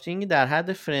اسکالپتینگ در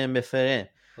حد فریم به فریم.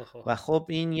 خب و خب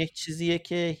این یک چیزیه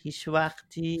که هیچ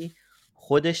وقتی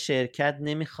خود شرکت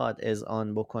نمیخواد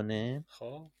اذعان بکنه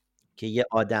خب که یه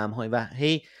آدم های و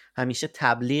هی همیشه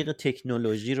تبلیغ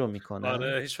تکنولوژی رو میکنن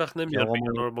آره هیچ وقت که نمیاد آقا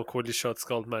بگن ما کلی شات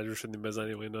اسکالپ مجبور شدیم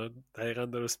بزنیم و اینا. دقیقاً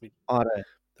درست میگی. آره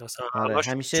مثلا آره همش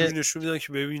همیشه جوری نشون میدن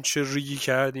که ببین چه ریگی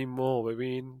کردیم ما،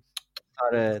 ببین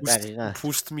آره دقیقاً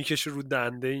پوست میکشه رو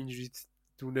دنده، اینجوری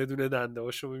دونه دونه دنده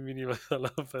هاشو میبینی مثلا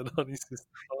فلان این سیستم.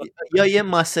 یا یه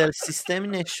ماسل سیستمی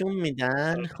نشون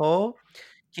میدن خب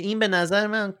که این به نظر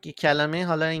من که کلمه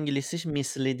حالا انگلیسیش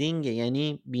میسلیدینگه،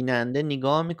 یعنی بیننده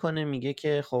نگاه میکنه میگه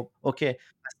که خب اوکی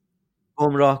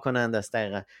گمراه کننده است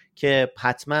دقیقا، که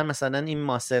حتما مثلا این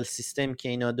ماسل سیستم که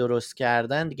اینا درست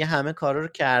کردن دیگه همه کارا رو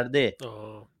کرده.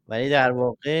 ولی در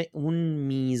واقع اون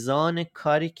میزان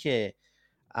کاری که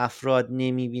افراد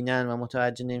نمیبینن و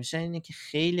متوجه نمیشن اینه که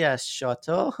خیلی از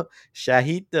شاتا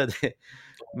شهید داده،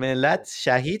 ملت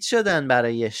شهید شدن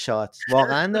برای یه شات،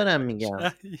 واقعا دارم میگم.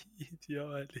 شهید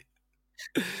یا علی.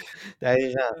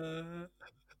 دقیقا.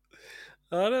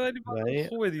 آره ولی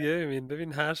خوبه دیگه.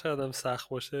 ببین هر چقدر هم سخت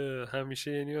باشه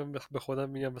همیشه، یعنی من به خودم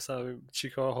میگم مثلا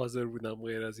چیکار حاضر بودم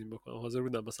غیر از این بکنم. حاضر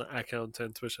بودم مثلا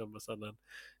اکاونتنت بشم، مثلا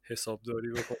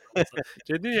حسابداری بکنم مثلا.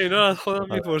 جدی اینا از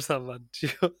خودم میپرسم من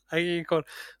اگه این کار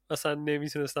مثلا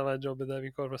نمیتونستم انجام بدم،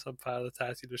 این کار مثلا فردا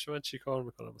تعطیل بشه، من چیکار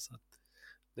میکنم مثلا.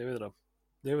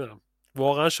 نمیدونم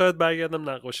واقعا. شاید برگردم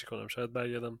نقاشی کنم، شاید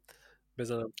برگردم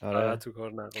بزنم فقط تو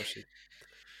کار نقاشی.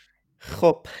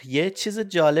 خب یه چیز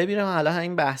جالبی رو حالا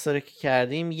همین بحثا رو که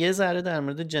کردیم یه ذره در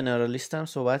مورد جنرالیست هم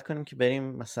صحبت کنیم که بریم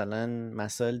مثلا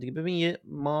مسائل دیگه. ببین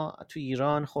ما تو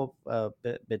ایران خب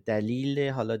به دلیل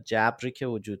حالا جبری که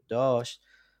وجود داشت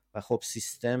و خب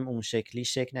سیستم اون شکلی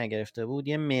شکل نگرفته بود،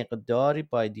 یه مقداری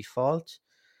بای دیفالت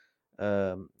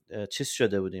چیز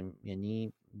شده بودیم،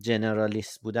 یعنی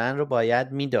جنرالیست بودن رو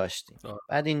باید می داشتیم.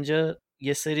 بعد اینجا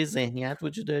یه سری ذهنیت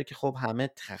وجود داره که خب همه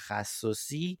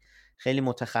تخصصی خیلی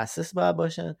متخصص باید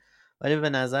باشن، ولی به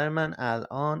نظر من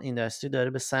الان اینداستری داره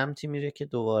به سمتی میره که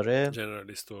دوباره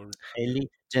خیلی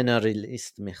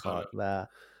جنرالیست میخواد. و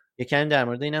یکم در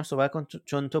مورد اینم صحبت کن،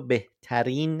 چون تو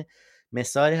بهترین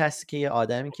مثالی هستی که یه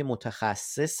آدمی که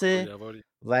متخصصه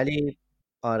ولی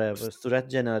آره به صورت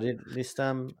جنرالیست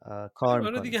هم کار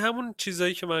میکنه. آره دیگه همون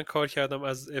چیزایی که من کار کردم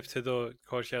از ابتدا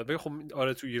کار کردم. خب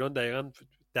آره تو ایران دقیقاً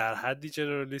در حدی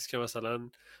جنرالیست که مثلا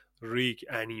ریگ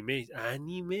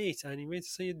انیمیت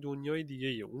اصلا یه دنیای دیگه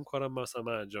ایه. اون کارم مثلا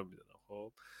من انجام میدادم.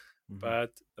 خب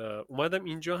بعد اومدم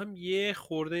اینجا هم یه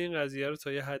خورده این قضیه رو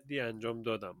تا یه حدی انجام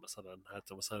دادم، مثلا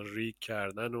حتی مثلا ریگ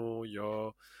کردن و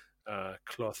یا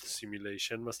کلاث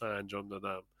سیمیلیشن مثلا انجام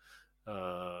دادم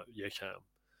یکم.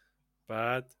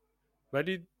 بعد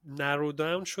ولی نرو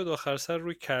داون شد آخر سر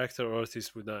روی کرکتر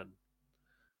آرتیست بودن.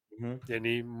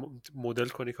 یعنی مدل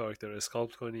کنی کاراکتر،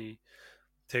 اسکالپت کنی،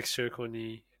 تکسچر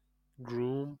کنی،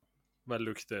 گروم و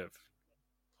لوک دیو.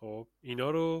 خب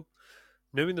اینا رو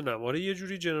نمیدونم، آره یه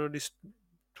جوری جنرالیست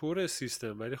تور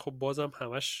سیستم، ولی خب بازم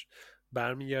همش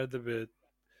برمیگرده به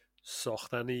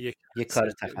ساختن یک کار یه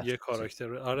تخصصی.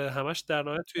 کاراکتر. آره همش در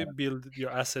نهایت توی بیلد یا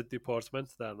اسست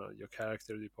دیپارتمنت در نهایت یا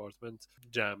کاراکتر دیپارتمنت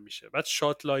جمع میشه. بعد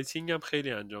شات لایتینگ هم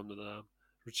خیلی انجام دادم،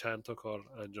 رو چند تا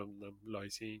کار انجام دادم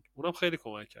لایتینگ، اونم خیلی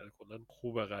کمک کرده. کلا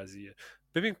خوبه قضیه.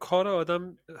 ببین کار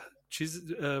آدم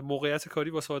موقعیت کاری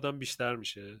واسه آدم بیشتر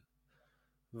میشه،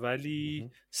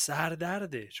 ولی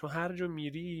سردرده، چون هر جا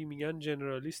میری میگن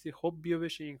جنرالیستی، خب بیا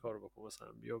بشین این کار بکن،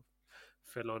 مثلا بیا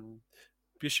فلان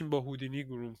بشین با هودینی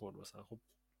گروم کن مثلا. خب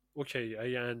اوکی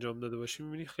اگه انجام داده باشی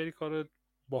میبینی خیلی کار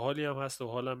باحالی هم هست و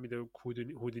حالم میده.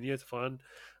 هودینی اتفاقا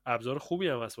ابزار خوبی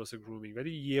هم هست واسه گرومینگ،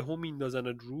 ولی یهو میندازن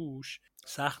روش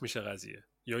سخت میشه قضیه.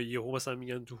 یا یهو مثلا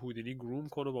میگن تو هودینی گروم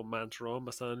کن و با منترام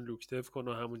مثلا لوکتف کن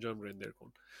و همونجا هم رندر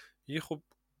کن. یه خب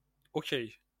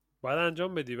اوکی باید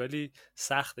انجام بدی، ولی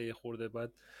سخته یه خورده.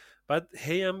 بعد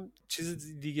هی هم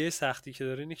چیز دیگه سختی که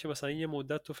داره اینه که مثلا یه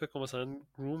مدت تو فکر کن مثلا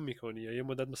گروم میکنی یا یه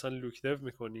مدت مثلا لوک دیو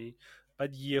میکنی،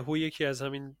 بعد یهو یکی از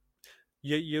همین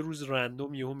یه روز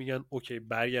رندوم یهو میگن اوکی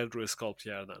برگرد رو اسکالپ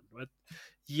کردن، بعد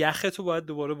یخه تو باید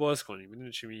دوباره باز کنی.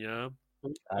 میدونی چی میگم؟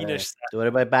 اینش آره سخت. دوباره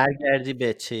باید برگردی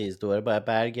به چیز، دوباره باید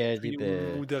برگردی توی اون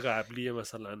به مود قبلی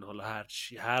مثلا، حالا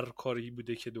هر کاری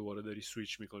بوده که دوباره داری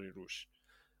سویچ میکنی روش،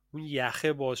 اون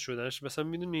یخه باز شدنش. مثلا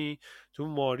میدونی تو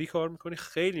ماری کار میکنی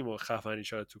خیلی خفنی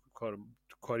شاید تو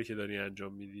کاری که داری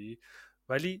انجام میدی،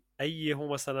 ولی اگه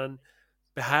یهو مثلا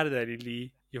به هر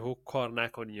دلیلی یهو کار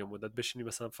نکنی یه مدت بشینی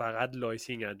مثلا فقط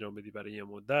لایتینگ انجام بدی برای یه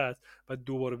مدت، بعد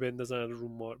دوباره بندازن رو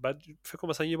مار، بعد فکر کن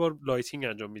مثلا یه بار لایتینگ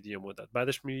انجام میدی یه مدت،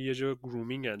 بعدش میری یه جا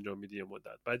گرومینگ انجام میدی یه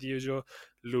مدت، بعد یه جا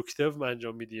لوکتیو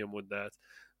انجام میدی یه مدت،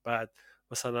 بعد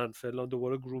مثلا فلان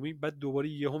دوباره گرومینگ، بعد دوباره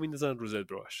یهو میندازن رو زد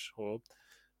براش. خب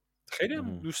خیلی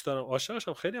هم دوست دارم،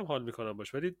 عاشقشم، خیلی هم حال میکنم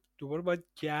باش، ولی دوباره باید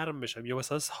گرم بشم. یا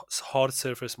مثلا هارد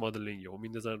سرفیس مدلینگ یا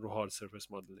میندازن رو هارد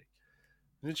سرفیس مدلینگ.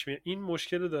 میدونی چی میگم؟ این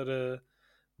مشکل داره.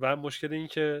 و مشکل این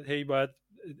که هی باید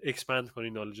اکسپند کنی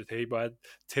نالجت، هی باید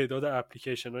تعداد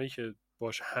اپلیکیشن هایی که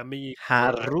باش همه این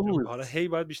هر کارا رو انجام، حالا روز. هی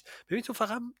باید بیشتر. ببین تو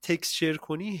فقط تکسچر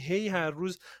کنی، هی هر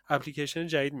روز اپلیکیشن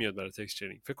جدید میاد برای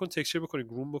تکسچرینگ. فکر کن تکسچر بکنی،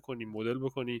 گروم بکنی، مدل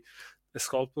بکنی،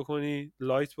 اسکالپ بکنی،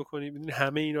 لایت بکنی، ببین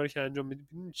همه اینا رو که انجام میدی،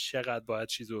 ببین چقدر باید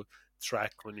چیزو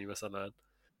ترک کنی مثلا.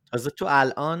 از تو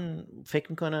الان فکر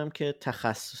میکنم که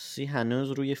تخصصی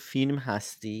هنوز روی فیلم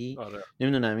هستی. آره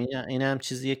نمیدونم این هم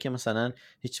چیزیه که مثلا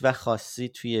هیچ وقت خواستی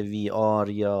توی وی آر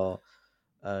یا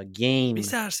گیم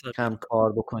میترسم، هم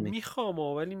کار بکنی؟ میخوام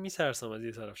ولی میترسم از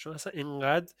یه طرف، چون اصلا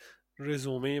انقدر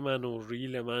رزومه من و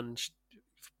ریل من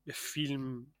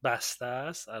فیلم بسته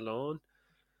است الان.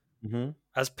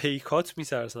 از پیکات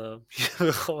میترسم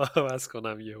بخوام عوض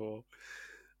کنم یهو.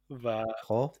 و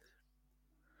خب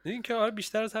این که آره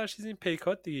بیشتر از هر چیز این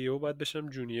پیکات دیگه، یهو باید بشم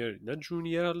جونیر. نه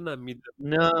جونیر حالا نه مید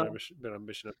نه برم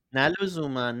بشنم نه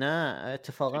لزوما نه، تو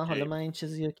اتفاقا حالا گیم. من این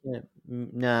چیزیه که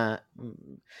نه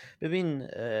ببین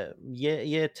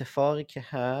یه اتفاقی که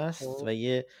هست خب و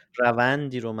یه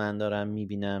روندی رو من دارم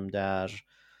میبینم در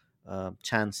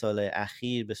چند سال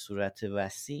اخیر به صورت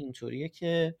وسیع، اینطوریه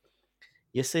که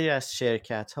یه سری از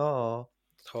شرکت ها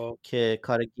خب که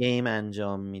کار گیم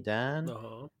انجام میدن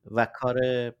آها و کار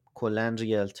کلن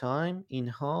ریل تایم،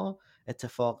 اینها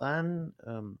اتفاقا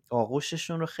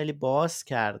آغوششون رو خیلی باز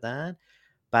کردن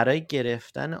برای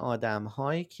گرفتن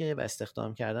آدم‌هایی که و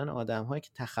استخدام کردن آدم‌هایی که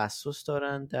تخصص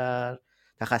دارن در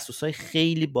تخصص‌های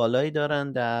خیلی بالایی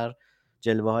دارن در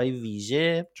جلوه‌های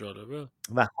ویژه. جالبه.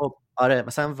 و خب آره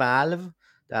مثلا والو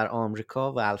در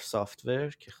آمریکا، والو سافتور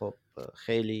که خب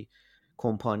خیلی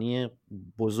کمپانی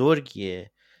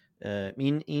بزرگیه،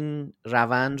 این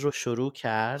روند رو شروع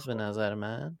کرد به خب نظر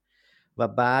من. و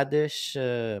بعدش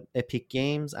اپیک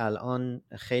گیمز الان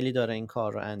خیلی داره این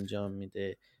کار رو انجام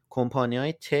میده. کمپانی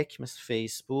های تک مثل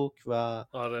فیسبوک و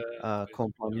آره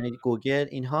کمپانی های گوگل،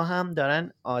 اینها هم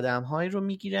دارن آدم هایی رو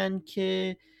میگیرن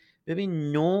که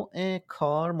ببین نوع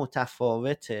کار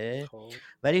متفاوته، خب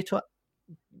ولی تو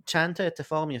چند تا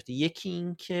اتفاق میفته. یکی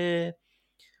این که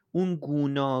اون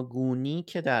گوناگونی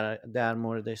که در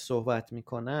موردش صحبت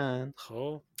میکنن،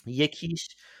 خب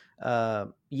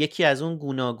یکی از اون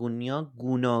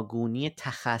گوناگونی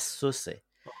تخصصه.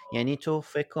 یعنی تو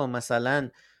فکر کن مثلا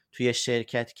توی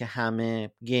شرکت که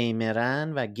همه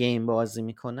گیمرن و گیم بازی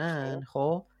میکنن،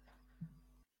 خب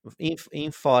خب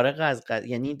این فارغ از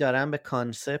یعنی دارم به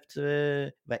کانسپت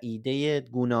و ایده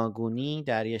گوناگونی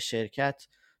در یه شرکت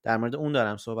در مورد اون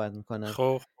دارم صحبت میکنم.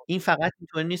 خب این فقط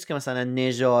اینطور نیست که مثلا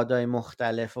نژادهای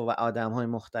مختلف و آدمهای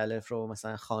مختلف رو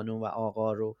مثلا خانم و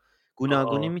آقا رو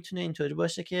گوناگونی میتونه اینطوری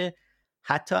باشه که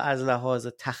حتی از لحاظ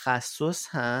تخصص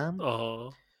هم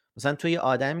مثلا توی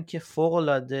آدمی که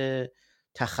فوق‌العاده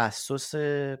تخصص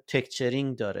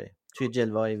تکچرینگ داره توی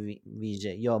جلوه‌های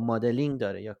ویژه یا مدلینگ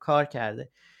داره یا کار کرده،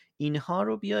 اینها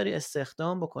رو بیاری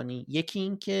استخدام بکنی. یکی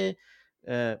این که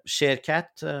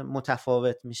شرکت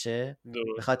متفاوت میشه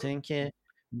به خاطر اینکه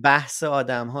بحث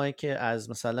آدم‌هایی که از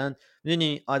مثلا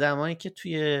میدونی آدم‌هایی که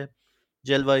توی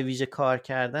جلوه‌های ویژه کار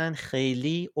کردن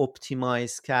خیلی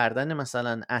اپتیمایز کردن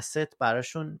مثلا asset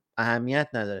براشون اهمیت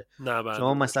نداره.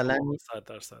 شما مثلا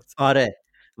 100%. آره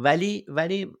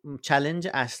ولی چالش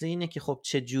اصلی اینه که خب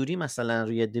چه جوری مثلا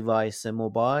روی دیوایس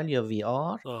موبایل یا وی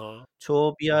آر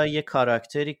تو بیا یه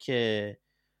کاراکتری که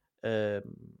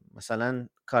مثلا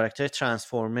کاراکتر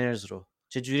ترانسفورمرز رو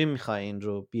چه جوری میخوای این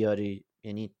رو بیاری،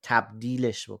 یعنی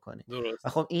تبدیلش بکنی. و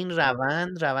خب این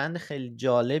روند خیلی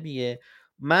جالبیه.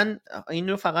 من این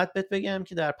رو فقط بهت بگم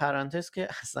که در پرانتز که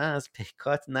اصلا از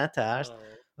پیکات نترس،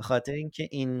 به خاطر اینکه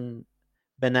این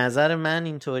به نظر من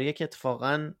اینطوریه که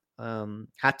اتفاقا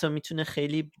حتی میتونه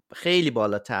خیلی خیلی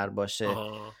بالاتر باشه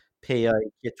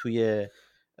پیایی که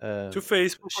تو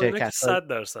فیسبوک اینا که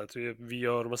 100% توی وی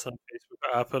آر مثلا فیسبوک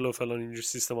اپل و فلان اینجور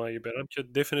سیستم اگه برم که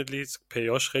دفینیتلی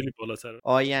پیاش خیلی بالاتره.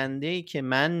 آینده‌ای که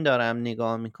من دارم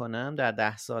نگاه میکنم در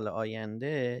 10 سال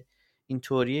آینده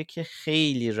اینطوریه که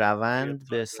خیلی روند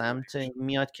به سمت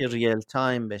میاد که ریل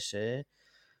تایم بشه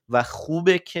و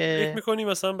خوبه که فکر می‌کنی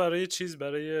مثلا برای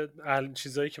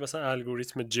چیزایی که مثلا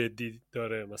الگوریتم جدی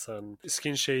داره مثلا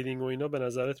اسکین شیدینگ و اینا به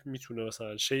نظرت میتونه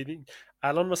مثلا شیدینگ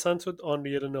الان مثلا تو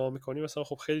آنریل نگاه می‌کنی مثلا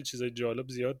خب خیلی چیزای جالب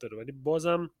زیاد داره ولی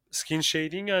بازم اسکین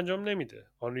شیدینگ انجام نمیده.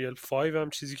 آنریل 5 هم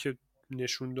چیزی که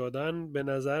نشون دادن به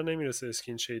نظر نمیرسه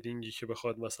اسکین شیدینگی که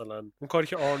بخواد مثلا اون کاری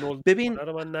که آرنولد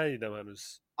رو من ندیدم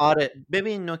هنوز. آره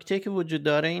ببین نکته که وجود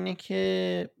داره اینه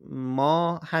که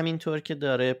ما همینطور که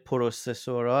داره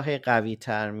پروسسورها هی قوی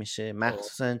تر میشه،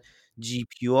 مخصوصا جی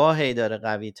پی یو ها هی داره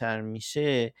قوی تر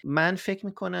میشه، من فکر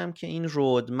میکنم که این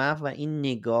رودمپ و این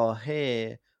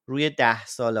نگاهه روی 10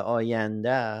 سال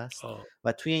آینده است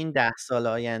و توی این 10 سال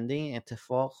آینده این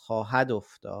اتفاق خواهد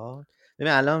افتاد.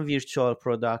 ببین الان ویرچوال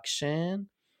پروداکشن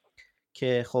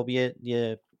که خب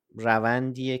یه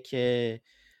روندیه که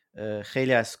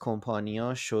خیلی از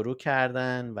کمپانی‌ها شروع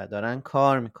کردن و دارن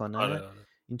کار میکنن.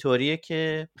 اینطوریه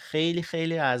که خیلی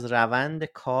خیلی از روند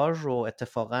کار رو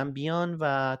اتفاقا بیان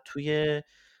و توی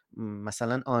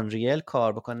مثلا آنریل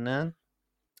کار بکنن.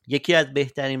 یکی از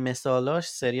بهترین مثالاش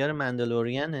سریال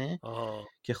مندلورینه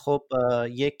که خب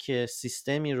یک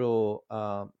سیستمی رو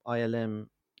ILM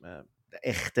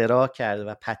اختراع کرده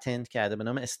و پتنت کرده به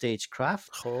نام استیج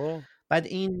کرافت. بعد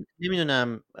این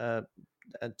نمیدونم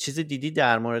چیز دیدی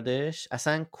در موردش؟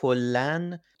 اصلا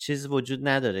کلن چیز وجود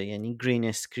نداره، یعنی گرین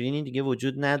اسکرینی دیگه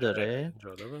وجود نداره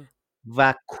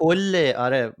و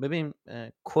ببین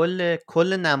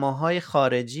کل نماهای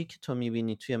خارجی که تو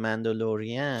میبینی توی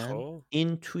مندلورین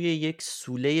این توی یک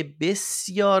سوله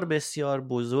بسیار بسیار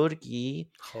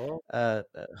بزرگی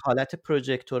حالت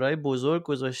پروژکتورهای بزرگ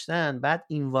گذاشتن، بعد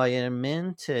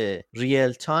انوایرمنت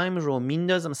ریل تایم رو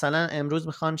میندازه. مثلا امروز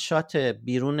میخوان شات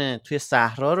بیرون توی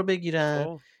صحرا رو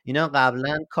بگیرن، اینا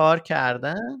قبلا کار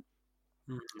کردن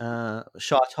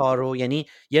شات ها رو، یعنی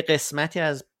یه قسمتی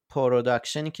از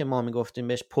پروداکشنی که ما میگفتیم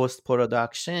بهش پست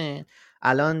پروداکشن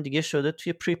الان دیگه شده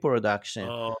توی پری پروداکشن.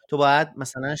 تو باید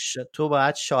مثلا تو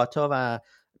باید شات ها و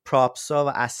پراپس ها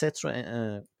و asset رو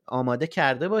آماده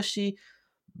کرده باشی،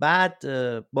 بعد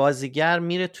بازیگر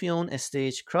میره توی اون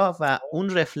استیج کرافت و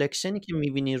اون رفلکشنی که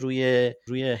میبینی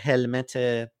روی هلمت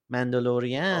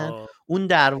مندلورین اون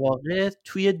در واقع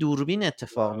توی دوربین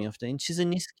اتفاق میفته. این چیزی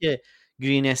نیست که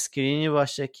گرین اسکرینی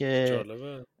باشه که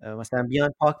مثلا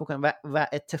بیان پاک بکنن. و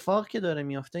اتفاقی که داره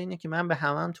میفته اینه که من به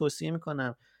همه توصیه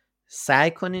میکنم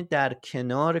سعی کنید در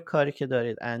کنار کاری که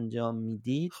دارید انجام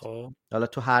میدید، حالا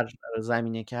تو هر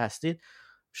زمینه که هستید،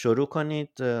 شروع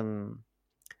کنید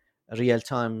ریل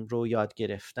تایم رو یاد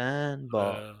گرفتن،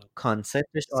 با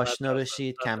کانسپتش آشنا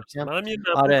بشید کم کم. منم یه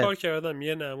نمور کار کردم،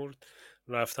 یه نمور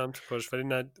رفتم تو کارش، ولی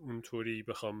نه اونطوری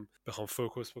بخوام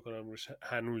فوکس بکنم روش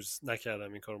هنوز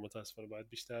نکردم این کارو. متاسفانه باید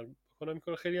بیشتر بکنم این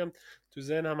کارو. خیلی هم تو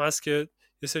ذهنم هست که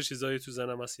یه سری چیزایی تو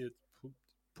ذهنم هست، یه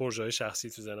پروژه‌های شخصی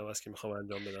تو ذهنم هست که میخوام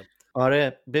انجام بدم.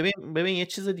 آره ببین یه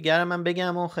چیز دیگه رو من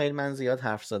بگم و خیلی من زیاد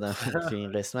حرف زدم تو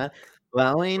این قسمت. و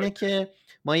اون اینه که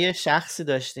ما یه شخصی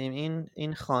داشتیم،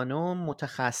 این خانم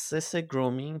متخصص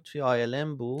گرومینگ توی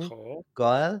آیلم بود، خب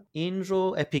گال. این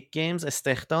رو اپیک گیمز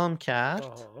استخدام کرد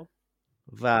آها.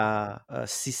 و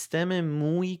سیستم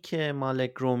مویی که مال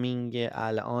گرومینگ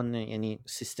الان، یعنی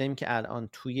سیستمی که الان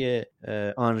توی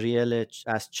آنریل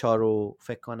از 4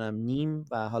 فکر کنم نیم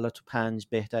و حالا تو 5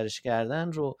 بهترش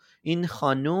کردن رو این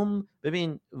خانم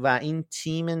ببین و این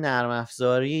تیم نرم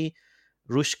افزاری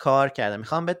روش کار کردن.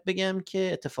 میخوام بهت بگم که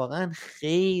اتفاقا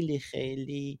خیلی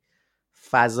خیلی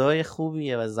فضای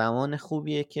خوبیه و زمان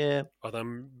خوبیه که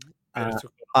آدم بره تو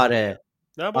کار. آره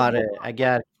نه با آره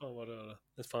اگر آره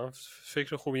اتفاقا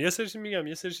فکر خوبی. یه سری چیز میگم،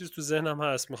 یه سری چیز تو ذهنم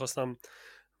هست، میخواستم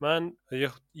من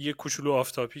یه کوچولو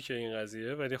آف تاپیک این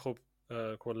قضیه، ولی خب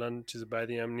کلا چیز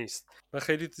بدی هم نیست. من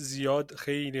خیلی زیاد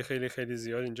خیلی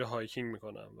زیاد اینجا هایکینگ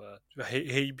میکنم و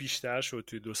هی بیشتر شد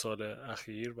توی 2 سال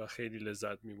اخیر و خیلی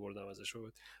لذت میبردم ازش.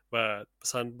 و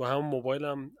مثلا با هم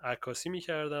موبایلم عکاسی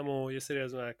میکردم و یه سری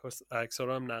از اون عکس‌ها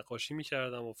رو هم نقاشی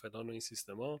میکردم و فلان و این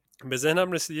سیستما. به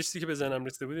ذهنم رسید، یه چیزی که به ذهنم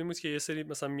رسیده بود این بود که یه سری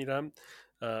مثلا میرم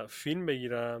فیلم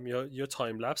بگیرم یا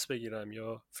تایم لپس بگیرم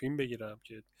یا فیلم بگیرم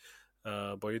که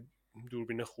با یه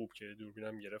دوربین خوب، که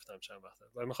دوربینم گرفتم چند وقته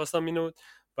و می‌خواستم اینو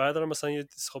بعدم مثلا یه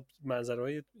خب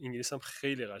منظرهای انگلیس هم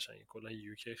خیلی قشنگه، کلا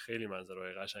یوکی خیلی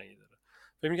منظرهای قشنگی داره.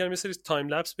 فکر می‌کردم یه سری تایم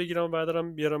لپس بگیرم و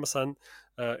بعدم بیارم مثلا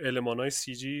المان‌های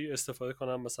سی جی استفاده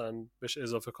کنم، مثلا بهش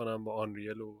اضافه کنم با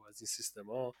آنریل و از این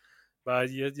سیستما و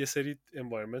یه سری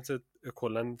انوایرمنت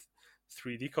کلا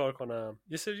 3D کار کنم.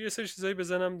 یه سری چیزایی به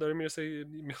ذهنم داره میرسه،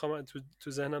 میخوام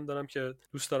تو ذهنم دارم که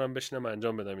دوست دارم بشینم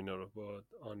انجام بدم اینا رو با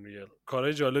آنریل.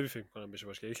 کارهای جالبی فکر می‌کنم بشه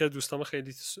باشه. یکی از دوستام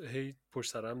خیلی هی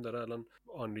پشت سرم داره الان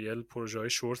آنریل پروژه‌های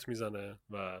شورت میزنه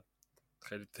و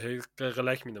خیلی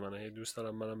قلق میده. من هی دوست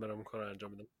دارم منم برم اون کارو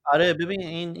انجام بدم. آره ببین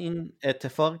این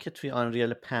اتفاقی که توی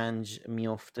آنریل 5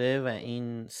 میفته و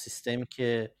این سیستمی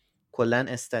که کلا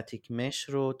استاتیک مش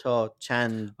رو تا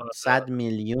چند صد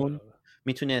میلیون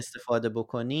میتونی استفاده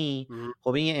بکنی،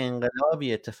 خب این یه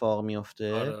انقلابی اتفاق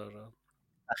میفته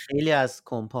و خیلی از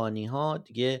کمپانی ها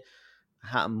دیگه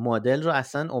مدل رو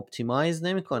اصلا اپتیمایز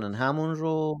نمیکنن، همون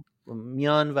رو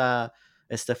میان و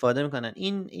استفاده میکنن.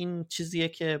 این چیزیه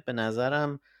که به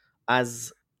نظرم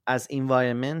از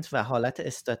انوایرمنت و حالت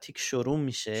استاتیک شروع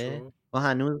میشه. ما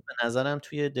هنوز به نظرم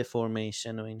توی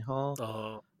دفورمیشن و اینها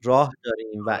راه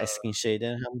داریم و اسکین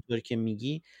شیدر همونطور که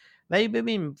میگی. ولی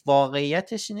ببین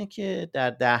واقعیتش اینه که در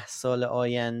 10 سال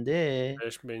آینده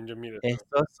به اینجا میرسه.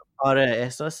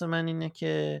 احساس من اینه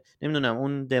که نمیدونم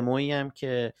اون دمویی هم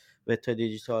که بتا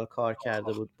دیجیتال کار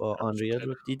کرده بود با آنریل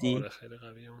رو دیدی؟ آره خیلی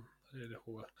قویه اون،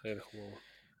 خیلی خوبه.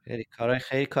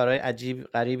 خیلی کارهای عجیب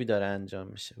غریبی داره انجام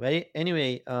میشه. ولی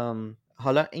anyway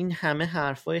حالا این همه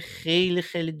حرفای خیلی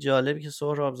خیلی جالبی که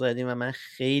سهراب زدیم و من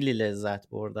خیلی لذت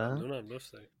بردم.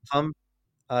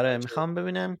 میخوام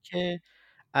ببینم که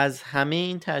از همه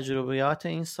این تجربیات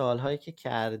این سالهایی که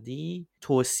کردی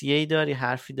توصیه‌ای داری،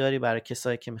 حرفی داری برای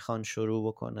کسایی که میخوان شروع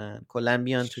بکنن کلا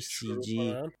بیان تو سی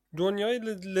جی؟ دنیای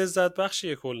لذت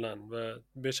بخشیه کلا و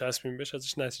بچسبین بهش،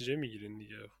 ازش نتیجه میگیرین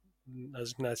دیگه،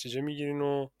 ازش نتیجه میگیرین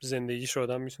و زندگیش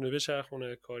آدم میتونه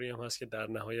بچرخونه. کاری هم هست که در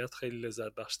نهایت خیلی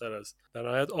لذت بخشتر از در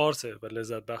نهایت آرته و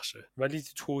لذت بخشه. ولی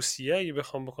توصیه اگه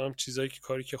بخوام بکنم،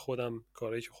 کاری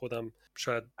که خودم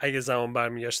شاید اگه زمان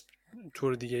برمیگشت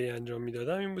طور دیگه ای انجام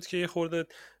میدادم این بود که یه خورده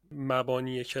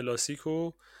مبانی کلاسیک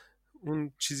و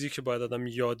اون چیزی که باید آدم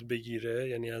یاد بگیره،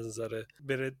 یعنی از نظر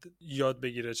بره یاد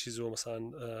بگیره چیزو،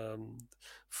 مثلا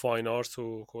فاین آرت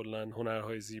و کلا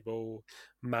هنرهای زیبا و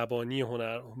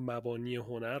مبانی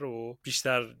هنر رو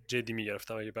بیشتر جدی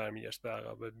میگرفتم اگه برمیگشت به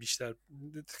عقب. بیشتر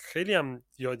خیلی هم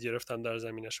یاد گرفتم در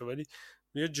زمینش، ولی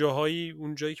یه جاهایی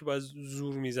اون جایی که باید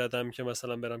زور میزدم که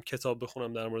مثلا برم کتاب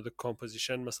بخونم در مورد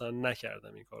کامپوزیشن، مثلا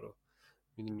نکردم این کارو،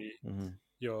 میدونی،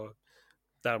 یا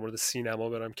در مورد سینما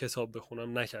برم کتاب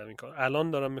بخونم، نکردم این کار.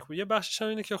 الان دارم میخونم. یه بخشش هم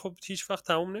اینه که خب هیچ وقت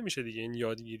تموم نمیشه دیگه، این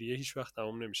یادگیریه هیچ وقت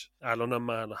تموم نمیشه. الان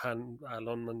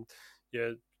من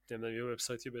یه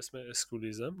وبسایتی به اسم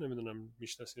اسکولیزم، نمیدونم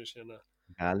میشناسیش یا نه؟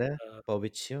 بله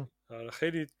بابیچیو.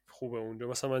 خیلی خوبه اونجا.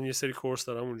 مثلا من یه سری کورس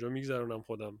دارم اونجا میگذرونم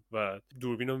خودم و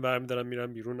دوربینو برمی‌دارم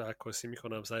میرم بیرون، عکاسی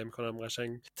میکنم، سعی میکنم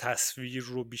قشنگ تصویر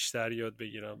رو بیشتر یاد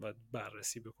بگیرم و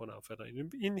بررسی بکنم فلان.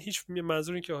 این هیچ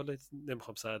منظوری که حالا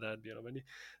نمیخوام سر درد بیارم، ولی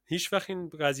هیچ وقت این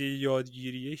قضیه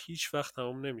یادگیریه هیچ وقت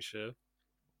تموم نمیشه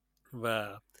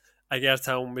و اگر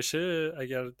تموم بشه،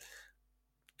 اگر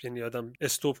یعنی آدم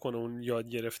استوب کنه اون یاد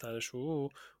گرفتنشو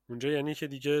اونجا، یعنی که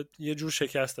دیگه یه جور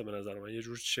شکسته. به نظر من یه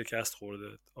جور شکست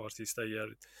خورده آرتیست اگر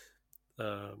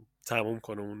تموم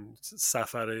کنه اون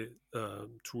سفر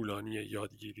طولانی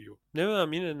یادگیری رو.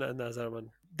 نمیدونم، این نظر من.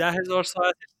 10,000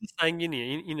 ساعت سنگینیه.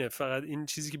 اینه فقط این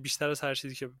چیزی که بیشتر از هر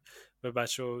چیزی که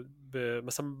به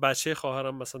مثلا بچه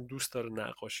خواهرم مثلا دوست داره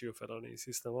نقاشی و فلان این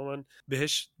سیستما، من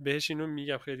بهش اینو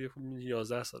میگم، خیلی خوب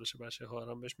 11 سالشه بچه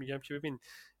خواهرم، بهش میگم که ببین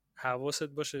حواست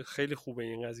باشه، خیلی خوبه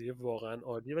این قضیه، واقعا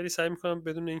عالیه، ولی سعی میکنم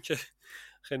بدون اینکه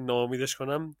خیلی ناامیدش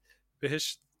کنم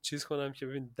بهش چیز کنم که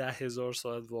ببین 10,000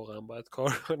 ساعت واقعا باید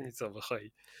کار کنی تا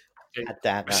بخوای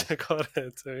حداقل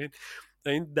کارت.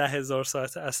 این 10,000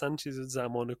 ساعت اصلا چیز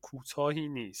زمان کوتاهی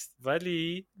نیست،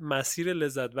 ولی مسیر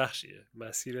لذت بخشیه.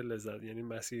 مسیر لذت یعنی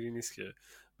مسیری نیست که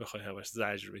بخوای همش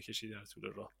زجر بکشی در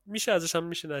طول راه. میشه ازش هم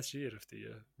میشه نتیجه گرفت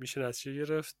دیگه، میشه نتیجه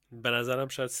گرفت. به نظرم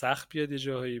شاید سخت بیاد یه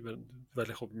جاهایی،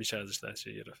 ولی خب میشه ازش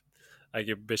نتیجه گرفت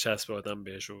اگه بچسبه آدم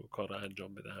بهش و کار رو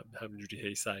انجام بده، همینجوری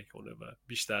هی سعی کنه و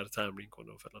بیشتر تمرین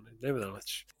کنه و فلان. نمیدونم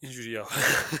اینجوری ها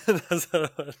نظر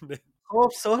من. خب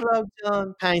سهراب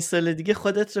جان 5 سال دیگه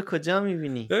خودت رو کجا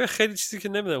میبینی؟ ببین خیلی چیزی که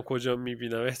نمیدونم کجا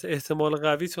میبینم، احتمال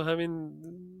قوی تو همین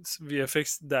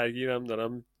VFX درگیرم،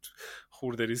 دارم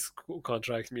خوردریز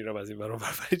کانترکت میرم از این برام،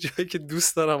 برای جایی که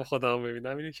دوست دارم خودم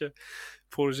ببینم، اینه که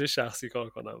پروژه شخصی کار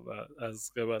کنم و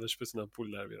از قبلش بتونم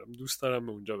پول در بیارم. دوست دارم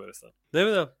به اونجا برسم.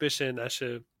 نمیدونم بشه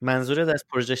نشه. منظورت از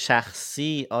پروژه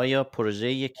شخصی آیا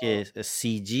پروژه‌ایه که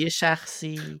CG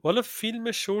شخصی؟ والا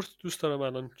فیلم شورت دوست دارم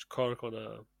الان کار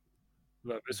کنم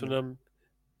و بتونم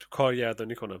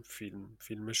کارگردانی کنم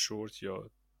فیلم شورت یا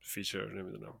فیچر،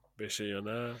 نمیدونم بشه یا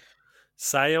نه.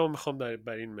 سعیمو میخوام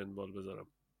بر این منوال بذارم.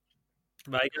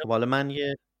 و اگر خب حالا من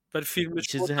یه ولی فیلم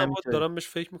چیزی شورت هم همینطور دارم بهش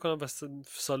فکر میکنم و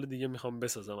سال دیگه میخوام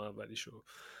بسازم اولیشو.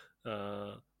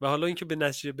 و حالا اینکه به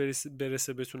نتیجه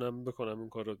برسه بتونم بکنم اون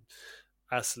کارو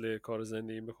اصل کار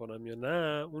زندگی بکنم یا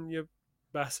نه، اون یه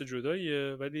بحث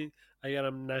جداییه. ولی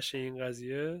اگرم نشه این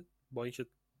قضیه، با اینکه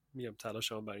میگم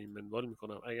تلاشم برای این منوال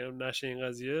میکنم، اگرم نشه این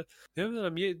قضیه،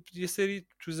 نمیدونم یه سری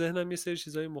تو ذهنم یه سری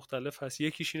چیزهای مختلف هست.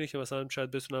 یکیش اینه که مثلا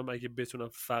شاید بتونم، اگه بتونم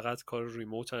فقط کار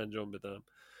ریموت انجام بدم،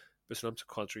 بتونم تو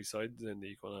کانتری ساید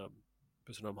زندگی کنم،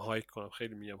 بتونم هایک کنم.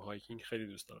 خیلی میگم هایکینگ خیلی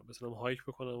دوست دارم، بتونم هایک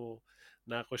بکنم و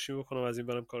نقاشی بکنم، از این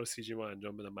برم کار CG ما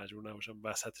انجام بدم، مجبور نباشم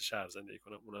وسط شهر زندگی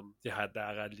کنم. اونم یه حد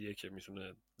اقلیه که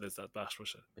میتونه لذت بخش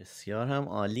باشه. بسیار هم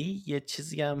عالی. یه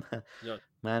چیزی هم جان.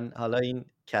 من حالا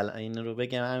این رو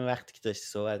بگم، همین وقتی که داشتی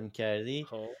صحبت میکردی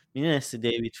خب میدونستی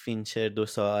دیوید فینچر 2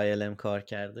 سال ILM کار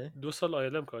کرده؟ 2 سال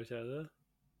ILM کار کرده؟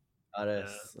 آره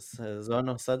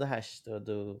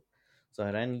 1980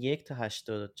 ظاهرا 1 تا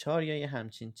 84 یا یه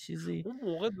همچین چیزی. اون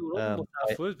موقع دوران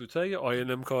متفاوت بود. تو اگه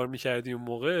ILM کار میکردی اون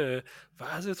موقع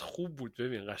وضعت خوب بود.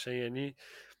 ببین قشنگ یعنی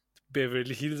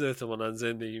بیورلی هیلز احتمالاً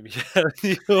زندگی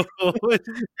میکردی.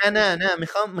 نه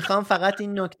میخوام فقط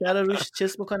این نکته رو روش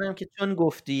چیز بکنم که چون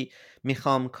گفتی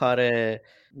میخوام کار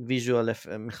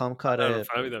میخوام کار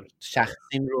فهمیدم.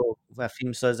 شخصیم رو و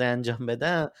فیلمسازی انجام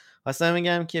بدم، واسه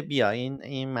میگم که بیا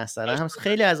این مسئله هم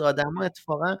خیلی از آدما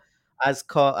اتفاقا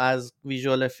از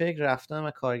ویژوال افکت رفتن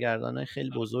و کارگردانای خیلی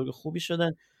بزرگ خوبی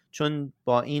شدن، چون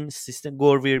با این سیستم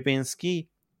گور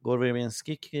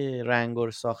ویربینسکی که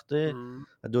رنگور ساخته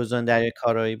دوزان دریای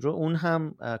کارائیب رو، اون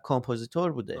هم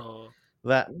کامپوزیتور بوده.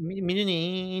 و میدونی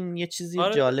این یه چیزی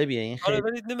جالبیه. این خیلی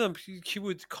ولی نمیدونم کی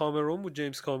بود، کامرون بود،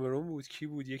 جیمز کامرون بود، کی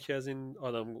بود، یکی از این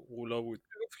آدم غولا بود،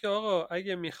 گفت که آقا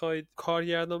اگه میخواید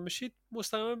کارگردان بشید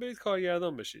مستقیما برید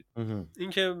کارگردان بشید. این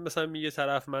که مثلا میگه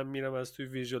طرف من میرم از توی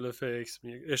ویژوال افکتس،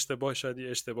 اشتباه شدی،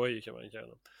 اشتباهیه که من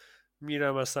کردم،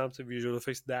 میرم از سمت ویژوال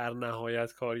افکتس در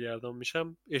نهایت کارگردان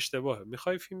میشم، اشتباهه.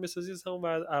 میخوای فیلم بسازی از همون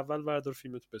اول بردار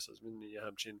فیلمتو بساز. میدونی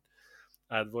همچین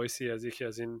ادوایسی از یکی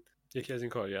از این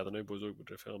کارگردانای بزرگ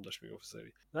بود، رفیقم داشت میگفت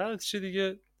سری. نه چیز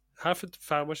دیگه، حرف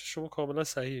فرمایش شما کاملا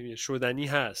صحیحه، شدنی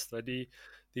هست، ولی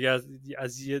دیگه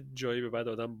از یه جایی به بعد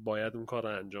آدم باید اون کار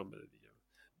رو انجام بده دیگه.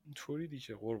 اینطوری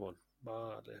دیگه قربان.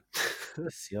 بله.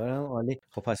 بسیارم عالی.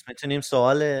 خب پس میتونیم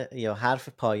سوال یا حرف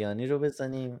پایانی رو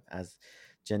بزنیم از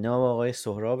جناب آقای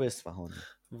سهراب اصفهانی.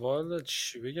 والا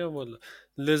چی بگم، والا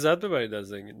لذت ببرید از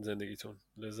زندگیتون،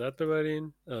 لذت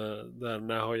ببرین. در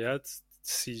نهایت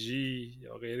CG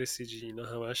یا غیر CG اینا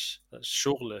همش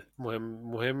شغله.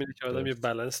 مهم اینه که آدم یه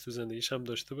بالانس تو زندگیش هم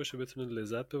داشته باشه، بتونه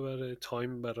لذت ببره،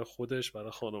 تایم برای خودش،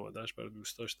 برای خانوادهش، برای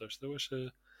دوستاش داشته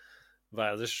باشه،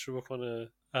 ورزشش رو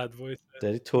بکنه.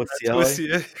 داری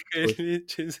توصیه خیلی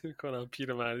چیز میکنم،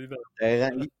 پیرمردی دارم.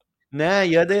 دقیقاً. نه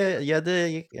یاد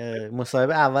یک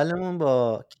مصاحبه اولمون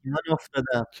با کیان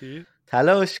افتادم. کی؟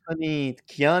 تلاش کنید.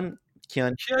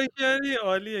 کیانی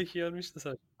عالیه. کیان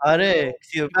میشناسم. آره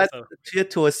بعد توی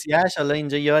توصیهش حالا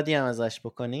اینجا یادی هم ازش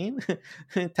بکنیم.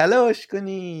 تلاش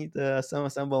کنید، اصلا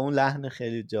مثلا با اون لحن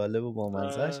خیلی جالب و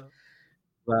بامزه‌اش.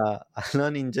 و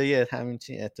الان اینجا یه همین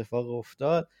اتفاق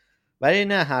افتاد ولی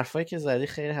نه، حرفایی که زدی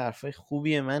خیلی حرفای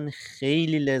خوبیه. من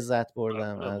خیلی لذت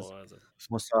بردم از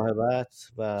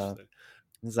مصاحبت و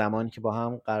زمانی که با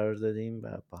هم قرار دادیم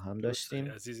و با هم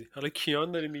داشتیم. عزیزی. حالا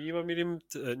کیان داریم میگیم و میریم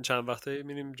چند وقته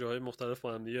میریم جاهای مختلف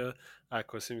با هم دیگه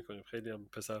عکاسی میکنیم. خیلی هم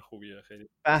پسر خوبیه، خیلی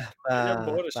هم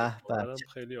بارشه،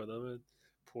 خیلی آدم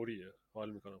پریه، حال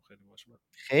میکنم خیلی باش. من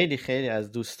خیلی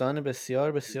از دوستان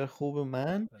بسیار بسیار خوب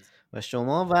من و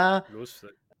شما. و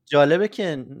جالبه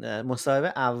که مصاحبه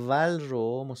اول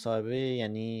رو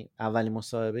یعنی اولین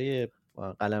مصاحبه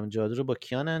قلم جادو رو با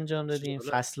کیان انجام دادیم.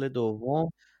 فصل دوم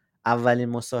اولین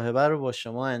مصاحبه رو با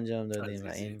شما انجام دادیم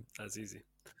و این عزیزی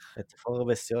اتفاق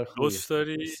بسیار خوبیه. دوست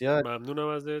داری، بسیار ممنونم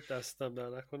ازت، دستم در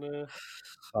نکنه.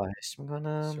 خواهش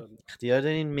میکنم. اختیار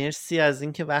دارین. مرسی از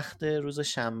اینکه وقت روز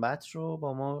شنبهت رو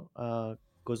با ما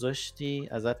گذاشتی.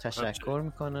 ازت تشکر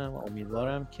میکنم.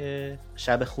 امیدوارم که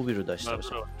شب خوبی رو داشته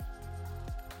باشم.